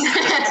shut up.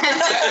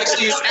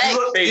 Actually,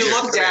 you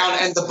look down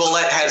and the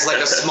bullet has like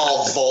a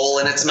small vole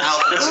in its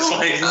mouth. It's just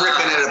like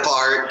ripping it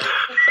apart.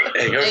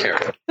 Hey, go here.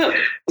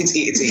 It's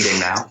eating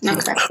now.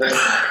 Okay.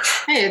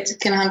 Hey, it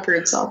can hunt for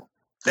itself.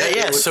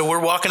 Yeah, so we're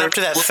walking up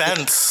to that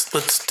fence.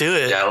 Let's do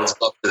it. Yeah, let's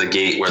go up to the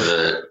gate where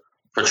the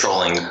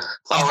patrolling.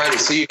 Alrighty,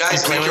 so you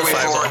guys make your way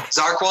forward.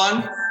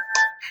 Zarquan,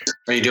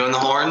 are you doing the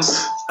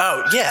horns?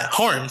 Oh, yeah,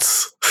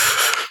 horns.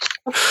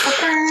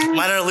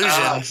 Minor illusion.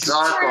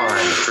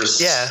 Zarquan.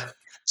 Yeah.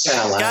 I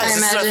Guys, this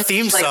is our imagine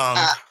theme like, song.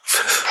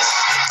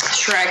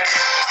 Shrek.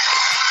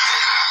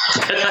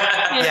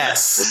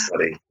 Yes.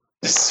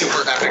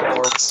 Super epic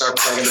horns start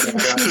playing in the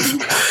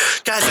background.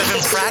 Guys, I've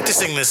been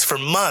practicing this for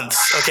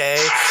months, okay?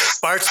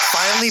 Bart's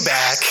finally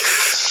back.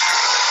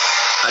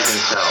 I can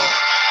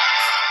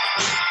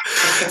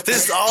tell.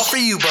 This is all for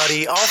you,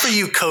 buddy. All for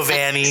you,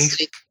 Kovani.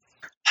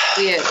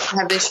 We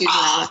have issues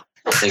now.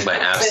 I think my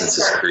absence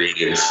has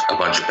created a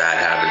bunch of bad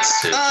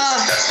habits to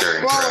just fester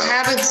and Well, grow.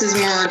 habits is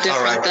more different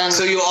All right, than.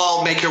 so you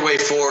all make your way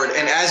forward,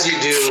 and as you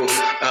do,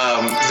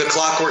 the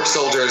clockwork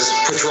soldiers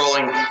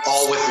patrolling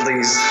all with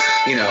these,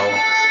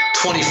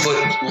 20-foot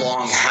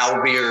long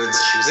halberds,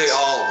 they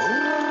all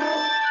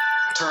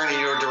turn in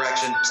your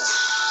direction,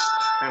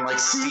 and like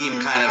steam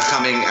kind of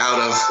coming out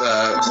of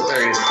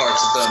various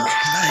parts of them.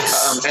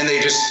 Nice. And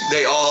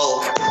they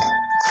all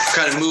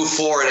kind of move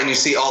forward, and you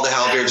see all the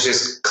halberds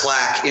just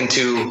clack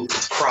into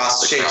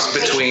cross shapes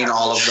between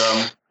all of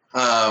them.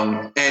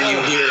 And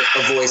you hear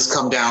a voice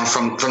come down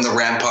from the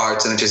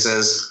ramparts, and it just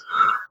says,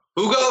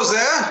 "Who goes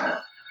there?"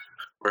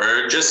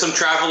 We're just some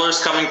travelers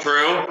coming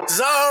through.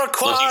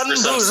 Zarquan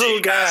Boozle,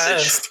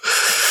 guys.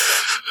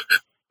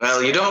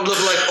 Well, you don't look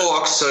like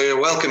orcs, so you're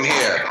welcome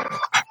here.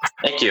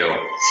 Thank you.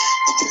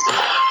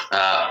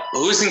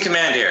 Who's in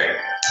command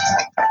here?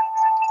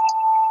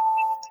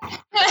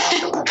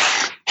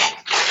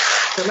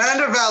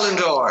 Commander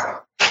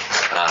Valendor.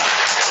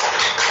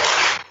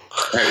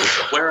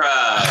 Where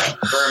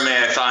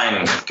may I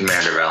find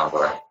Commander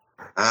Valendor?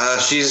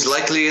 She's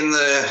likely in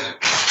the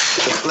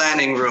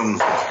planning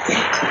room.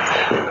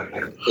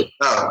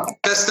 Oh,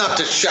 best not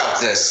to shout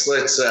this.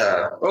 Let's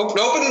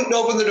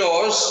open the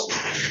doors.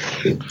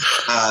 You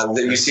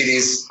see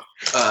these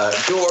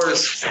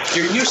doors.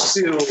 You're used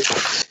to,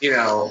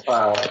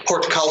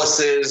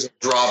 portcullises,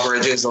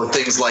 drawbridges, or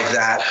things like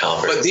that.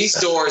 But these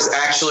doors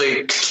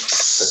actually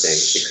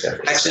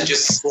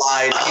just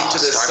slide into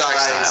the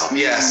sides. Style.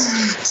 Yes,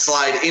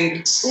 slide in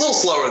a little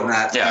slower than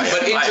that. Yeah,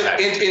 but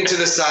into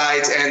the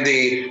sides, and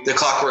the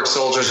clockwork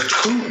soldiers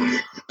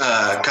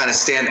kind of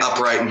stand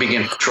upright and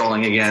begin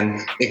patrolling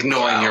again,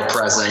 ignoring your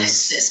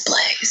presence. This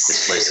place.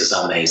 This place is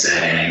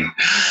amazing.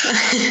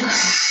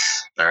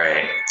 All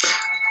right.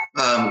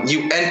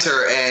 You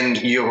enter,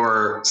 and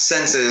your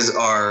senses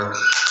are.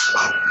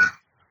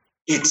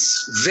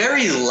 It's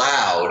very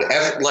loud.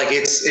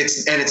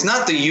 It's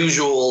not the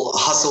usual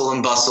hustle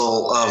and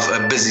bustle of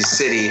a busy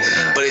city,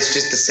 but it's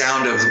just the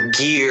sound of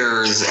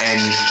gears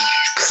and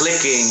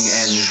clicking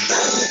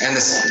and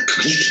this.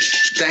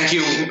 Thank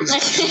you,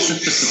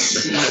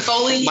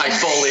 Foley. my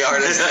Foley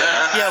artist.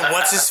 Yeah,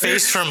 what's his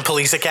face from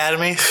Police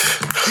Academy?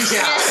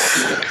 Yeah.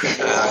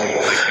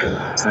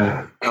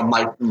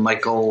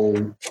 Michael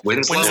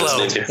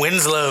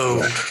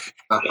Winslow.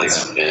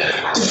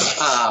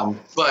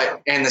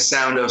 And the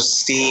sound of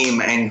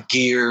steam and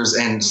gears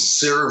and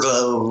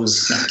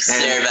servos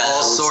and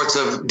all sorts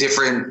of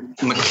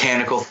different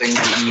mechanical things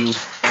that you've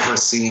never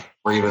seen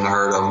or even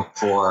heard of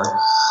before.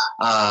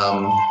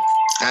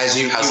 How's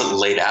it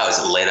laid out? Is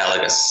it laid out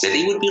like a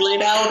city would be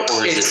laid out,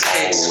 or is it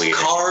all weird?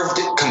 Carved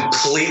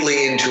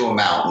completely into a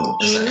mountain.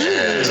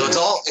 So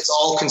it's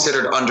all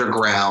considered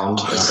underground,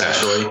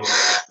 essentially.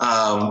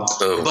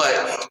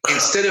 But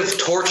instead of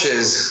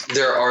torches,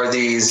 there are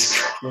these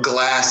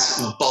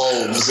glass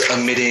bulbs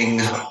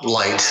emitting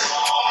light.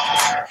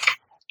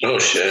 Oh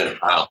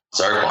shit! Wow,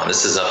 Zarquan,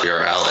 this is up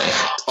your alley.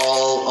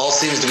 All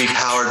seems to be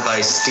powered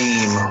by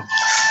steam.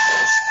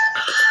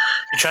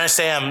 You trying to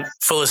say I'm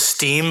full of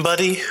steam,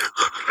 buddy?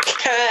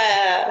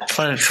 Yeah.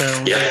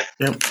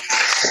 Yep.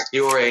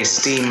 You're a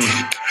steam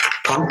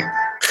punk.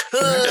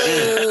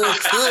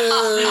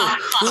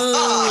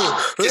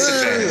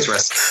 Disadvantage,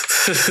 rest.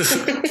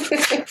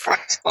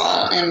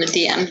 And the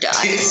DM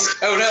dies.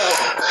 Oh no!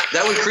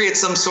 That would create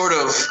some sort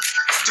of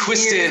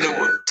twisted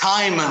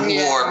time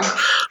warp.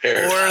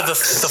 Or the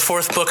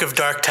fourth book of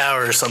Dark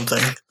Tower or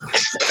something.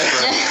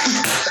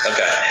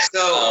 Okay. So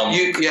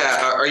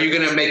are you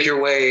going to make your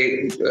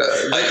way?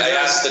 I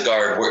asked the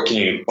guard, where can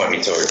you point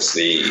me towards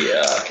the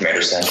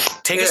commander's tent?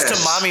 Take us to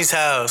Mommy's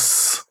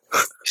house.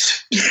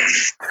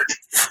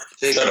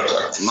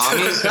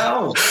 Mommy's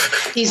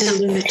house? He's a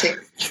lunatic.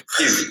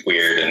 He's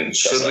weird and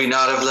should we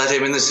not have let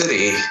him in the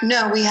city?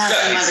 No, we have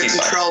him under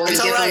control. It's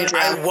all right.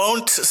 I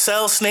won't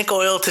sell snake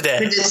oil today.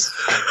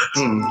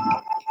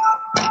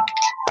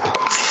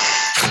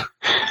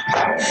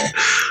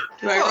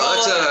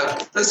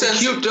 That's a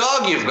cute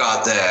dog you've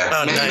got there.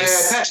 Oh, May I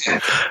pet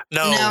him?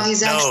 No,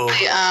 he's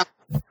actually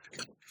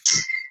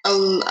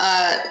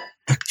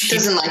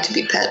doesn't like to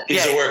be pet.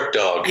 He's a work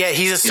dog. Yeah,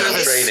 he's a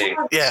service. Training.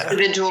 Yeah.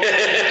 Individual.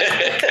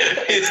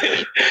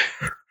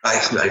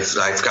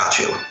 I've got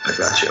you.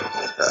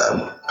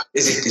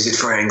 Is it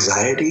for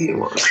anxiety?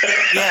 Or?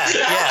 Yeah.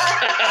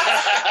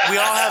 We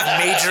all have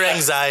major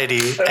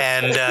anxiety,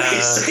 and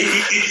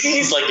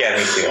he's like, yeah,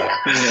 me too.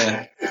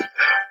 Yeah.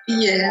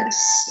 Yes.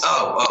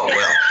 Oh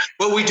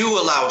well, we do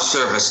allow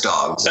service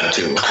dogs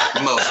into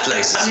most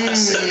places in the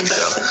city.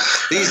 So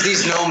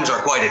these gnomes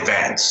are quite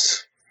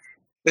advanced.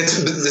 This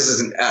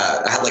isn't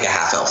like a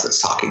half elf that's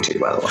talking to you,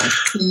 by the way.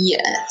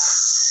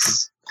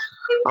 Yes.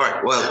 All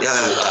right. Well,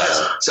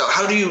 so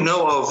how do you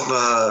know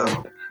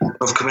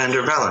of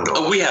Commander Valendor?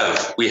 Oh, we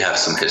have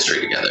some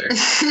history together.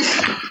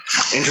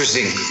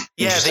 Interesting.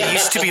 Yeah, they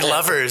used to be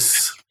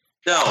lovers.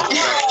 No,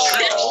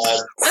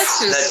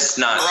 that's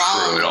not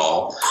true at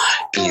all.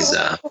 He's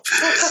a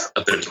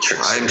bit of a trickster.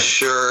 I'm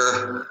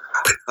sure.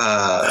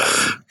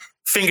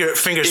 Finger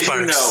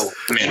sparks.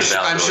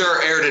 I'm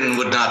sure Airden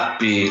would not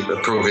be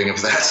approving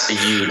of that.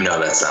 You know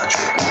that's not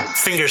true.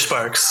 Finger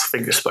sparks.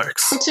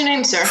 What's your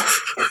name, sir?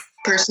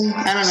 Person?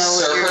 I don't know.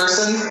 Sir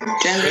Person?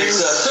 Gender is.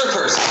 It's Sir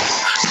Person.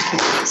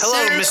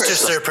 Hello, Mr.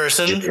 Sir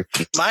Person.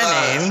 My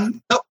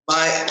name.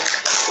 My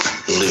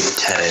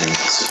Lieutenant.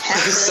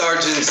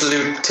 Sergeant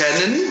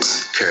Lieutenant.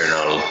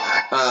 Colonel.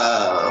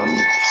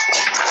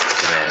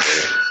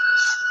 Commander.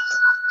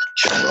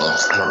 General.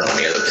 I don't know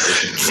any other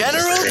positions.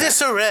 General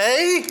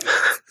Disarray.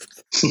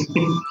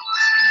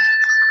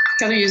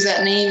 Gotta use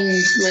that name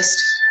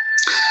list.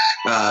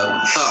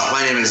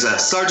 My name is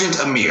Sergeant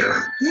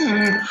Amir.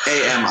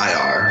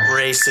 Amir.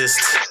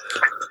 Racist.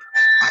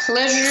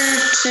 Pleasure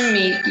to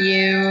meet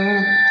you.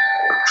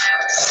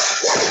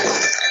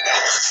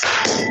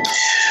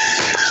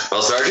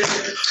 Well, Sergeant?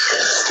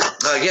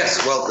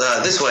 Yes, well,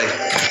 this way.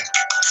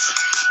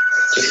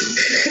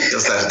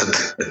 Does that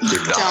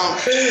Don't.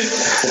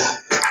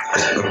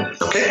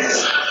 Okay.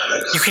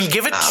 You can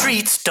give it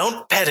treats,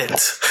 don't pet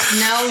it.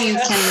 No, you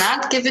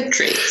cannot give it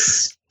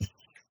treats.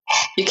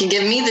 You can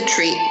give me the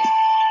treat,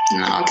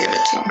 and then I'll give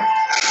it to him.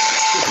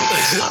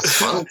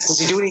 Does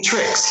he do any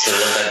tricks? Let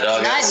that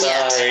dog Not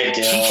outside.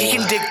 He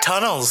can dig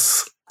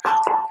tunnels.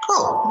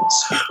 Oh,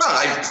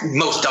 well,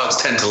 most dogs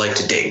tend to like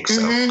to dig,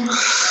 so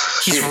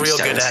he's real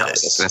good at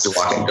it. Don't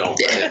let him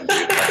do that.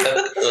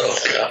 Oh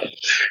God!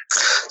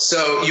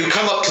 So you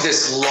come up to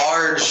this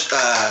large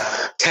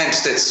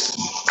tent that's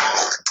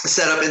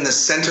set up in the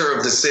center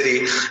of the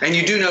city, and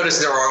you do notice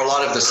there are a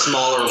lot of the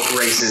smaller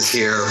races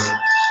here.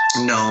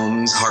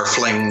 Gnomes,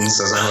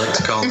 harflings, as I like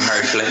to call them,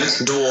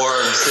 harflings,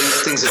 dwarves,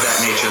 things of that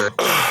nature.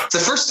 It's the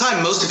first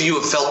time most of you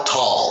have felt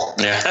tall.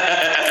 Yeah.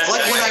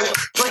 Like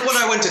when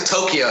I went to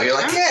Tokyo, you're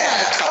like,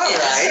 yeah, all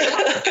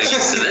right. Get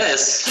used to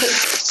this.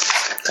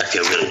 I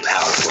feel really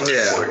powerful.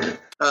 Yeah.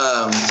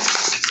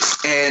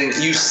 And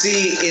you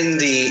see in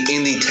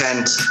the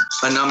tent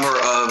a number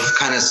of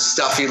kind of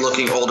stuffy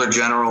looking older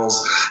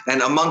generals,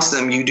 and amongst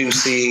them you do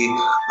see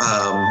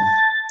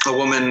a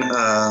woman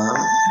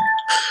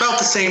about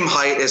the same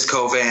height as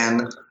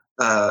Kovan,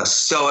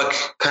 stoic,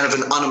 kind of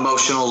an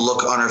unemotional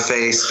look on her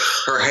face,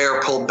 her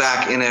hair pulled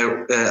back in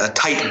a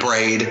tight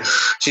braid.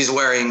 She's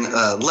wearing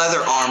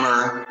leather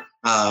armor,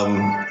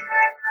 and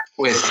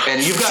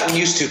you've gotten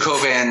used to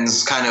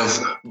Kovan's kind of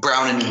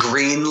brown and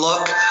green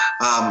look.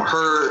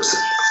 Hers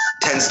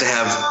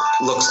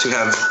looks to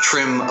have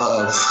trim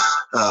of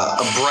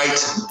a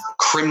bright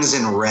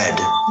crimson red.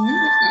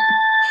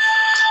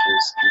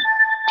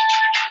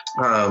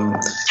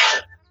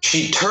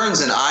 She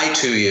turns an eye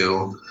to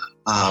you,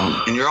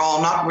 and you're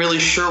all not really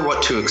sure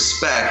what to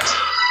expect.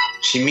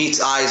 She meets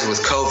eyes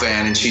with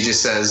Kovan, and she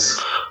just says,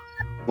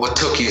 "What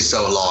took you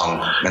so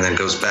long?" And then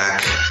goes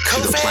back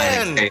to the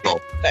planning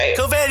table.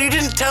 Kovan, you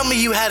didn't tell me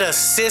you had a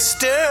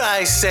sister,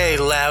 I say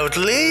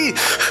loudly.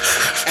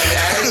 And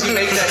as you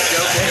make that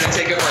joke, we're going to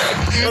take a break.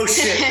 Oh,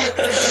 shit.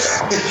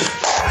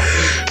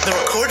 The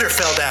recorder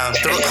fell down.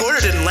 The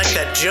recorder didn't like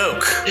that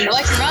joke. I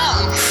like your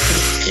mom.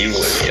 You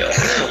would, yeah.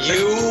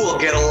 You will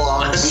get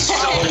along so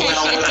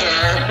well with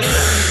her.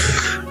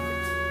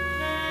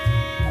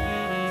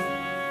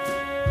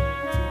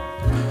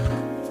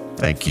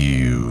 Thank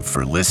you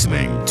for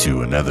listening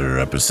to another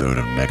episode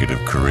of Negative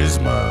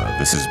Charisma.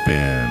 This has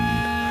been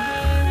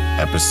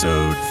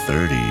episode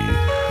 30.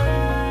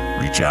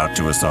 Reach out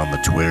to us on the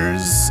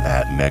Twitters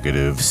at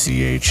Negative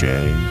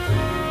CHA.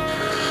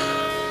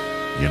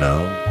 You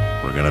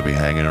know, we're going to be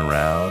hanging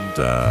around.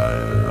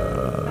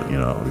 You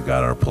know, we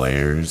got our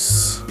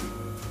players.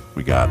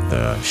 We got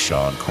the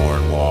Sean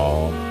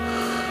Cornwall,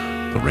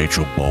 the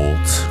Rachel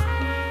Bolt,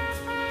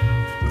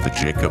 the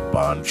Jacob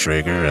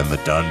Bontrager, and the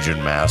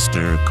Dungeon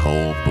Master,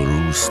 Cole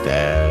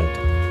Brustad.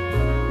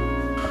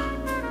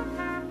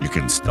 You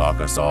can stalk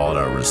us all at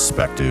our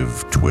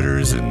respective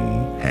Twitters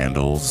and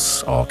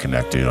handles, all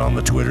connected on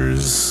the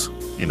Twitters.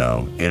 You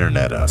know,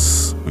 internet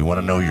us. We want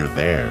to know you're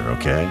there,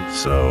 okay?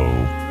 So,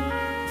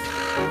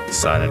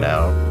 signing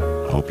out.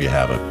 Hope you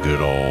have a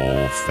good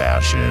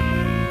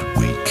old-fashioned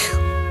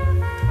week.